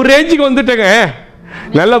 அவர் ரேஞ்சுக்கு வந்துட்டேங்க.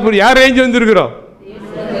 நல்லா புரியும். யார் ரேஞ்சு வந்திருக்கிறோம்?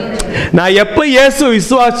 நான் எப்ப இயேசு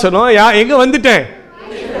விசுவாசனோ எங்க வந்துட்டேன்?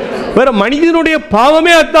 வேற மனிதனுடைய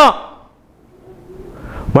பாவமே அதான்,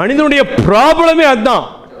 மனிதனுடைய ப்ராப்ளமே அதான்.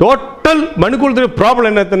 டோட்டல் மனுக்குலத்துடைய ப்ராப்ளம்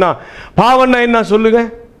என்னன்னா, பாவம்னா என்ன சொல்லுங்க?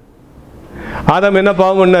 ஆதாம் என்ன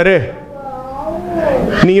பாவம் பண்ணாரு?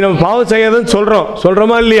 நீங்க நம்ம பாவம் செய்யாதுன்னு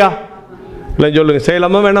சொல்றோமா இல்லையா? இல்லை சொல்லுங்க,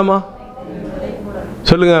 செய்யலாமா வேணாமா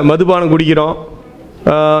சொல்லுங்க. மதுபானம் குடிக்கிறோம்,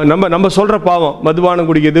 நம்ம சொல்ற பாவம் மதுபானம்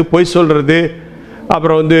குடிக்கிறது, பொய் சொல்றது,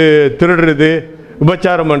 அப்புறம் திருடுறது,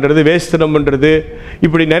 உபச்சாரம் பண்ணுறது, வேஸ்தனம் பண்ணுறது,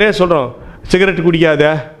 இப்படி நிறைய சொல்கிறோம். சிகரெட் குடிக்காத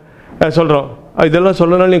சொல்கிறோம். இதெல்லாம்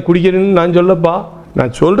சொல்லனாலும் நீ குடிக்கிறேன்னு நான் சொல்லப்பா,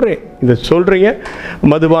 நான் சொல்கிறேன். இதை சொல்கிறீங்க,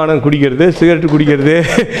 மதுபானம் குடிக்கிறது, சிகரெட் குடிக்கிறது,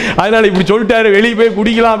 அதனால் இப்படி சொல்லிட்டாரு வெளியே போய்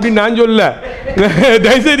குடிக்கலாம் அப்படின்னு நான் சொல்ல.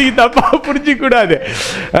 தயவுசெய்து தப்பாக புரிஞ்சிக்கூடாது.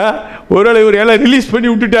 ஒருவேளை இவர் எல்லாம் ரிலீஸ் பண்ணி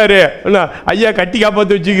விட்டுட்டாரு, ஐயா கட்டி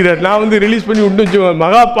காப்பாற்றி வச்சுக்கிறார், நான் ரிலீஸ் பண்ணி விட்டு வச்சுக்கோங்க,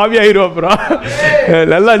 மகா பாவி ஆயிரும். அப்புறம்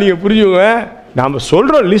நல்லா நீங்கள் புரிஞ்சுக்கோங்க. நாம்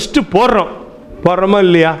சொல்கிறோம், லிஸ்ட்டு போடுறோமா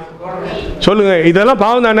இல்லையா? சொல்லுங்க. இதெல்லாம்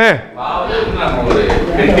பாவம் தானே?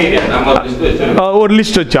 ஒரு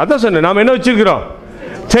லிஸ்ட் வச்சு அதான் சொன்னேன். நாம் என்ன வச்சிருக்கிறோம்?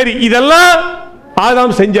 சரி, இதெல்லாம்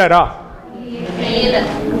ஆதாம் செஞ்சாரா?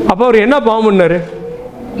 அப்ப அவர் என்ன பாவம் பண்ணாரு?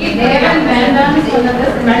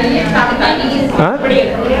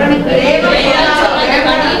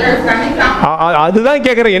 அதுதான்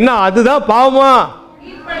கேட்கிறேன். என்ன அதுதான் பாவமா?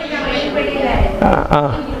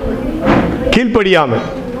 கீழ்ப்படியாம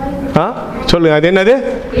சொல்லுங்க. அது என்னது?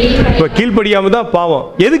 இப்ப கீழ்ப்படியாம தான் பாவம்.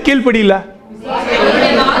 எது கீழ்ப்படியில?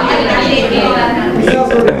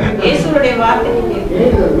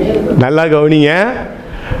 நல்லா கவனிங்க.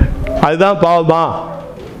 அதுதான் பாவமா?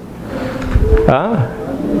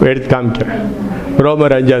 எடுத்து காமிக்கிறேன்.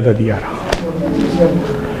 ரோமர் 5வது அதிகாரம்.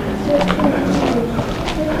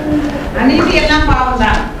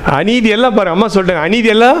 அநீதி எல்லாம் பாருங்க. அம்மா சொல்றாங்க அநீதி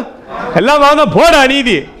எல்லாம் பாவம். போட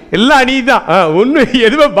அநீதி எல்லாம் அநீதி தான். ஒண்ணு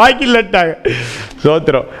எதுவுமே பாக்கி இல்லட்டாங்க.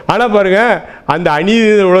 சோத்திரம். ஆனா பாருங்க, அந்த அநீதி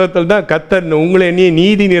உலகத்தில் தான் கர்த்தர் உங்களை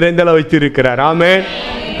நீதி நிறைந்தல வச்சிருக்கிறார். ஆமென்.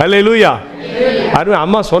 அல்லேலூயா. அருமை.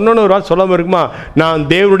 அம்மா சொன்னோன்னு ஒரு வார்த்தை சொல்லாம இருக்குமா? நான்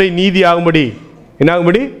தேவனுடைய நீதி ஆகும்படி என்ன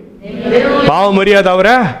ஆகும்படி? பாவம் மரியாதை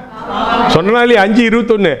அவரை சொன்னாலே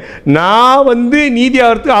 5:21. நான் நீதி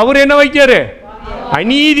ஆகிறதுக்கு அவர் என்ன வைக்காரு?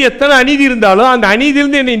 அநீதி எத்தனை அநீதி இருந்தாலும் அந்த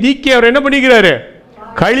அநீதியிலிருந்து என்னை நீக்கி அவர் என்ன பண்ணிக்கிறாரு?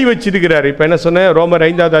 கழி வச்சிருக்கிறாரு. இப்ப என்ன சொன்ன? ரோமர்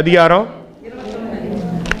 5வது அதிகாரம்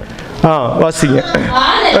வாசிங்க.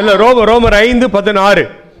 இல்ல, ரோமர் 5:16.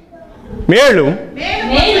 மேலும்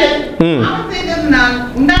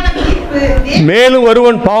மேலும்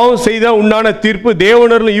ஒருவன் பாவம் செய்தால் உண்டான தீர்ப்பு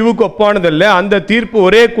தேவனருள் இவுக்கு ஒப்பானதல்ல. அந்த தீர்ப்பு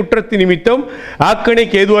ஒரே குற்றத்தின் நிமித்தம்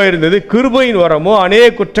ஆக்கணைக்கு எதுவாக இருந்தது. கிருபையின் வரமோ அநேக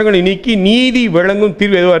குற்றங்களை நீக்கி நீதி விளங்கும்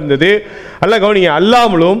தீர்வு எதுவாக இருந்தது. அல்ல கவனிங்க,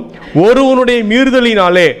 அல்லாமலும் ஒருவனுடைய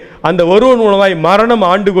மீறுதலினாலே அந்த ஒருவன் மூலமாய் மரணம்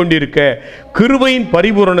ஆண்டு கொண்டிருக்க கிருபையின்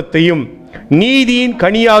பரிபூரணத்தையும் நீதியின்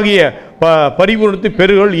கனியாகிய பரிபூரணத்தை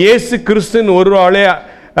பெறுகள் இயேசு கிறிஸ்துவின் ஒரு ஆளே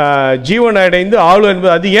ஜீவன் அடைந்து ஆளு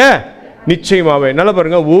என்பது அதிக நிச்சயமாவே. நல்லா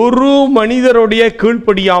பாருங்க, ஒரு மனிதருடைய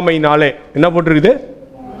கீழ்ப்படியாமையினாலே என்ன போட்டிருக்குது?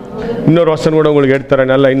 இன்னொரு வசனம் கூட உங்களுக்கு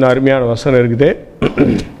எடுத்துறேன். நல்ல இன்னும் அருமையான வசனம் இருக்குது.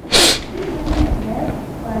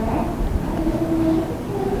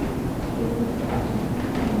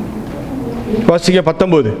 வாசிக்க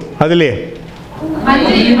 19. அதுலயே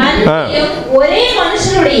ஒரே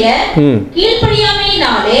மனுஷனுடைய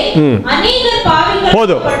கீழ்ப்படியாமையினாலே அநேகர் பாவிகள்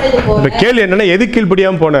போதும். இப்ப கேள்வி என்னன்னா, எது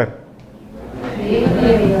கீழ்ப்படியாம போனார்?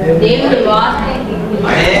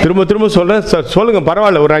 திரும்ப திரும்ப சொல்றேன், சொல்லுங்க,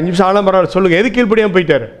 பரவாயில்ல, ஒரு 5 நிமிஷம் ஆனா பரவாயில்ல, சொல்லுங்க, எது கீழ்ப்படியாம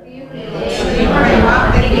போயிட்டாரு?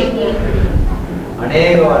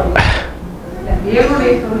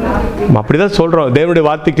 அப்படிதான் சொல்றோம். தேவனுடைய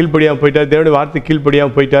வார்த்தை கீழ்ப்படியாம போயிட்டார், தேவனுடைய வார்த்தை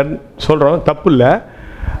கீழ்ப்படியாம போயிட்டார் சொல்றோம், தப்பு இல்லை.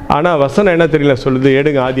 ஆனா வசனம் என்ன தெரியல சொல்லுது.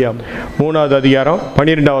 எடுங்க, ஆதியாகமம் 3வது அதிகாரம்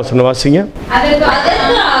 12வது வசனம் வாசிங்க.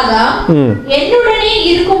 என்னுடனே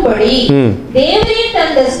இருக்கும்படி தேவரீர்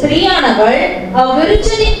தந்த ஸ்திரீயானவள்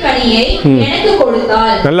அவ்விருட்சத்தின் கனியை எனக்கு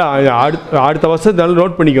கொடுத்தாள். நல்லா அடுத்த வசனத்தை நல்லா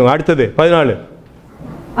நோட் பண்ணிக்கோங்க. அடுத்தது 14.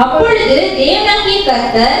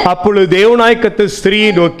 அப்பொழுது தேவனாகிய கர்த்தர்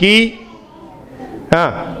ஸ்திரீயை நோக்கி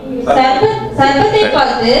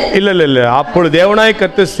இல்ல அப்பொழுது தேவனாகிய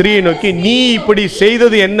கர்த்தர் ஸ்திரீயை நோக்கி நீ இப்படி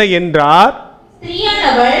செய்தது என்ன என்றார்.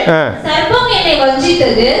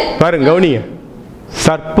 பாருங்க, கவனிங்க,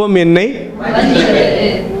 சர்ப்பம் என்னை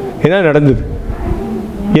என்ன நடந்தது?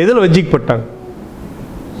 எதில் வஞ்சிக்கப்பட்டாங்க?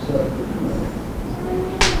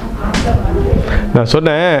 நான்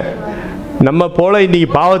சொன்னேன், நம்ம போல இன்னைக்கு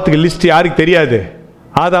பாவத்துக்கு லிஸ்ட் யாருக்கு தெரியாது?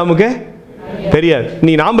 ஆதாமுக்கு தெரியாது.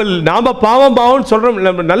 நீ நாம பாவம் சொல்றோம்.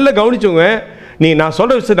 நல்ல கவனிச்சோங்க. நீ நான்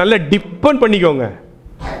சொல்ற விஷயம் நல்ல டிபெண்ட் பண்ணிக்கோங்க.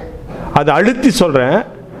 அதை அழுத்தி சொல்றேன்.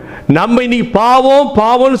 நம்ம இன்னைக்கு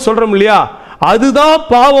பாவம்னு சொல்றோம் இல்லையா, அதுதான்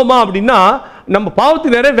பாவமா அப்படின்னா நம்ம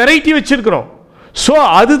பாவத்துக்கு நிறைய வெரைட்டி வச்சிருக்கிறோம். ஸோ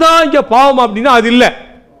அதுதான் இங்க பாவமா அப்படின்னா அது இல்லை.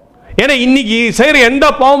 ஏன்னா இன்னைக்கு செய்யற எந்த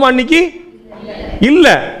பாவமா அன்னைக்கு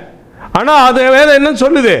இல்லை. ஆனா அது வேற என்ன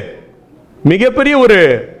சொல்லுது? மிகப்பெரிய ஒரு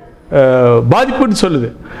பாதிப்புன்னு சொல்லுது.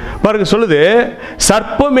 பாருங்க, சொல்லுது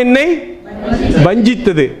சர்ப்பம் என்னை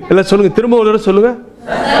வஞ்சித்தது. எல்லாம் சொல்லுங்க, திரும்ப ஒரு தடவை சொல்லுங்க,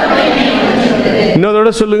 இன்னொரு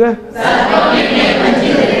தடவை சொல்லுங்க.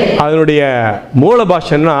 அதனுடைய மூல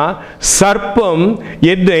பாஷைன்னா சர்ப்பம்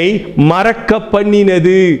என்னை மறக்க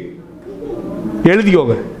பண்ணினது.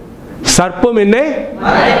 எழுதிக்கோங்க, சர்ப்பம் என்னை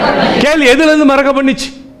கேள்வி எதுல இருந்து மறக்க பண்ணிச்சு?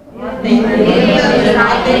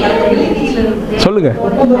 சொல்லுங்க,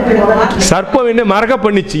 சர்ப்பம் என்ன மறக்க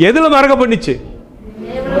பண்ணிச்சு? எதுல மறக்க பண்ணிச்சு?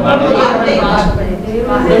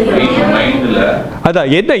 அதான்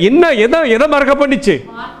என்ன எதை மறக்க பண்ணிச்சு?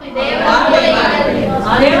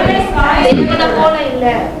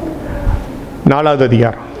 4வது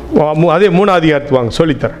அதிகாரம், அதே 3வது அதிகாரத்து வாங்க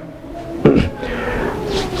சொல்லித்தரேன்.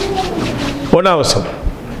 1வது வசனம்.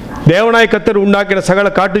 தேவனாய் கர்த்தர் உண்டாக்கின சகல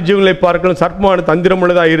காட்டு ஜீவங்களை பார்க்கணும் சர்ப்பமான தந்திரம்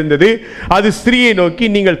உள்ளதாக இருந்தது. அது ஸ்திரீயை நோக்கி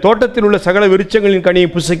நீங்கள் தோட்டத்தில் உள்ள சகல விருட்சங்களின் கனியை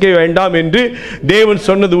புசிக்க வேண்டாம் என்று தேவன்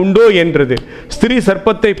சொன்னது உண்டோ என்றது. ஸ்திரீ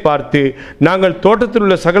சர்ப்பத்தை பார்த்து, நாங்கள் தோட்டத்தில்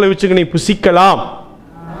உள்ள சகல விருட்சங்களை புசிக்கலாம்.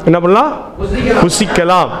 என்ன பண்ணலாம்?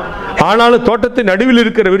 புசிக்கலாம். ஆனாலும் தோட்டத்தின் நடுவில்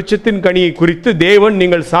இருக்கிற விருட்சத்தின் கனியை குறித்து தேவன்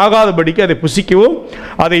நீங்கள் சாகாதபடிக்கு அதை புசிக்கவும்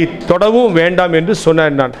அதை தொடவும் வேண்டாம் என்று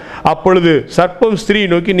சொன்னார். அப்பொழுது சர்ப்பம் ஸ்திரீயை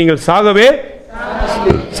நோக்கி, நீங்கள்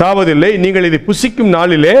சாவதில்லை, நீங்கள் இதை புசிக்கும்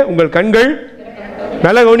நாளிலே உங்கள் கண்கள்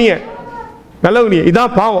நல்ல கவனிய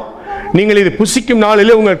இதான் பாவம். நீங்கள் இதை புசிக்கும்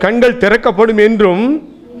நாளிலே உங்கள் கண்கள் திறக்கப்படும் என்றும்,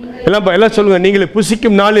 எல்லாம் சொல்லுங்க, நீங்கள்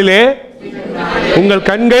புசிக்கும் நாளிலே உங்கள்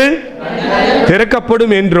கண்கள்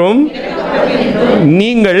திறக்கப்படும் என்றும்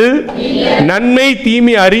நீங்கள் நன்மை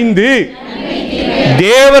தீமை அறிந்து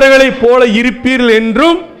தேவர்களைப் போல இருப்பீர்கள்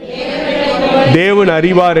என்றும் தேவன்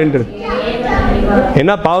அறிவார் என்று.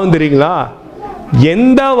 என்ன பாவம் தெரியுங்களா?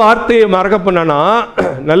 எந்த வார்த்தையை மறக்க பண்ணனா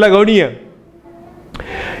நல்ல கவனிய.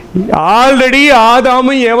 ஆல்ரெடி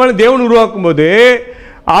ஆதாமும் ஏவாளும் தேவன் உருவாக்கும் போது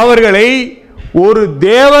அவர்களை ஒரு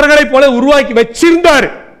தேவர்களை போல உருவாக்கி வச்சிருந்தார்.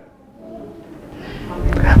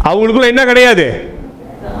 அவங்களுக்குள்ள என்ன கிடையாது?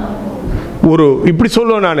 ஒரு இப்படி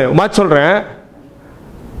சொல்லுவேன், நான் மாற்றி சொல்றேன்,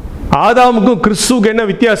 ஆதாமுக்கும் கிறிஸ்துவுக்கு என்ன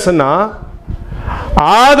வித்தியாசம்னா,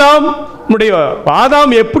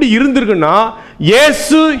 ஆதாம் எப்படி இருந்திருக்குன்னா,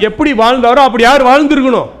 இயேசு எப்படி வாழ்ந்தாரோ அப்படி யார்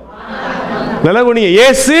வாழ்ந்திருக்கணும்? நல்லா கவனிங்க.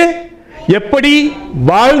 இயேசு எப்படி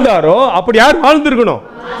வாழ்ந்தாரோ அப்படி யார் வாழ்ந்திருக்கணும்?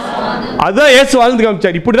 அதுதான் இயேசு வாழ்ந்து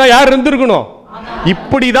காமிச்சார். இப்படிதான் யார் இருந்திருக்கணும்?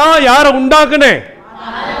 இப்படிதான் யாரை உண்டாக்குனே.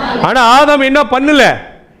 ஆனா ஆதாம் என்ன பண்ணல?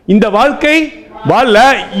 இந்த வாழ்க்கை வாழல.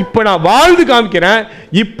 இப்ப நான் வாழ்ந்து காமிக்கிறேன்.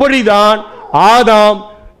 இப்படிதான் ஆதாம்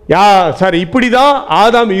இப்படிதான்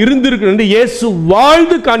ஆதாம் இருந்திருக்கணும் என்று இயேசு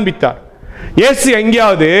வாழ்ந்து காண்பித்தார். இயேசு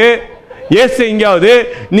எங்கேயாவது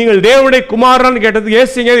நீங்கள் தேவனுடைய குமாரன் கேட்டதுக்கு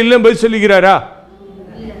இயேசு எங்கேயாவது இல்லைன்னு பதில் சொல்லிக்கிறாரா?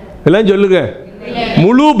 எல்லாம் சொல்லுங்க.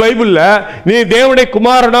 முழு பைபிள்ல நீ தேவனுடைய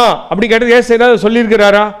குமாரனா அப்படி கேட்டது இயேசு என்ன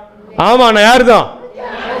சொல்லியிருக்கிறாரா? ஆமா, நான் யாரு தான்?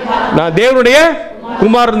 நான் தேவனுடைய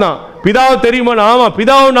குமாரன் தான். பிதாவை தெரியுமா? ஆமா,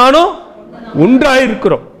 பிதாவும் நானும்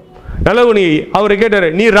ஒன்றாயிருக்கிறோம். நல்லவனி அவரை கேட்டாரு,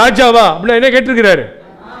 நீ ராஜாவா அப்படின்னா என்ன கேட்டிருக்கிறாரு?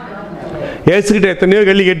 இயேசுகிட்ட எத்தனையோ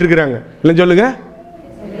கேள்வி கேட்டிருக்கிறாங்க. இல்லை சொல்லுங்க.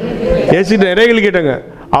 இயேசுகிட்ட நிறைய கேள்வி கேட்டாங்க.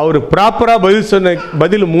 அவர் ப்ராப்பரா பதில் சொன்ன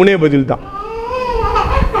பதில் 3 பதில் தான்.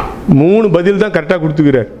 3 பதில் தான் கரெக்டாக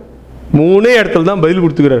கொடுத்துக்கிறார். 3 இடத்துல தான் பதில்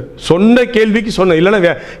கொடுத்துக்கிறார். சொன்ன கேள்விக்கு சொன்ன, இல்லைன்னா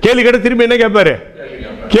கேள்வி கேட்ட திரும்பி என்ன கேட்பாரு?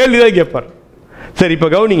 கேள்விதான் கேட்பார். சரி, இப்ப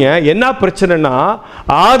கவனிங்க. என்ன பிரச்சனைனா,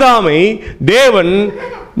 ஆதாமை தேவன்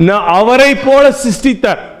அவரை போல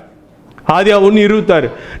சிருஷ்டித்தார். ஆதியா 1:26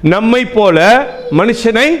 நம்மை போல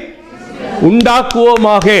மனுஷனை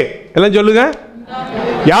உண்டாக்குவோமாக. எல்லாம் சொல்லுங்க.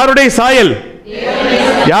 யாருடைய சாயல்?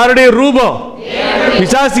 யாருடைய ரூபம்?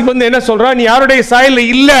 பிசாசுக்கு வந்து என்ன சொல்றான்? நீ யாருடைய சாயல்ல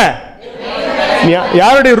இல்ல,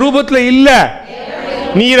 யாருடைய ரூபத்துல இல்ல,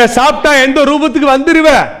 நீ இதை சாப்பிட்டா எந்த ரூபத்துக்கு வந்துருவ?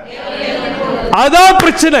 அதான்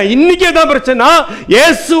பிரச்சனை. இன்னைக்கு தான் பிரச்சனை.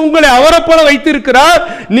 இயேசு உங்களை அவரை போல வைத்திருக்கிறார்,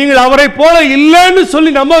 நீங்கள் அவரை போல இல்லைன்னு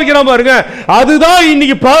சொல்லி நம்ப வைக்கிறோம் பாருங்க. அதுதான்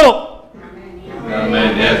இன்னைக்கு பாவம்.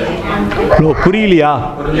 புரியலையா?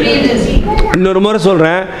 இன்னொரு முறை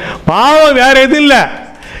சொல்றேன். பாவம் வேற எதுவும் இல்ல.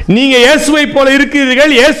 நீங்க இயேசுவை போல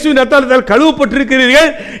இருக்கிறீர்கள், இயேசுவின் ரத்தத்தால் கழுவப்பட்டிருக்கிறீர்கள்,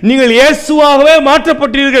 நீங்கள் இயேசுவாகவே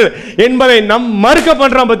மாற்றப்பட்டீர்கள் என்பதை மறுக்க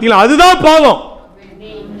பண்றான் பார்த்தீங்களா? அதுதான் பாவம்.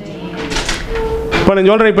 இப்ப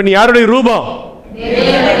நான் சொல்றேன், இப்ப நீ யாருடைய ரூபம்?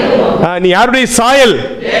 நீ யாருடைய சாயல்?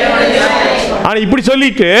 ஆனா இப்படி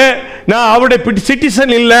சொல்லிட்டு நான் அவருடைய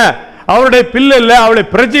சிட்டிசன் இல்ல, அவருடைய பிள்ளை இல்ல, அவருடைய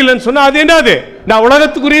பிரஜை இல்லைன்னு சொன்னா அது என்னது? நான்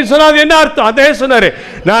உலகத்துக்குரிய சொன்னா அது என்ன அர்த்தம்? அதே சொன்னாரு,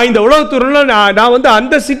 நான் இந்த உலகத்துக்குள்ள நான் வந்து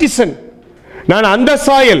அந்த சிட்டிசன், நான் அந்த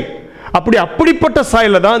சாயல். அப்படிப்பட்ட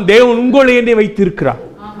சாயல தான் தேவன் உங்களை என்னை வைத்திருக்கிறார்.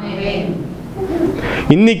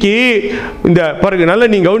 இன்னைக்கு இந்த பாருங்க, நல்லா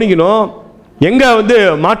நீங்க கவனிக்கணும். எங்க வந்து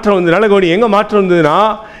மாற்றம் வந்து நல்ல கவனி. எங்க மாற்றம் வந்ததுன்னா,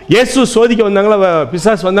 இயேசு சோதிக்க வந்தாங்களா?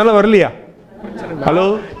 பிசாசு வந்தாலும் வரலையா? ஹலோ,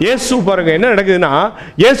 இயேசு பாருங்க என்ன நடக்குதுன்னா,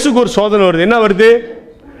 இயேசுக்கு ஒரு சோதனை வருது. என்ன வருது?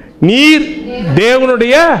 நீர்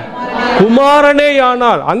தேவனுடைய குமாரனே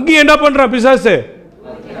ஆனால். அங்கே என்ன பண்றான் பிசாசு?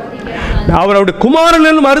 அவருடைய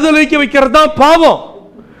குமாரன் மறுதல் வைக்கிறது தான் பாவம்.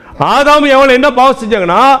 ஆதாம் எவ்வளவு என்ன பாவம்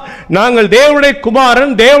செஞ்சாங்கன்னா, நாங்கள் தேவனுடைய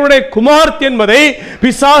குமாரன், தேவனுடைய குமார்த்தி என்பதை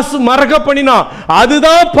பிசாசு மறக்க பண்ணினா.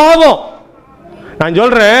 அதுதான் பாவம். நான்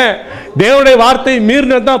சொல்றேன், தேவனுடைய வார்த்தை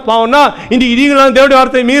மீறினதான் பாவம்னா, இன்னைக்கு நீங்களும் தேவனுடைய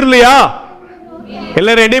வார்த்தை மீறலையா?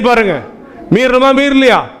 எல்லாரும் எண்ணி பாருங்க. மீறணுமா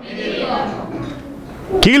மீறலையா?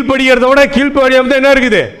 கீழ்படிகிறத விட கீழ்படியாம என்ன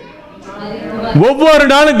இருக்குது? ஒவ்வொரு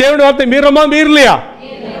நாளும் தேவனுடைய வார்த்தை மீறணுமா மீறலையா?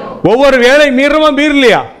 ஒவ்வொரு வேலை மீறணுமா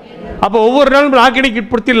மீறலையா? அப்ப ஒவ்வொரு நாளும் ஆக்கினைக்கு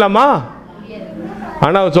உட்படுத்திடலாமா?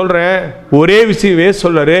 ஆனா சொல்றேன், ஒரே விஷயமே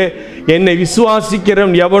சொல்றாரு, என்னை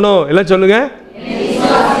விசுவாசிக்கிறவன் எவனோ, எல்லாம் சொல்லுங்க,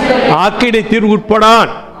 ஆக்கினை தீர்வு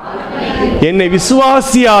உட்படான். என்னை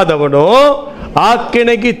விசுவாசியாதவனோ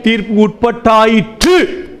ஆக்கினைக்கு தீர்ப்பு உட்பட்டாயிற்று.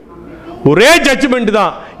 ஒரே ஜட்ஜ்மெண்ட்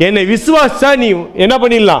தான். என்னை விசுவாசா நீ என்ன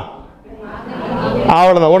பண்ணிடலாம்,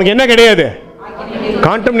 அவ்வளவுதான். உனக்கு என்ன கிடையாது?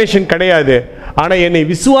 கான்டமினேஷன் கிடையாது. ஆனா என்னை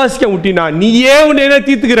விசுவாசிக்க விட்டினா நீயே உன்னை என்ன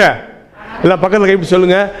தீர்த்துக்கிற? எல்லாம் பக்கத்துல கைப்பி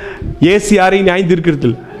சொல்லுங்க, ஏசு யாரையும் நியாயம் தீர்க்கிறது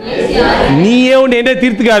இல்லை. நீயே உன்னை என்ன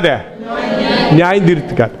தீர்த்துக்காத, நியாயம்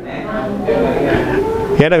தீர்த்துக்காத.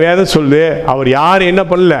 ஏன்னா வேதம் சொல்லு, அவர் யாரும் என்ன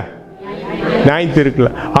பண்ணல, நியாயம் தீர்க்கல.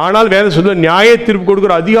 ஆனால் வேதம் சொல்லு, நியாய தீர்ப்பு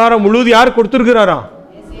கொடுக்கிற அதிகாரம் முழுவது யார் கொடுத்திருக்கிறாரா?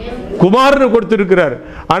 குமாரன் கொடுத்திருக்கிறார்.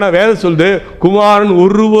 ஆனா வேதம் சொல்லுது, குமாரன்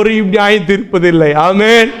ஒருவரையும் நியாயம் தீர்ப்பதில்லை.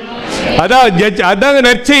 ஆமென். அதான்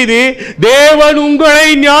நற்செய்தி. தேவன் உங்களை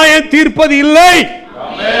நியாயம் தீர்ப்பது இல்லை.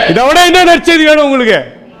 இதோட என்ன நற்செய்தி வேணும் உங்களுக்கு?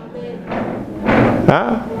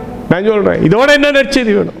 நான் சொல்றேன், இதோட என்ன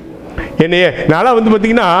நற்செய்தி வேணும்? என்னைய நாளா வந்து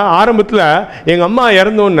பார்த்தீங்கன்னா, ஆரம்பத்தில் எங்கள் அம்மா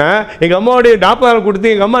இறந்தோன்னே எங்கள் அம்மாவுடைய 40 நாள்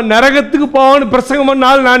கொடுத்து எங்கள் அம்மா நரகத்துக்கு போவான்னு பிரசங்கம் பண்ண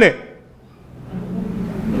நாள் நான்.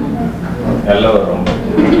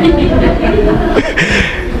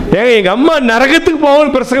 ஏங்க எங்கள் அம்மா நரகத்துக்கு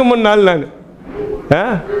போவான்னு பிரசங்கம் பண்ண நாள் நான்.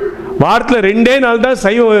 வாரத்தில் 2 நாள் தான்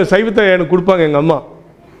சைவத்தை எனக்கு கொடுப்பாங்க எங்கள் அம்மா.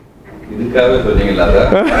 இதுக்காக சொன்னீங்களா?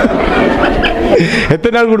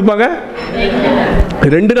 எத்தனை நாள் கொடுப்பாங்க?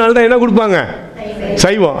 2 நாள் தான். என்ன கொடுப்பாங்க?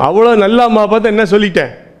 சைவம். அவ்வளோ நல்ல அம்மா பார்த்து என்ன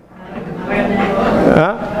சொல்லிட்டேன்,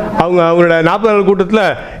 அவங்களோட 40 நாள் கூட்டத்தில்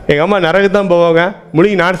எங்கள் அம்மா நரகத்தான் போவாங்க,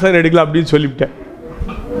 முழுகி நாடசான் எடுக்கலாம் அப்படின்னு சொல்லிவிட்டேன்.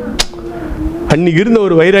 அன்னைக்கு இருந்த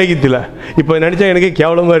ஒரு வைராகியத்தில் இப்போ நினச்சா எனக்கே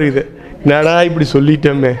கேவலமாக இருக்குது. என்னடா இப்படி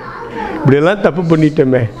சொல்லிட்டோமே, இப்படியெல்லாம் தப்பு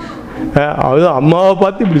பண்ணிட்டோமே. அது அம்மாவை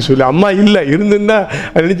பார்த்து இப்படி சொல்லி, அம்மா இல்லை இருந்துன்னா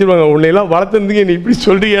நினச்சிருப்பாங்க, உன்னையெல்லாம் வளர்த்துறதுக்கு நீ இப்படி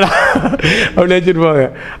சொல்கிறீங்களா அப்படின்னு நினச்சிருப்பாங்க.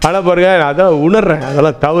 ஆனால் பாருங்க, அதான் உணர்றேன்,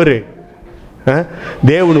 அதெல்லாம் தவறு.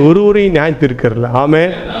 தேவன் ஒருவரையும் நியாயத்து இருக்கிறல. ஆமே.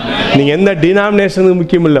 நீங்கள் எந்த டினாமினேஷனுக்கு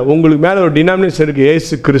முக்கியம் இல்லை, உங்களுக்கு மேலே ஒரு டினாமினேஷன் இருக்குது,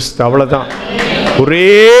 இயேசு கிறிஸ்து. அவ்வளோதான். ஒரே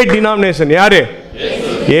டினாமினேஷன். யாரு?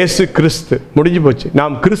 இயேசு கிறிஸ்து. முடிஞ்சு போச்சு.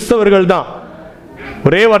 நாம் கிறிஸ்தவர்கள் தான்.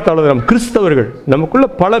 ஒரே வார்த்தை, நாம் கிறிஸ்தவர்கள். நமக்குள்ள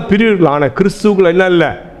பல பிரிவுகள், ஆனால் கிறிஸ்துவுக்குள்ள என்ன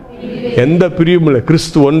இல்லை, எந்த பிரிவும் இல்லை.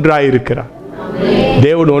 கிறிஸ்து ஒன்றாயிருக்கிறார்,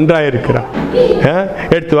 தேவன் ஒன்றாயிருக்கிறார்.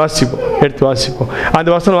 எடுத்து வாசிப்போம். அந்த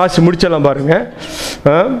வசனம் வாசி முடிச்சலாம் பாருங்க.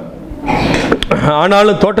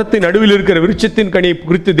 ஆனாலும் தோட்டத்தின் நடுவில் இருக்கிற விருட்சத்தின் கனியை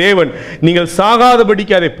குறித்து தேவன் நீங்கள்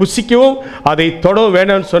சாகாதபடிக்கு அதை புசிக்கவும் அதை தொடவும்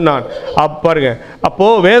வேண்டாம்னு சொன்னான். பாருங்க, அப்போ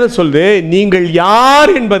வேதம் சொல்லுது, நீங்கள்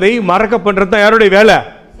யார் என்பதை மறக்க பண்றது தான் யாருடைய வேலை?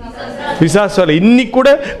 பிசாசு. இன்னைக்கு கூட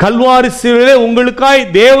கல்வாரி சிலுவையிலே உங்களுக்காய்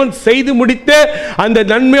தேவன் செய்து முடித்த அந்த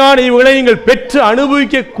நன்மையான இவங்களை நீங்கள் பெற்று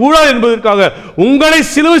அனுபவிக்க கூடாது என்பதற்காக உங்களை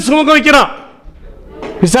சிலுவை சுமக்க வைக்கிறான்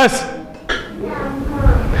பிசாசு.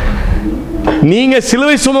 நீங்க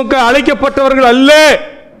சிலுவை சுமக்க அழைக்கப்பட்டவர்கள் அல்ல.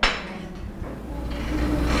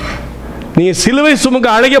 நீங்க சிலுவை சுமக்க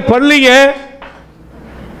அழைக்கப்படலீங்க.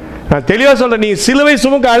 நான் தெளிவா சொல்றேன், நீங்க சிலுவை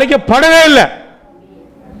சுமக்க அழைக்கப்படவே இல்லை.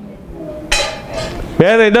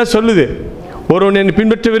 வேதம் என்ன சொல்லுது? ஒருவன் என்னை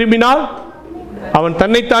பின்பற்ற விரும்பினால் அவன்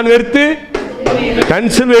தன்னைத்தான் வெறுத்து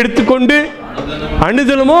தன் சிலுவை எடுத்துக்கொண்டு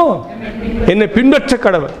அனுதினமோ என்னை பின்பற்ற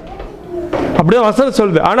கடவன். அப்படியே வசனம்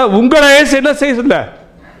சொல்லுது. ஆனா உங்களை என்ன செய்ய சொல்ல?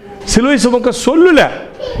 சிலுவை சுமக்க சொல்லல.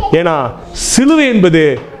 ஏன்னா சிலுவை என்பது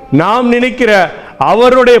நாம் நினைக்கிற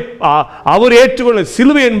அவருடைய அவர் ஏற்றுக்கொள்ள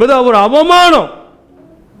சிலுவை என்பது அவர் அவமானம்.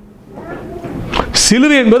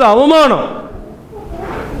 சிலுவை என்பது அவமானம்.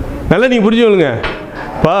 நல்லா நீங்க புரிஞ்சுக்கொள்ளுங்க.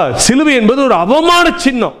 சிலுவை என்பது ஒரு அவமான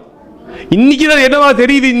சின்னம். இன்னைக்கு தான் என்னவா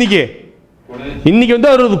தெரியுது? இன்னைக்கு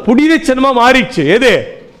வந்து அவர் ஒரு புனித சின்னமா மாறிடுச்சு. எது?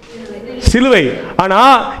 சிலுவை. ஆனா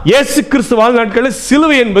இயேசு கிறிஸ்து வாழ்ந்த நாட்களில்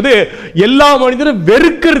சிலுவை என்பது எல்லா மனிதரும்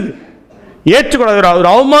வெறுக்கிறது, ஏற்றுக்கொள்ளாத ஒரு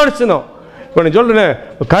அவமான சின்னம். இப்போ நான் சொல்றேன்,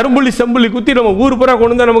 கரும்புள்ளி செம்புள்ளி குத்தி நம்ம ஊர் பூரா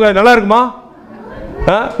கொண்டு வந்தா நமக்கு நல்லா இருக்குமா?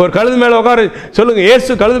 ஒரு கழுது மேல உட்கார சொல்லுங்க,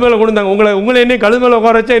 இயேசு கழுது மேல கொண்டு வந்தாங்க. உங்களை என்ன கழுது மேல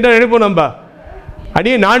உட்கார வச்சா என்ன நினைப்போம்? நம்ம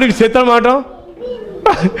அடியே நாடுக்கு செத்த மாட்டோம்,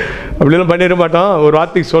 அப்படிலாம் பண்ணிட மாட்டோம். ஒரு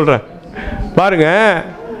வார்த்தைக்கு சொல்றேன் பாருங்க,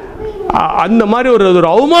 அந்த மாதிரி ஒரு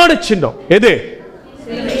அவமான சின்னம். எது?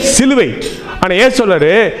 சிலுவை. ஆனா ஏன் சொல்றாரு,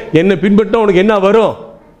 என்ன பின்பற்ற உனக்கு என்ன வரும்?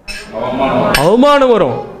 அவமானம்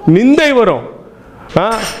வரும், நிந்தை வரும்.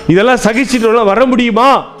 இதெல்லாம் சகிச்சுட்டு வர முடியுமா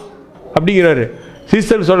அப்படிங்கிறாரு.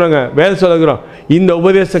 சிஸ்டர் சொல்றாங்க, வேலை சொல்லுகிறோம், இந்த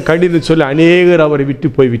உபதேசம் கடிதம் சொல்லி அநேகர் அவரை விட்டு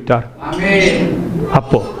போய் விட்டார்.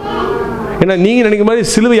 அப்போ ஏன்னா நீங்க நினைக்கிற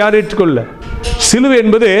மாதிரி சிலுவை யாரும் ஏற்றுக்கொள்ள. சிலுவை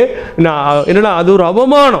என்பது என்னன்னா அது ஒரு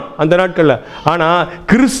அவமானம் அந்த நாட்கள்ல. ஆனா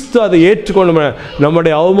கிறிஸ்து அதை ஏற்றுக்கொள்ள,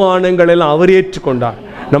 நம்முடைய அவமானங்கள் எல்லாம் அவர் ஏற்றுக்கொண்டார்,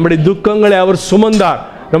 நம்முடைய துக்கங்களை அவர் சுமந்தார்,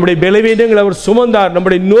 நம்முடைய பலவீனங்களை அவர் சுமந்தார்,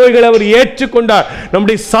 நம்முடைய நோய்களை அவர் ஏற்றுக்கொண்டார்,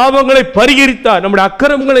 நம்முடைய சாபங்களை பரிகரித்தார், நம்முடைய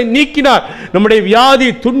அக்கிரமங்களை நீக்கினார், நம்முடைய வியாதி,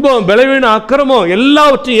 துன்பம், பலவீனம், அக்கிரமம்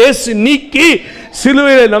எல்லாவற்றையும் இயேசு நீக்கி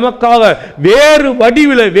சிலுவையில் நமக்காக வேறு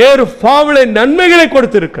வடிவில வேறு ஃபார்முல நன்மைகளை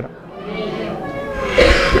கொடுத்திருக்கிறார்.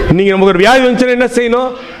 நீங்க நமக்கு ஒரு வியாதி வந்துச்சுன்னா என்ன செய்யணும்?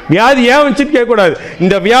 வியாதி ஏன் வந்துச்சுன்னு கேட்கக்கூடாது,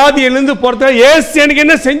 இந்த வியாதியிலிருந்து பொறுத்த இயேசு எனக்கு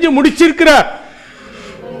என்ன செஞ்சு முடிச்சிருக்கிறார்,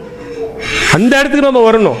 அந்த இடத்துக்கு நம்ம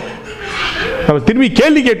வரணும். நம்ம திரும்பி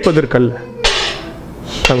கேள்வி கேட்பதற்கல்ல,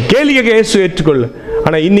 நம்ம கேள்வி கேட்க இயேசு ஏற்றுக்கொள்ள.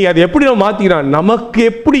 ஆனா இன்னைக்கு அதை எப்படி நம்ம மாத்திக்கிறோம்? நமக்கு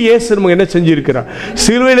எப்படி இயேசு நமக்கு என்ன செஞ்சிருக்கிறார்,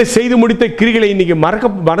 சிலுவையில செய்து முடித்த கிரிகளை இன்னைக்கு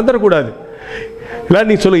மறந்துடக்கூடாது. எல்லாரும்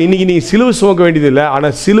நீங்க சொல்லுங்க, இன்னைக்கு நீங்க சிலுவை சுமக்க வேண்டியது இல்லை, ஆனா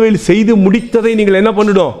சிலுவையில் செய்து முடித்ததை நீங்கள் என்ன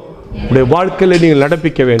பண்ணிடும்? உடைய வாழ்க்கையில் நீங்கள்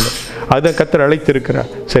நடப்பிக்க வேண்டும். அதுதான் கர்த்தர் அழைத்திருக்கிறார்.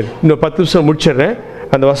 சரி, இன்னும் 10 நிமிஷம் முடிச்சிடுறேன்.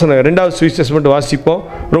 அந்த வசனம் 2வது சுவிசேஷம் மட்டும் வாசிப்போம்.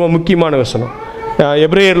 ரொம்ப முக்கியமான வசனம்.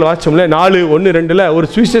 எபிரேயர்ல வாசிச்சோம்ல, 4:1-2 ஒரு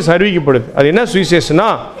சுவிசேஷம் அறிவிக்கப்படுது. அது என்ன சுவிசேஷம்னா,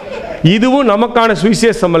 இதுவும் நமக்கான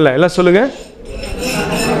சுவிசேஷம் அல்ல. எல்லாம் சொல்லுங்க.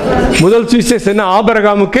 முதல் சுவிசேஷம் என்ன?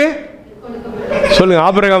 ஆபிரகாமுக்கு. சொல்லுங்க,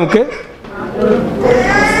 ஆபிரகாமுக்கு.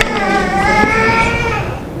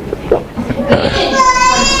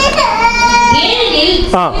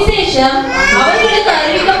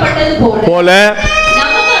 போல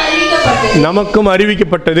நமக்கும்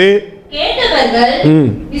அறிவிக்கப்பட்டது. கேட்டவர்கள்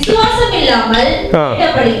விசுவாசம் இல்லாமல்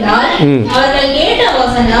கேட்டபடியால் அவர்கள் கேட்ட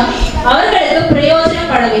வசனம் அவர்களுக்கு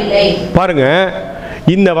பிரயோஜனப்படாமல் காணப்படவில்லை. பாருங்க,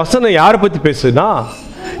 இந்த வசனம் யாரை பத்தி பேசுதுன்னா,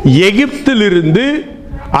 எகிப்திலிருந்து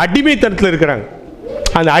அடிமைத்தனத்தில் இருக்கிறாங்க.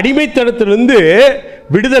 அந்த அடிமைத்தனத்திலிருந்து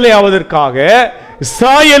விடுதலை ஆவதற்காக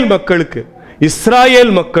இஸ்ராயேல்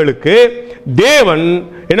மக்களுக்கு தேவன்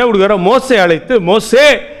என்ன கொடுக்குற, மோசே அழைத்து, மோசே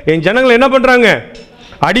என் ஜனங்களை என்ன பண்றாங்க,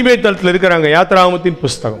 அடிமைத்தனத்தில் இருக்கிறாங்க. யாத்திராகமத்தின்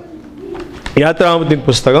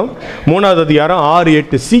புஸ்தகம் 3வது அதிகாரம்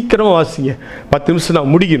 6-8 சீக்கிரமா வாசிங்க. 10 நிமிஷம்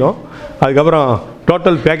நான் முடிக்கணும், அதுக்கப்புறம்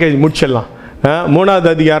டோட்டல் பேக்கேஜ் முடிச்சிடலாம். 3வது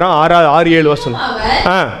அதிகாரம் 6-7 வசனம்.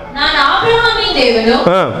 நான் ஆபிரகாமின் தேவனும்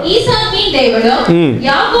ஈசாக்கின் தேவனும்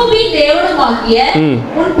யாக்கோபின் தேவனுமாகிய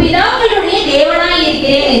உன் பிதாக்களுடைய தேவனாய்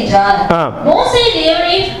இருக்கிறேன் என்றார். மோசே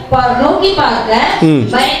தேவனை நோக்கி பார்க்க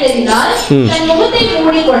பயந்ததினால் தன் முகத்தை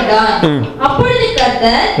மூடிக்கொண்டான். அப்பொழுது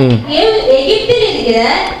கர்த்தர் எகிப்தில் இருக்கிற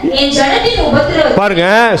என் ஜனத்தின் உபத்திரவத்தை, பாருங்க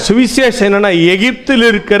சுவிசேஷம் என்னன்னா, எகிப்தில்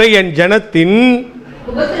இருக்கிற என் ஜனத்தின்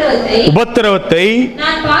உபத்திரவத்தை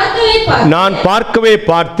நான் பார்க்கவே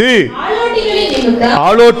பார்த்து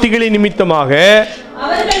ஆளோட்டிகளின் நிமித்தமாக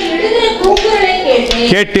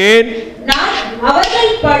கேட்டேன்.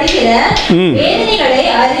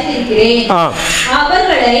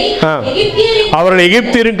 அவர்களை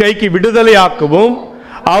எகிப்தியரின் கைக்கு விடுதலையாக்கவும்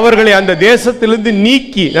அவர்களை அந்த தேசத்திலிருந்து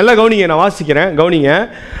நீக்கி, நல்லா கவனிங்க, நான் வாசிக்கிறேன், கவனிங்க.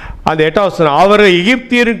 அந்த 8வது வசனம், அவரை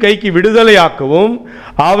எகிப்தியரின் கைக்கு விடுதலையாக்கவும்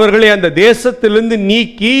அவர்களை அந்த தேசத்திலிருந்து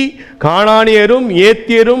நீக்கி கானானியரும்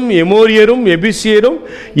ஏத்தியரும் எமோரியரும் எபிசியரும்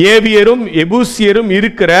ஏவியரும் எபூசியரும்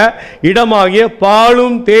இருக்கிற இடமாகிய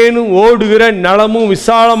பாலும் தேனும் ஓடுகிற நலமும்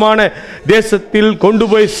விசாலமான தேசத்தில் கொண்டு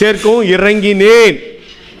போய் சேர்க்கவும் இறங்கினேன்.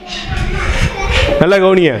 நல்லா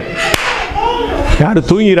கவனிங்க, யாரும்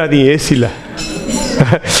தூங்கிடாதீங்க, ஏசியில்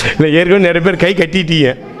இல்லை, ஏற்கனவே நிறைய பேர் கை கட்டிட்டீங்க,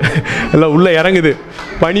 எல்லாம் உள்ளே இறங்குது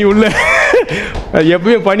பனி, உள்ள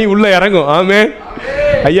எப்பவுமே பனி உள்ள இறங்கும். ஆமே,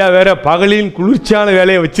 ஐயா வேற பகலின் குளிர்ச்சியான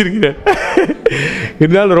வேலையை வச்சிருக்கிறேன்,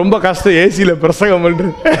 இருந்தாலும் ரொம்ப கஷ்டம் ஏசியில் பிரசங்கம்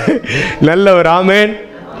பண்றது. நல்லவர். ஆமேன்.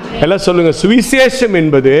 எல்லாம் சொல்லுங்க. சுவிசேஷம்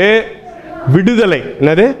என்பது விடுதலை.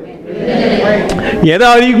 என்னது? எதை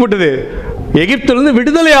அறிவிக்கப்பட்டது? எகிப்திலிருந்து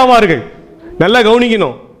விடுதலை ஆவார்கள். நல்லா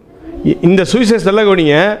கவனிக்கணும் இந்த சுவிசேஷம், நல்லா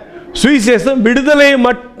கவனிங்க. சுவிசேஷம் விடுதலை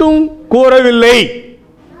மட்டும் கூறவில்லை,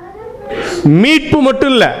 மீட்பு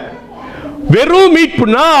மட்டும் இல்ல. வெறும்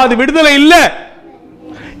மீட்புனா அது விடுதலை இல்ல.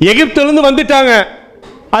 எகிப்திலிருந்து வந்துட்டாங்க,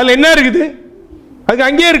 அதுல என்ன இருக்குது? அதுக்கு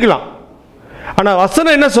அங்கேயே இருக்கலாம். ஆனா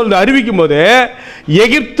வசனம் என்ன சொல்றது? அறிவிக்கும் போது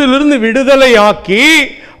எகிப்திலிருந்து விடுதலை ஆக்கி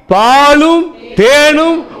பாலும்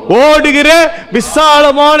தேனும் ஓடுகிற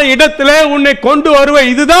விசாலமான இடத்துல உன்னை கொண்டு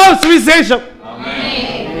வருவேன். இதுதான் சுவிசேஷம்.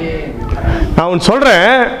 நான்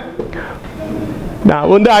சொல்றேன்,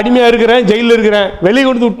 நான் அடிமையா இருக்கிறேன், ஜெயில இருக்கிறேன், வெளியே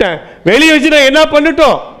கொண்டு விட்டேன், வெளியே வச்சு நான் என்ன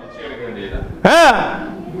பண்ணிட்டோம்?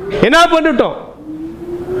 என்ன பண்ணிட்டோம்?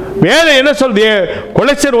 வேலை என்ன சொல்றது?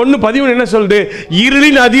 கொலைச்சர் 1:13 என்ன சொல்றது?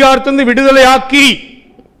 இருளின் அதிகாரத்திலிருந்து விடுதலை ஆக்கி,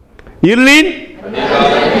 இருளின்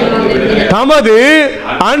தமது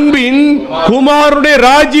அன்பின் குமாரனுடைய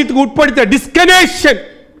ராஜ்யத்துக்கு உட்படுத்த டிஸ்கனெக்ஷன்.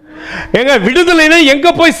 எங்க விடுதலைனா எங்க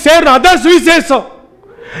போய் சேரணும்? அதான் சுவிசேஷம்.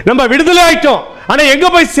 நம்ம விடுதலை ஆயிட்டோம், ஆனா எங்க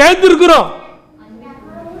போய் சேர்ந்து இருக்கிறோம்?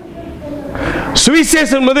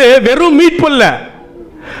 சுவிசேஷம் என்பது வெறும் மீட்பு அல்ல,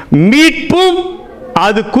 மீட்பும்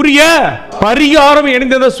அதுக்குரிய பரிகாரம்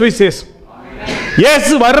இணைந்தது சுவிசேஷம்.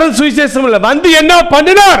 இயேசு வர்றது சுவிசேஷம் இல்ல, வந்து என்ன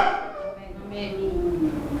பண்ணினார்?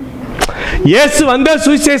 இயேசு வந்த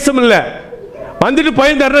சுவிசேஷம் இல்ல, வந்துட்டு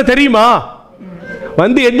போயிருந்தாரு தெரியுமா?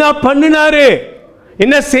 வந்து என்ன பண்ணினாரு,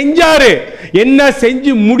 என்ன செஞ்சாரு, என்ன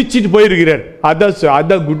செஞ்சு முடிச்சிட்டு போயிருக்கிறார்.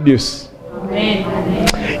 அதான் குட் நியூஸ்.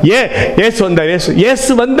 இயேசு வந்தார், இயேசு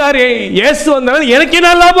வந்தாரு, எனக்கு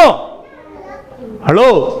என்ன லாபம்? ஹலோ,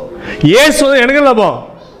 இயேசு வந்து எனக்கு லாபம்?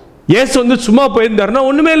 இயேசு வந்து சும்மா போயிருந்தாருன்னா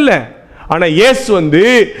ஒண்ணுமே இல்லை. ஆனா இயேசு வந்து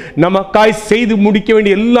நமக்காய் செய்து முடிக்க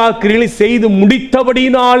வேண்டிய எல்லா கிரியைகளையும் செய்து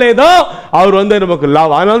முடித்தபடினாலே தான் அவர் வந்து நமக்கு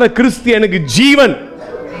லாபம். அதனாலதான் கிறிஸ்து எனக்கு ஜீவன்,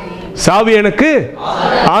 சாவி எனக்கு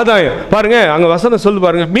ஆதாயம். பாருங்க அங்க வசனம் சொல்லு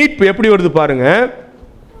பாருங்க, மீட்பு எப்படி வருது பாருங்க.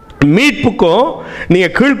 மீட்புக்கும் நீங்க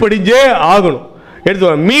கீழ்ப்படிஞ்சே ஆகணும்.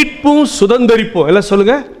 எடுத்து மீட்பும் சுதந்தரிப்பும் எல்லாம்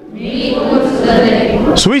சொல்லுங்க.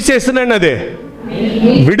 சுவிசேஷம் என்னது?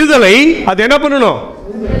 விடுதலை. அது என்ன பண்ணணும்?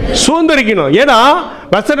 சுதந்தரிக்கணும். ஏன்னா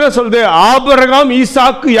வசனம் சொல்லுது, ஆபிரகாம்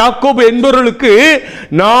ஈசாக்கு யாக்கோபு என்பவர்களுக்கு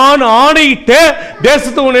நான் ஆணையிட்ட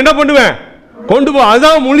தேசத்தை உன்னை என்ன பண்ணுவேன்? கொண்டு போ.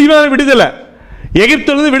 அதுதான் முழுமையான விடுதலை.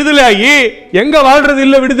 எகிப்திலிருந்து விடுதலை ஆகி எங்க வாழ்றது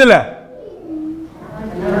இல்ல விடுதலை?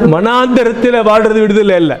 மனாந்தரத்தில் வாழ்றது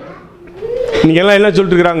விடுதலை இல்ல. நீங்க எல்லாம் என்ன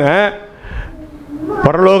சொல்லிட்டு இருக்கிறாங்க?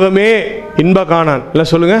 பரலோகமே இன்ப காணான். இல்ல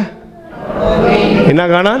சொல்லுங்க, என்ன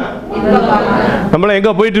காணான்? நம்மள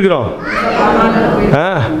எங்க போயிட்டு இருக்கிறோம்?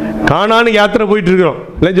 காணான்னு யாத்திரை போயிட்டு இருக்கிறோம்.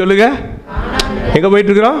 இல்ல சொல்லுங்க, எங்க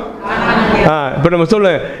போயிட்டு இருக்கிறோம்? இப்போ நம்ம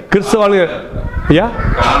சொல்ல கிறிஸ்தவாளுங்க ஐயா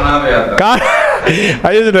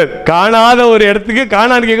காணாத ஒரு இடத்துக்கு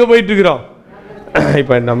காணானுக்கு எங்கே போயிட்டு இருக்கிறோம்.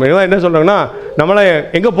 இப்போ நம்ம என்ன சொல்கிறோம்னா நம்மளை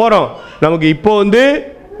எங்கே போகிறோம், நமக்கு இப்போ வந்து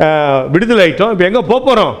விடுதலை ஆகிட்டோம். இப்போ எங்கே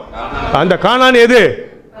போகிறோம், அந்த காணான் எது,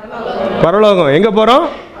 பரலோகம். எங்கே போகிறோம்?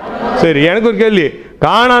 சரி, எனக்கு ஒரு கேள்வி,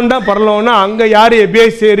 காணான் தான் பரலோகம்னா அங்கே யார்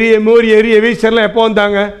எபேசேரி எமோரியேரி எபேசர்லாம் எப்போ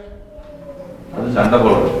வந்தாங்க?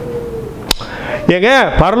 ஏங்க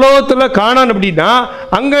பரலோகத்தில் காணான் அப்படின்னா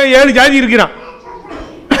அங்கே 7 ஜாதி இருக்கிறான்.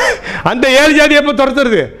 அந்த 7 ஜாதி எப்போ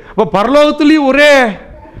துரத்துறது? அப்போ பரலோகத்துலேயும் ஒரே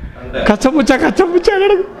கச்சமுச்சா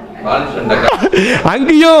கிடக்கு.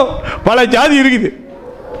 அங்கேயும் பல ஜாதி இருக்குது.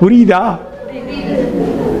 புரியுதா?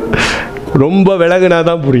 ரொம்ப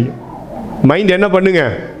விலகுனாதான் புரியும். மைண்ட் என்ன பண்ணுங்க,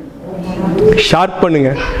 ஷார்ப்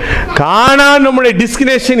பண்ணுங்க. காணான் நம்முடைய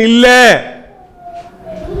டெஸ்டினேஷன் இல்லை.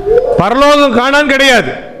 பரலோகம் காணான்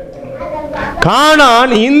கிடையாது.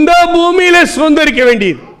 காணான் இந்த பூமியில சுதந்திரிக்க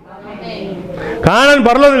வேண்டியது. காணான்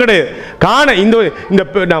பரலோகம் கிடையாது. இந்த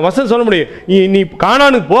நான் வசனம் சொல்ல முடியும். நீ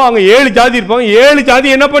காணானுக்கு போ, அங்க 7 ஜாதி இருப்பாங்க. 7 ஜாதி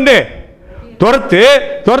என்ன பண்ணு,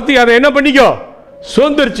 துரத்தி அதை என்ன பண்ணிக்கோ,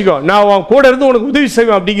 சுதந்திரிச்சுக்கோ. நான் உன் கூட இருந்து உனக்கு உதவி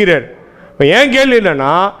செய்வேன் அப்படிங்கிறார். ஏன் கேள்வி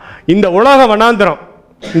இல்லைன்னா, இந்த உலகம் வனாந்திரம்,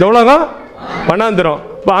 இந்த உலகம் வனாந்திரம்.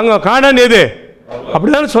 இப்போ அங்கே காணான் எது,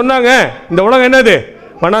 அப்படிதானே சொன்னாங்க. இந்த உலகம் என்னது,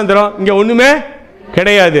 வனாந்திரம். இங்கே ஒன்றுமே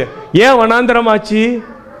கிடையாது. ஏன் வனாந்திரமாச்சு?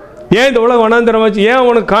 ஏன் இந்த உலகம் வனாந்திரமாச்சு? ஏன்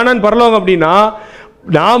உனக்கு காணான் பரலோகம் அப்படின்னா,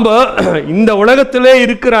 நாம் இந்த உலகத்திலே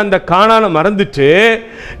இருக்கிற அந்த காணானை மறந்துட்டு,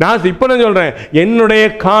 நான் இப்போ நான் சொல்கிறேன்,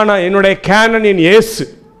 என்னுடைய கேனன் என் இயேசு,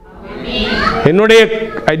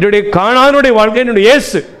 என்னுடைய காணானுடைய வாழ்க்கை என்னுடைய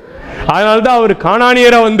இயேசு. அதனால்தான் அவர்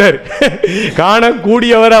காணானியராக வந்தார்,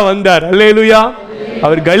 காணக்கூடியவராக வந்தார். அல்லேலூயா.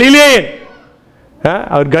 அவர் கலிலேயன்,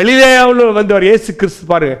 அவர் கலிலேயாவில் வந்தவர் இயேசு கிறிஸ்து.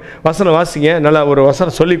 பாருங்க, வசனம் வாசிங்க. நல்லா ஒரு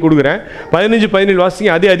வசனம் சொல்லி கொடுக்குறேன். 15-17 வாசிங்க.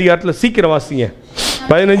 அதே அதிகாரத்தில் சீக்கிரம் வாசிங்க.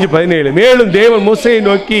 15-17. மேலும் தேவன் மோசேயை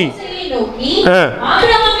நோக்கி,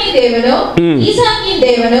 ஆபிரகாமின் தேவனும் ஈசாக்கின்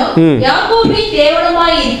தேவனும் யாக்கோபின்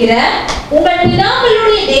தேவனுமாய் இருக்கிற உங்கள்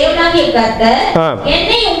பிதாக்களுடைய தேவனாகிய கர்த்தர்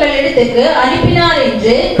என்னை உங்களிடத்துக்கு அனுப்பினார்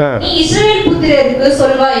என்று நீ இஸ்ரவேல் புத்திரருக்கு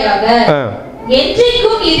சொல்வாயாக.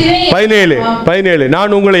 17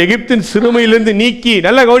 நான் உங்களை எகிப்தின் சிறுமையிலிருந்து நீக்கி.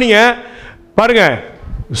 நல்லா கவனிங்க, பாருங்க.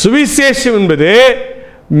 சுவிசேஷம் என்பது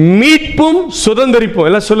மீட்பும் சுதந்திரிப்பும்.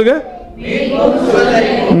 எல்லாம் சொல்லுங்க.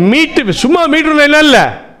 மீட்டு, சும்மா மீட்டு இல்ல.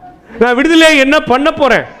 நான் விடுதலை என்ன பண்ண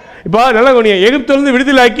போறேன். இப்போ நல்லா கவனிங்க, எகிப்திலிருந்து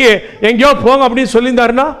விடுதலை ஆக்கி எங்கேயோ போங்க அப்படின்னு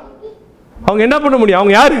சொல்லியிருந்தாருன்னா அவங்க என்ன பண்ண முடியும்?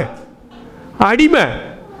 அவங்க யாரு? அடிமை.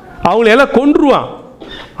 அவங்கள எல்லாம் கொன்றுவான்.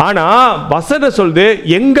 ஆனா வசனம் சொல்லுது,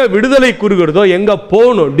 எங்க விடுதலை கூறுகிறதோ எங்க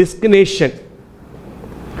போகணும், டெஸ்டினேஷன்.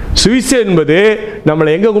 சுவிசேஷம் என்பது நம்மளை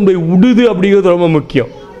எங்க கொண்டு போய் விடுது அப்படிங்கிறது ரொம்ப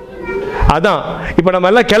முக்கியம். அதான் இப்ப நம்ம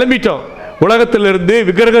எல்லாம் கிளம்பிட்டோம், உலகத்திலிருந்து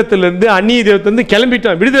விக்கிரகத்திலிருந்து அந்நிய தெய்வத்திலிருந்து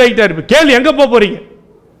கிளம்பிட்டோம், விடுதலை ஆகிட்டா இருப்போம். கேள்வி, எங்க போக போறீங்க?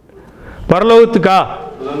 பரலோகத்துக்கா?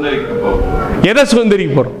 எதை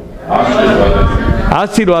சுதந்திரிக்க போறோம்?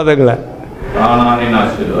 ஆசீர்வாதங்களை.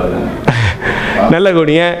 நல்ல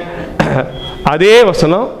கவனிங்க, அதே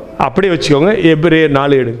வசனம் அப்படியே வச்சுக்கோங்க. எபிரேயர்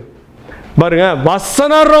 4 எடுங்க. பாருங்க,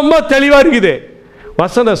 வசனம் ரொம்ப தெளிவா இருக்குது.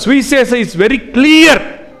 வசனம் சுவிசேஷம் இஸ் வெரி கிளியர்.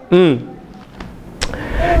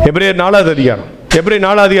 எபிரேயர் 4வது அதிகாரம். எபிரேயர்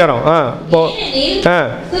 4வது அதிகாரம்.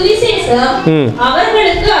 சுவிசேஷம்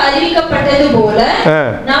அவர்களுக்கு அறிவிக்கப்பட்டது போல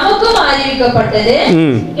நமக்கும் அறிவிக்கப்பட்டது.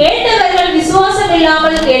 கேட்டவர்கள் விசுவாசம்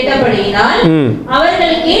இல்லாமல் கேட்டபடியினால்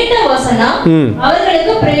அவர்கள் கேட்ட வசனம்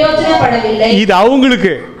அவர்களுக்கு பிரயோஜனப்படவில்லை. இது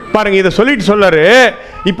அவங்களுக்கு. பாருங்க, இதை சொல்லிட்டு சொல்றாரு.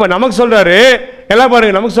 இப்ப நமக்கு சொல்றாரு, எல்லாம்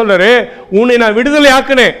பாருங்க, நமக்கு சொல்றாரு, உன்னை நான் விடுதலை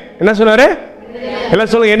ஆக்கினேன். என்ன சொன்னாரு? எல்லாம்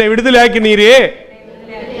சொல்லுங்க, என்னை விடுதலை ஆக்கினீரே.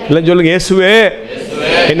 எல்லாம் சொல்லுங்க, இயேசுவே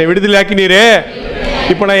என்னை விடுதலை ஆக்கினீரே.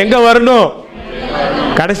 இப்ப நான் எங்க வரணும்?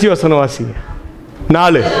 கடைசி வசனம் வாசிங்க.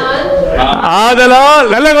 4.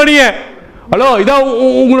 ஆதலால் நல்ல கவனிங்க. ஹலோ, இதான்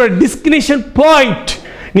உங்களோட டெஸ்டினேஷன் பாயிண்ட்.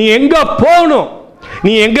 நீ எங்க போகணும்?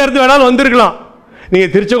 நீ எங்க இருந்து வேணாலும் வந்திருக்கலாம். நீங்க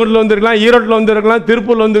திருச்செங்கோட்டில் வந்திருக்கலாம், ஈரோட்டில் வந்திருக்கலாம்,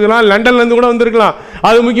 திருப்பூர்ல வந்துருக்கலாம், லண்டன்ல இருந்து கூட வந்திருக்கலாம்.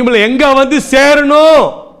 அது முக்கியம் இல்லை, எங்க வந்து சேரணும்.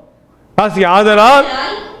 ஆதலால்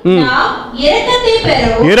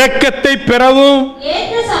இரக்கத்தை பெறவும்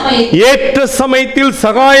ஏற்ற சமயத்தில்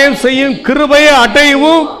சகாயம் செய்யும் கிருபையை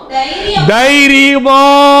அடையவும்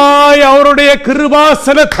தைரியமாய் அவருடைய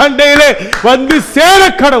கிருபாசன தண்டையிலே வந்து சேர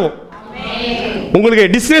கடவும். உங்களுக்கு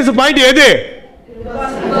டெஸ்டினேஷன் பாயிண்ட் எது?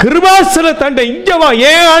 கிருபாசன தண்டை. இங்க வா,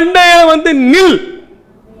 ஏன் அண்டையில வந்து நில்.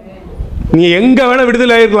 நீ எங்க வேணா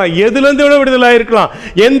விடுதலை ஆயிருக்கலாம், எதுல இருந்து வேணா விடுதலை ஆயிருக்கலாம்,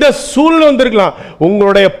 எந்த சூழ்நிலை வந்திருக்கலாம்.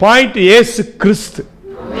 உங்களுடைய பாயிண்ட் இயேசு கிறிஸ்து.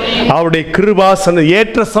 அவருடைய கிருபாசன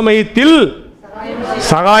ஏற்ற சமயத்தில்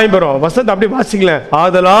சகாயம் பெறும். வசந்த் அப்படியே வாசிக்கல.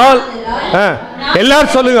 ஆதலால்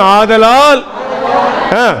எல்லாரும் சொல்லுங்க, ஆதலால்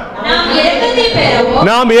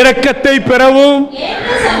நாம் இரக்கத்தை பெறவும்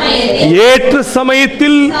ஏற்ற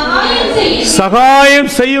சமயத்தில்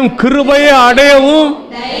சகாயம் செய்யும் கிருபையை அடையவும்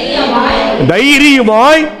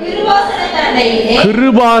தைரியமாய்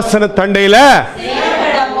கிருபாசன தண்டையில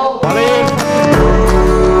பழைய